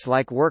steps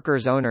like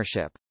workers'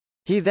 ownership.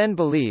 He then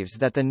believes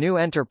that the new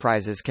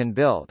enterprises can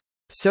build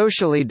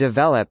socially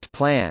developed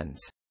plans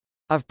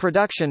of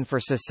production for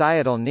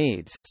societal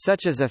needs,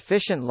 such as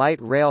efficient light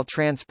rail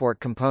transport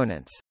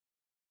components.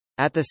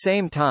 At the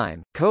same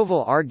time,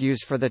 Koval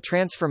argues for the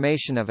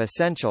transformation of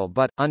essential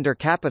but, under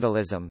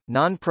capitalism,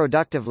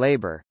 non-productive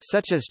labor,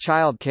 such as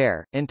child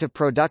care, into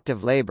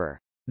productive labor,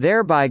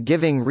 thereby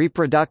giving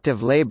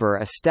reproductive labor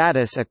a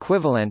status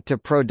equivalent to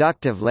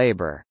productive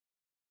labor.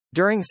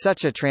 During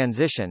such a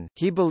transition,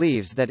 he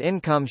believes that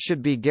income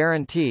should be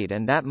guaranteed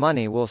and that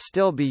money will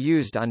still be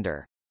used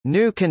under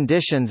new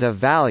conditions of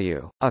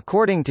value,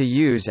 according to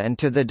use and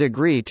to the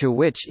degree to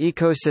which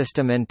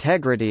ecosystem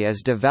integrity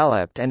is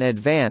developed and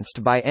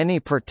advanced by any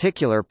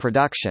particular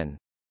production.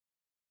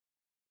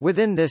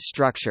 Within this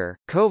structure,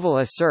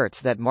 Koval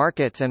asserts that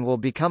markets will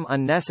become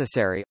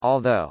unnecessary,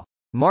 although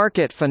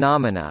market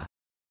phenomena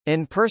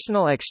in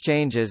personal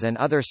exchanges and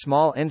other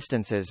small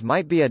instances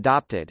might be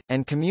adopted,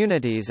 and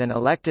communities and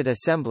elected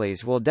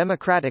assemblies will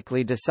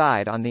democratically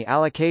decide on the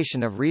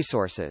allocation of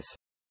resources.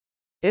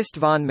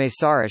 István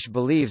Mészáros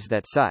believes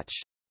that such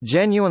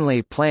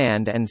genuinely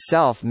planned and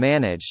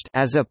self-managed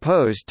as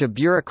opposed to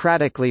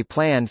bureaucratically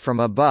planned from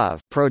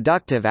above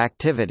productive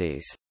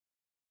activities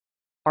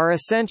are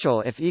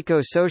essential if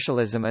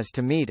eco-socialism is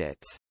to meet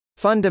its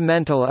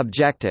fundamental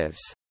objectives.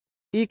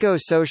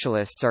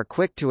 Eco-socialists are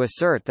quick to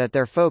assert that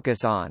their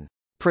focus on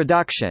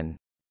production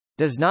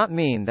does not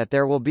mean that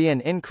there will be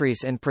an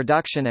increase in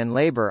production and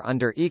labor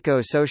under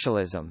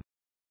eco-socialism.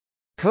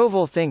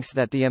 Koval thinks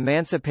that the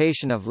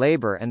emancipation of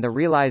labor and the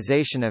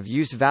realization of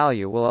use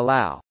value will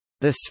allow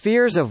the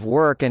spheres of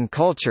work and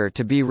culture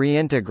to be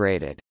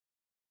reintegrated.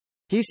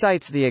 He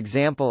cites the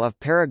example of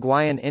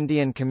Paraguayan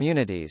Indian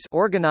communities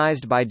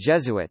organized by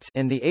Jesuits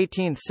in the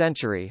 18th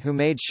century who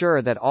made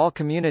sure that all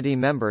community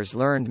members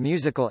learned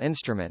musical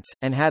instruments,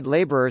 and had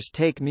laborers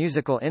take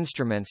musical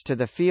instruments to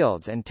the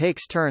fields and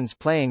takes turns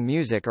playing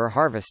music or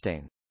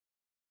harvesting.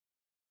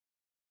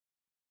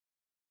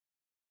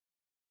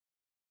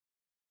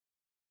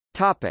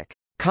 Topic: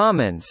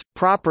 Commons,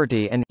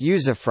 property and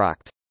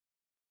usufruct.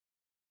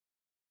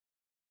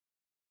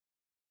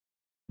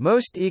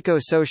 Most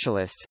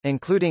eco-socialists,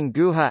 including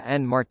Guha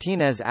and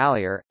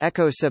Martinez-Alier,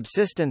 echo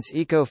subsistence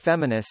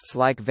eco-feminists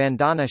like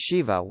Vandana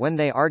Shiva when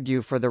they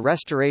argue for the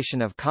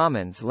restoration of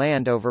commons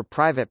land over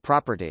private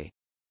property.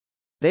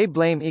 They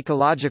blame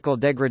ecological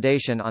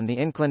degradation on the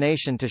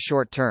inclination to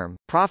short-term,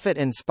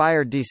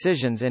 profit-inspired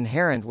decisions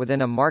inherent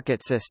within a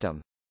market system.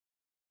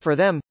 For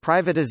them,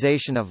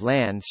 privatization of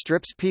land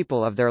strips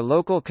people of their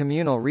local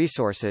communal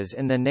resources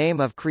in the name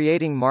of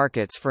creating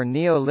markets for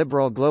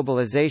neoliberal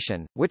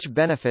globalization, which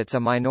benefits a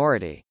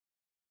minority.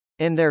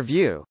 In their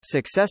view,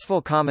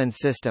 successful commons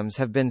systems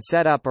have been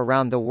set up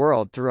around the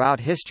world throughout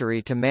history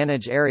to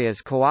manage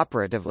areas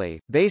cooperatively,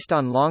 based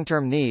on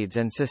long-term needs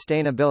and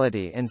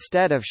sustainability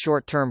instead of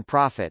short-term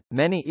profit.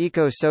 Many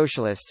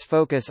eco-socialists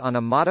focus on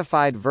a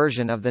modified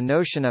version of the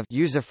notion of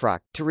usufruct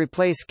to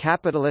replace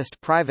capitalist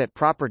private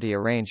property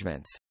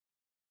arrangements.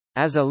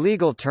 As a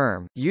legal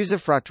term,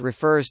 usufruct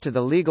refers to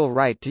the legal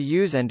right to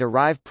use and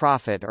derive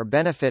profit or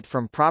benefit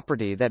from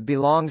property that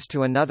belongs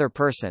to another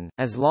person,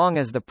 as long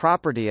as the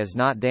property is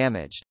not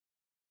damaged.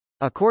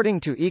 According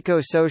to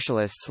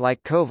eco-socialists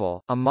like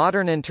Koval, a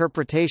modern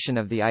interpretation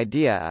of the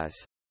idea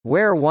is,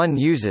 where one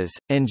uses,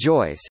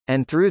 enjoys,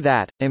 and through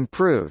that,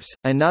 improves,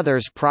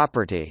 another's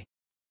property.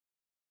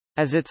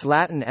 As its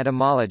Latin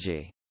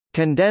etymology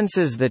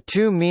condenses the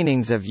two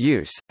meanings of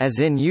use, as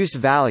in use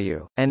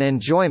value, and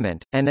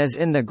enjoyment, and as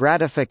in the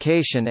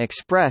gratification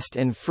expressed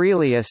in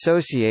freely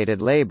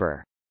associated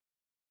labor.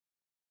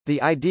 The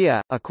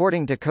idea,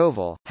 according to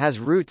Koval, has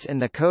roots in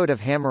the Code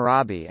of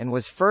Hammurabi and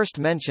was first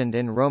mentioned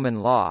in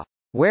Roman law,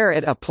 where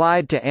it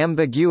applied to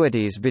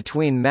ambiguities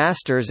between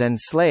masters and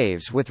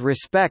slaves with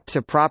respect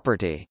to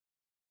property.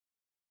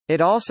 It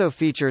also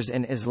features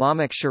in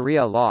Islamic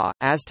Sharia law,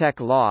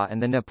 Aztec law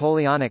and the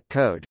Napoleonic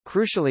Code.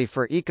 Crucially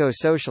for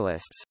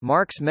eco-socialists,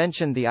 Marx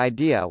mentioned the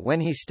idea when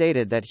he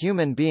stated that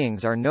human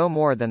beings are no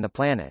more than the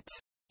planet's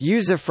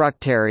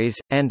usufructaries,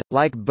 and,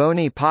 like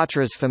boni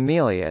patras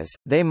familias,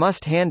 they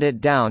must hand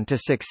it down to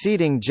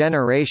succeeding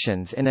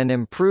generations in an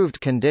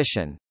improved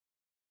condition.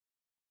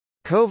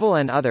 Koval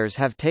and others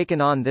have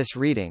taken on this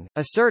reading,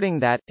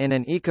 asserting that, in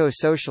an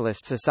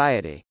eco-socialist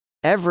society,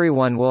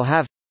 everyone will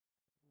have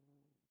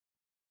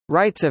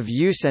rights of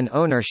use and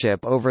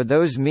ownership over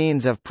those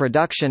means of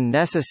production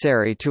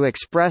necessary to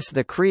express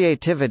the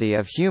creativity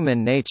of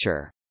human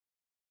nature,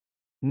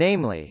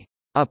 namely,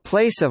 a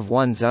place of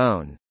one's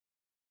own,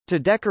 to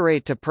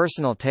decorate to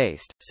personal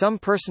taste, some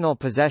personal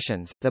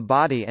possessions, the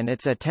body and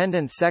its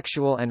attendant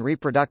sexual and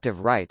reproductive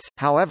rights.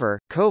 However,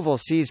 Koval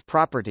sees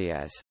property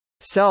as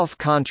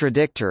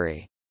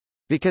self-contradictory,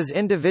 because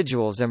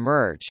individuals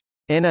emerge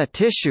in a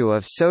tissue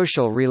of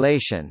social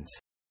relations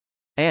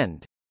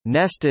and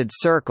nested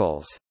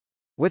circles,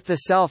 with the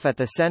self at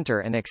the center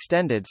and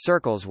extended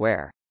circles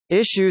where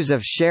issues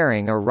of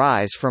sharing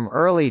arise from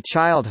early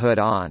childhood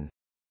on.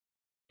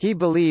 He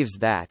believes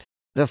that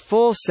the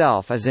full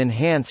self is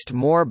enhanced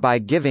more by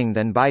giving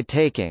than by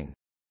taking,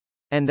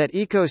 and that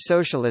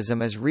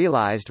eco-socialism is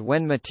realized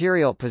when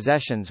material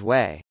possessions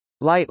weigh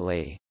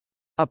lightly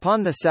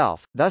upon the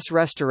self. Thus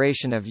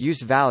restoration of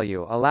use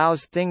value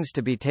allows things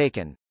to be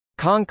taken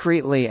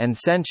concretely and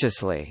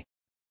sensuously,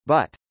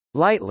 but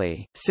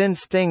lightly,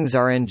 since things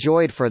are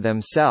enjoyed for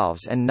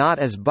themselves and not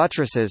as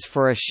buttresses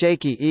for a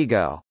shaky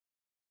ego.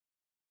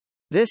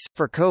 This,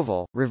 for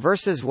Koval,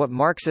 reverses what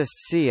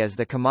Marxists see as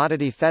the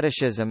commodity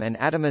fetishism and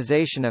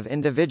atomization of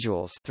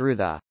individuals through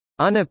the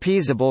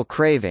unappeasable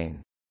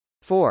craving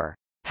for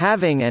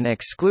having and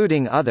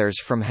excluding others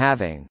from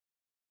having.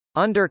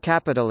 Under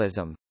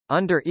capitalism,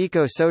 under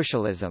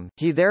eco-socialism,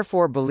 he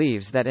therefore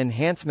believes that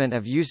enhancement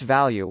of use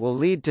value will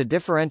lead to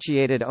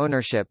differentiated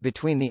ownership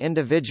between the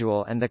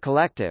individual and the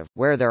collective,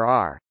 where there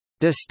are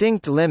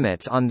distinct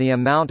limits on the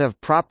amount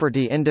of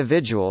property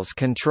individuals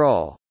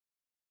control,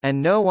 and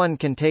no one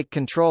can take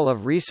control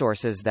of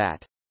resources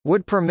that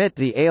would permit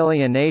the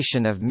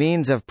alienation of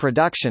means of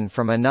production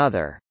from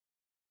another.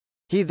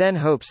 He then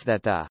hopes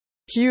that the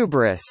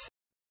hubris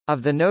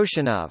of the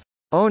notion of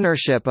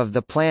ownership of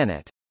the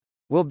planet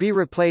will be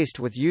replaced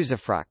with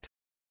usufruct.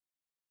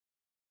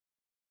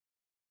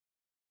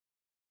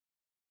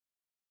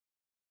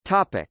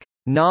 Topic: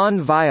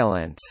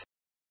 Non-violence.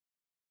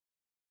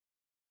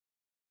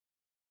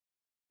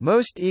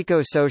 Most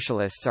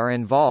eco-socialists are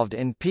involved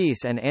in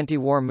peace and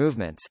anti-war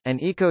movements,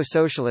 and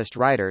eco-socialist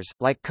writers,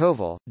 like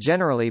Koval,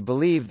 generally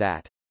believe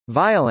that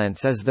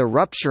violence is the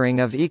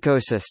rupturing of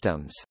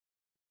ecosystems,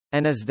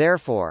 and is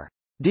therefore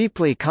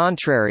deeply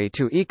contrary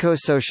to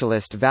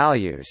eco-socialist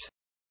values.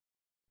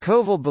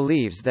 Koval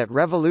believes that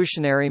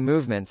revolutionary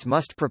movements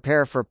must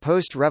prepare for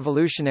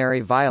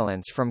post-revolutionary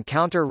violence from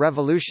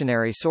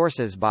counter-revolutionary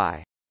sources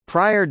by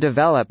prior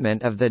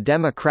development of the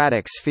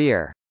democratic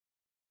sphere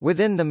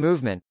within the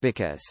movement,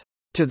 because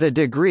to the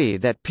degree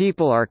that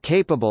people are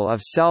capable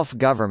of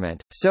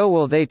self-government, so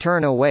will they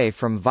turn away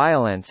from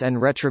violence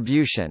and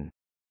retribution.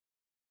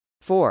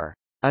 4.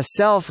 A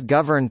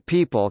self-governed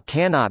people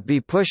cannot be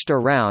pushed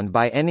around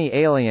by any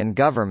alien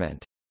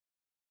government.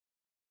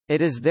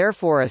 It is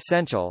therefore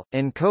essential,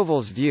 in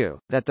Koval's view,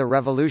 that the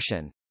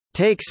revolution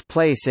takes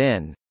place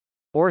in,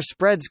 or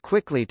spreads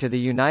quickly to the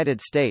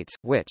United States,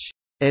 which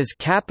is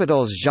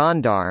capital's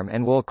gendarme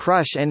and will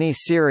crush any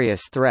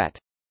serious threat,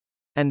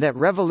 and that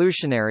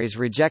revolutionaries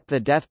reject the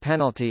death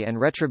penalty and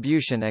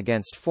retribution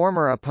against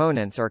former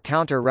opponents or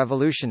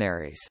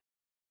counter-revolutionaries.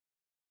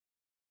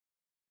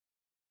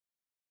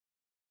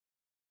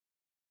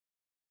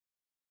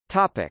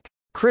 Topic: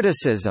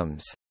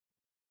 Criticisms.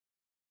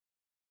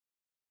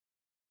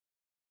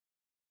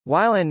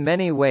 While in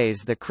many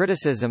ways the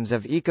criticisms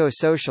of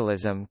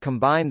eco-socialism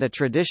combine the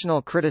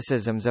traditional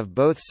criticisms of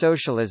both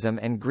socialism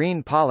and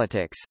green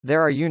politics, there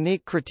are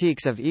unique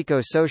critiques of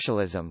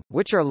eco-socialism,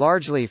 which are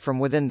largely from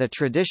within the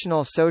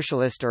traditional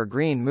socialist or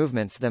green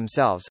movements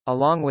themselves,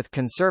 along with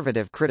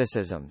conservative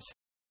criticisms.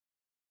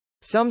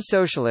 Some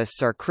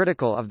socialists are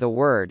critical of the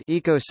word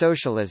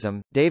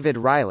eco-socialism. David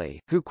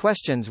Riley, who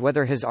questions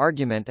whether his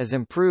argument is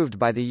improved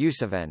by the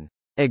use of an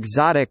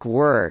exotic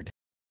word,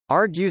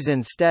 argues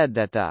instead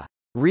that the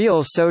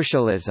real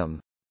socialism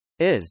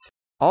is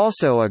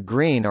also a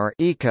green or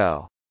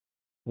eco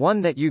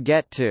one that you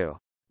get to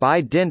by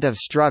dint of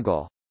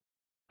struggle.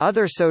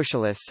 Other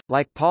socialists,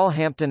 like Paul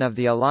Hampton of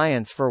the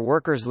Alliance for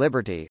Workers'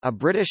 Liberty, a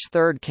British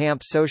third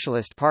camp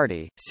socialist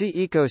party, see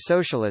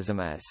eco-socialism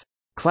as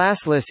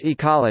classless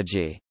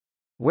ecology,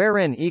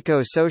 wherein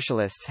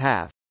eco-socialists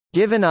have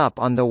given up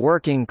on the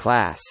working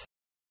class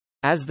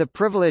as the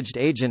privileged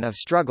agent of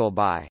struggle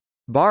by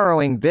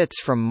borrowing bits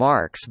from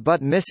Marx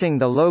but missing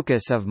the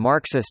locus of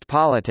Marxist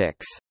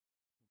politics.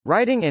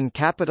 Writing in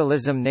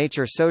Capitalism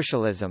Nature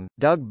Socialism,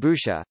 Doug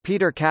Busha,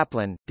 Peter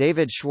Kaplan,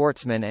 David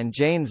Schwartzman and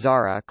Jane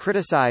Zara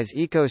criticize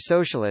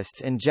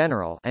eco-socialists in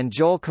general and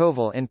Joel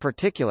Koval in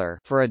particular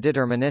for a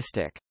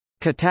deterministic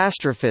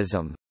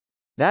catastrophism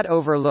that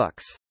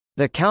overlooks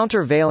the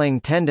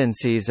countervailing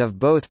tendencies of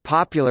both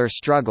popular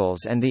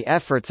struggles and the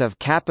efforts of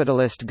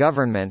capitalist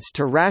governments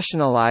to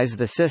rationalize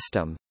the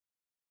system,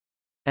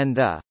 and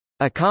the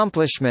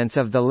accomplishments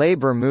of the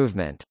labor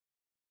movement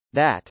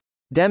that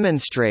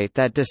demonstrate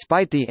that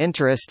despite the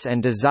interests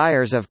and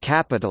desires of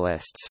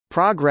capitalists,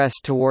 progress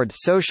toward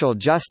social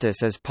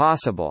justice is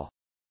possible.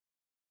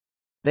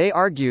 They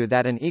argue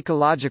that an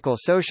ecological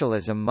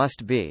socialism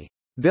must be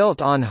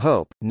built on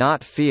hope,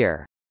 not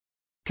fear.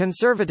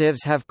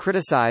 Conservatives have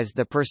criticized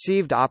the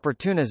perceived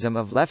opportunism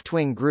of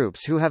left-wing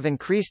groups who have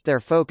increased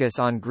their focus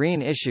on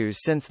green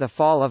issues since the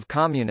fall of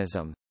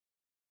communism.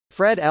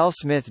 Fred L.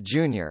 Smith,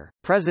 Jr.,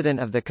 president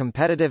of the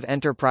Competitive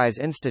Enterprise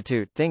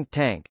Institute think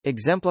tank,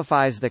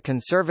 exemplifies the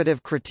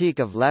conservative critique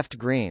of left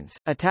Greens,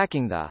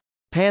 attacking the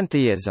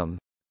pantheism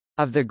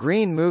of the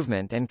Green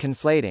movement and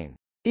conflating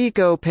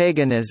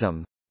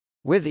eco-paganism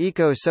with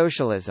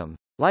eco-socialism.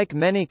 Like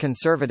many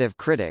conservative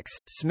critics,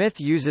 Smith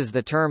uses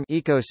the term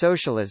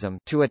eco-socialism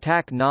to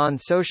attack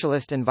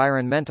non-socialist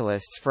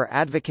environmentalists for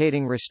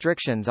advocating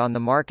restrictions on the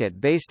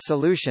market-based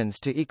solutions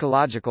to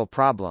ecological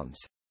problems.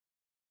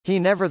 He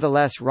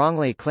nevertheless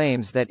wrongly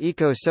claims that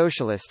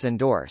eco-socialists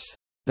endorse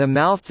the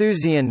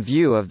Malthusian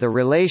view of the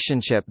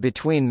relationship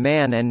between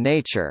man and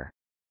nature,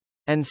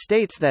 and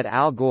states that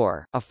Al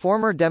Gore, a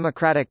former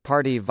Democratic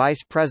Party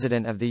vice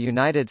president of the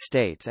United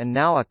States and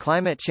now a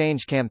climate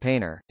change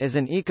campaigner, is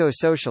an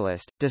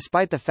eco-socialist,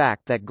 despite the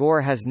fact that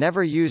Gore has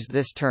never used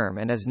this term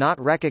and is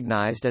not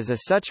recognized as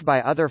such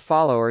by other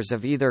followers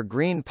of either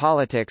green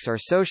politics or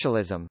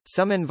socialism.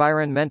 Some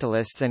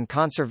environmentalists and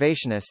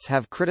conservationists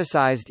have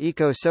criticized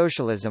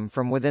eco-socialism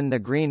from within the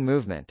Green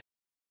movement.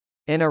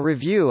 In a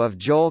review of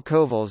Joel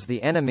Koval's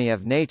The Enemy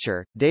of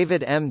Nature,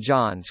 David M.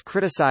 Johns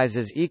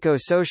criticizes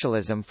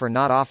eco-socialism for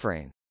not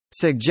offering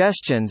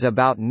suggestions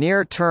about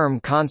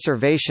near-term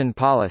conservation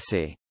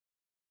policy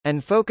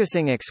and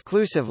focusing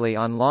exclusively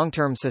on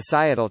long-term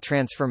societal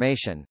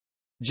transformation.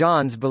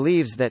 Johns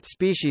believes that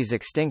species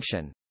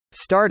extinction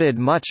started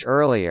much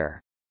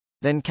earlier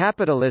than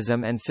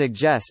capitalism and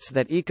suggests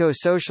that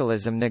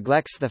eco-socialism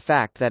neglects the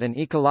fact that an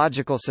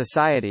ecological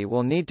society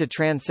will need to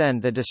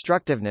transcend the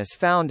destructiveness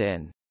found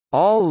in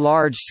all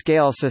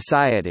large-scale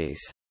societies,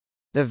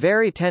 the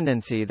very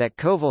tendency that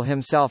Koval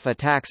himself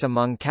attacks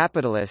among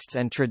capitalists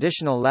and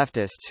traditional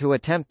leftists who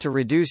attempt to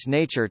reduce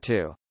nature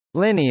to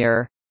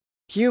linear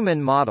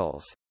human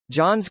models.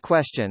 Johns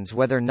questions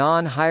whether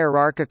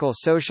non-hierarchical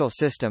social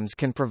systems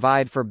can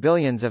provide for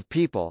billions of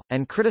people,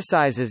 and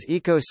criticizes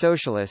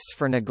eco-socialists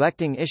for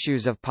neglecting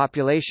issues of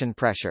population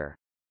pressure.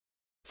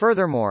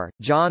 Furthermore,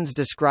 Johns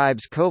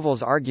describes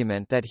Koval's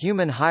argument that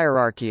human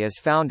hierarchy is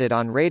founded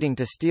on rating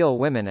to steal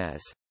women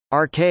as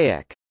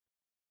archaic.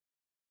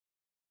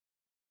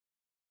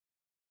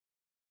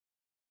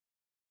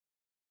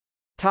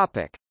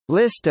 Topic: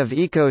 List of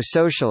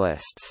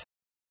eco-socialists.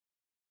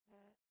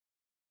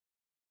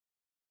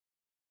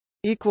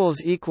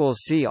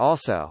 See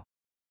also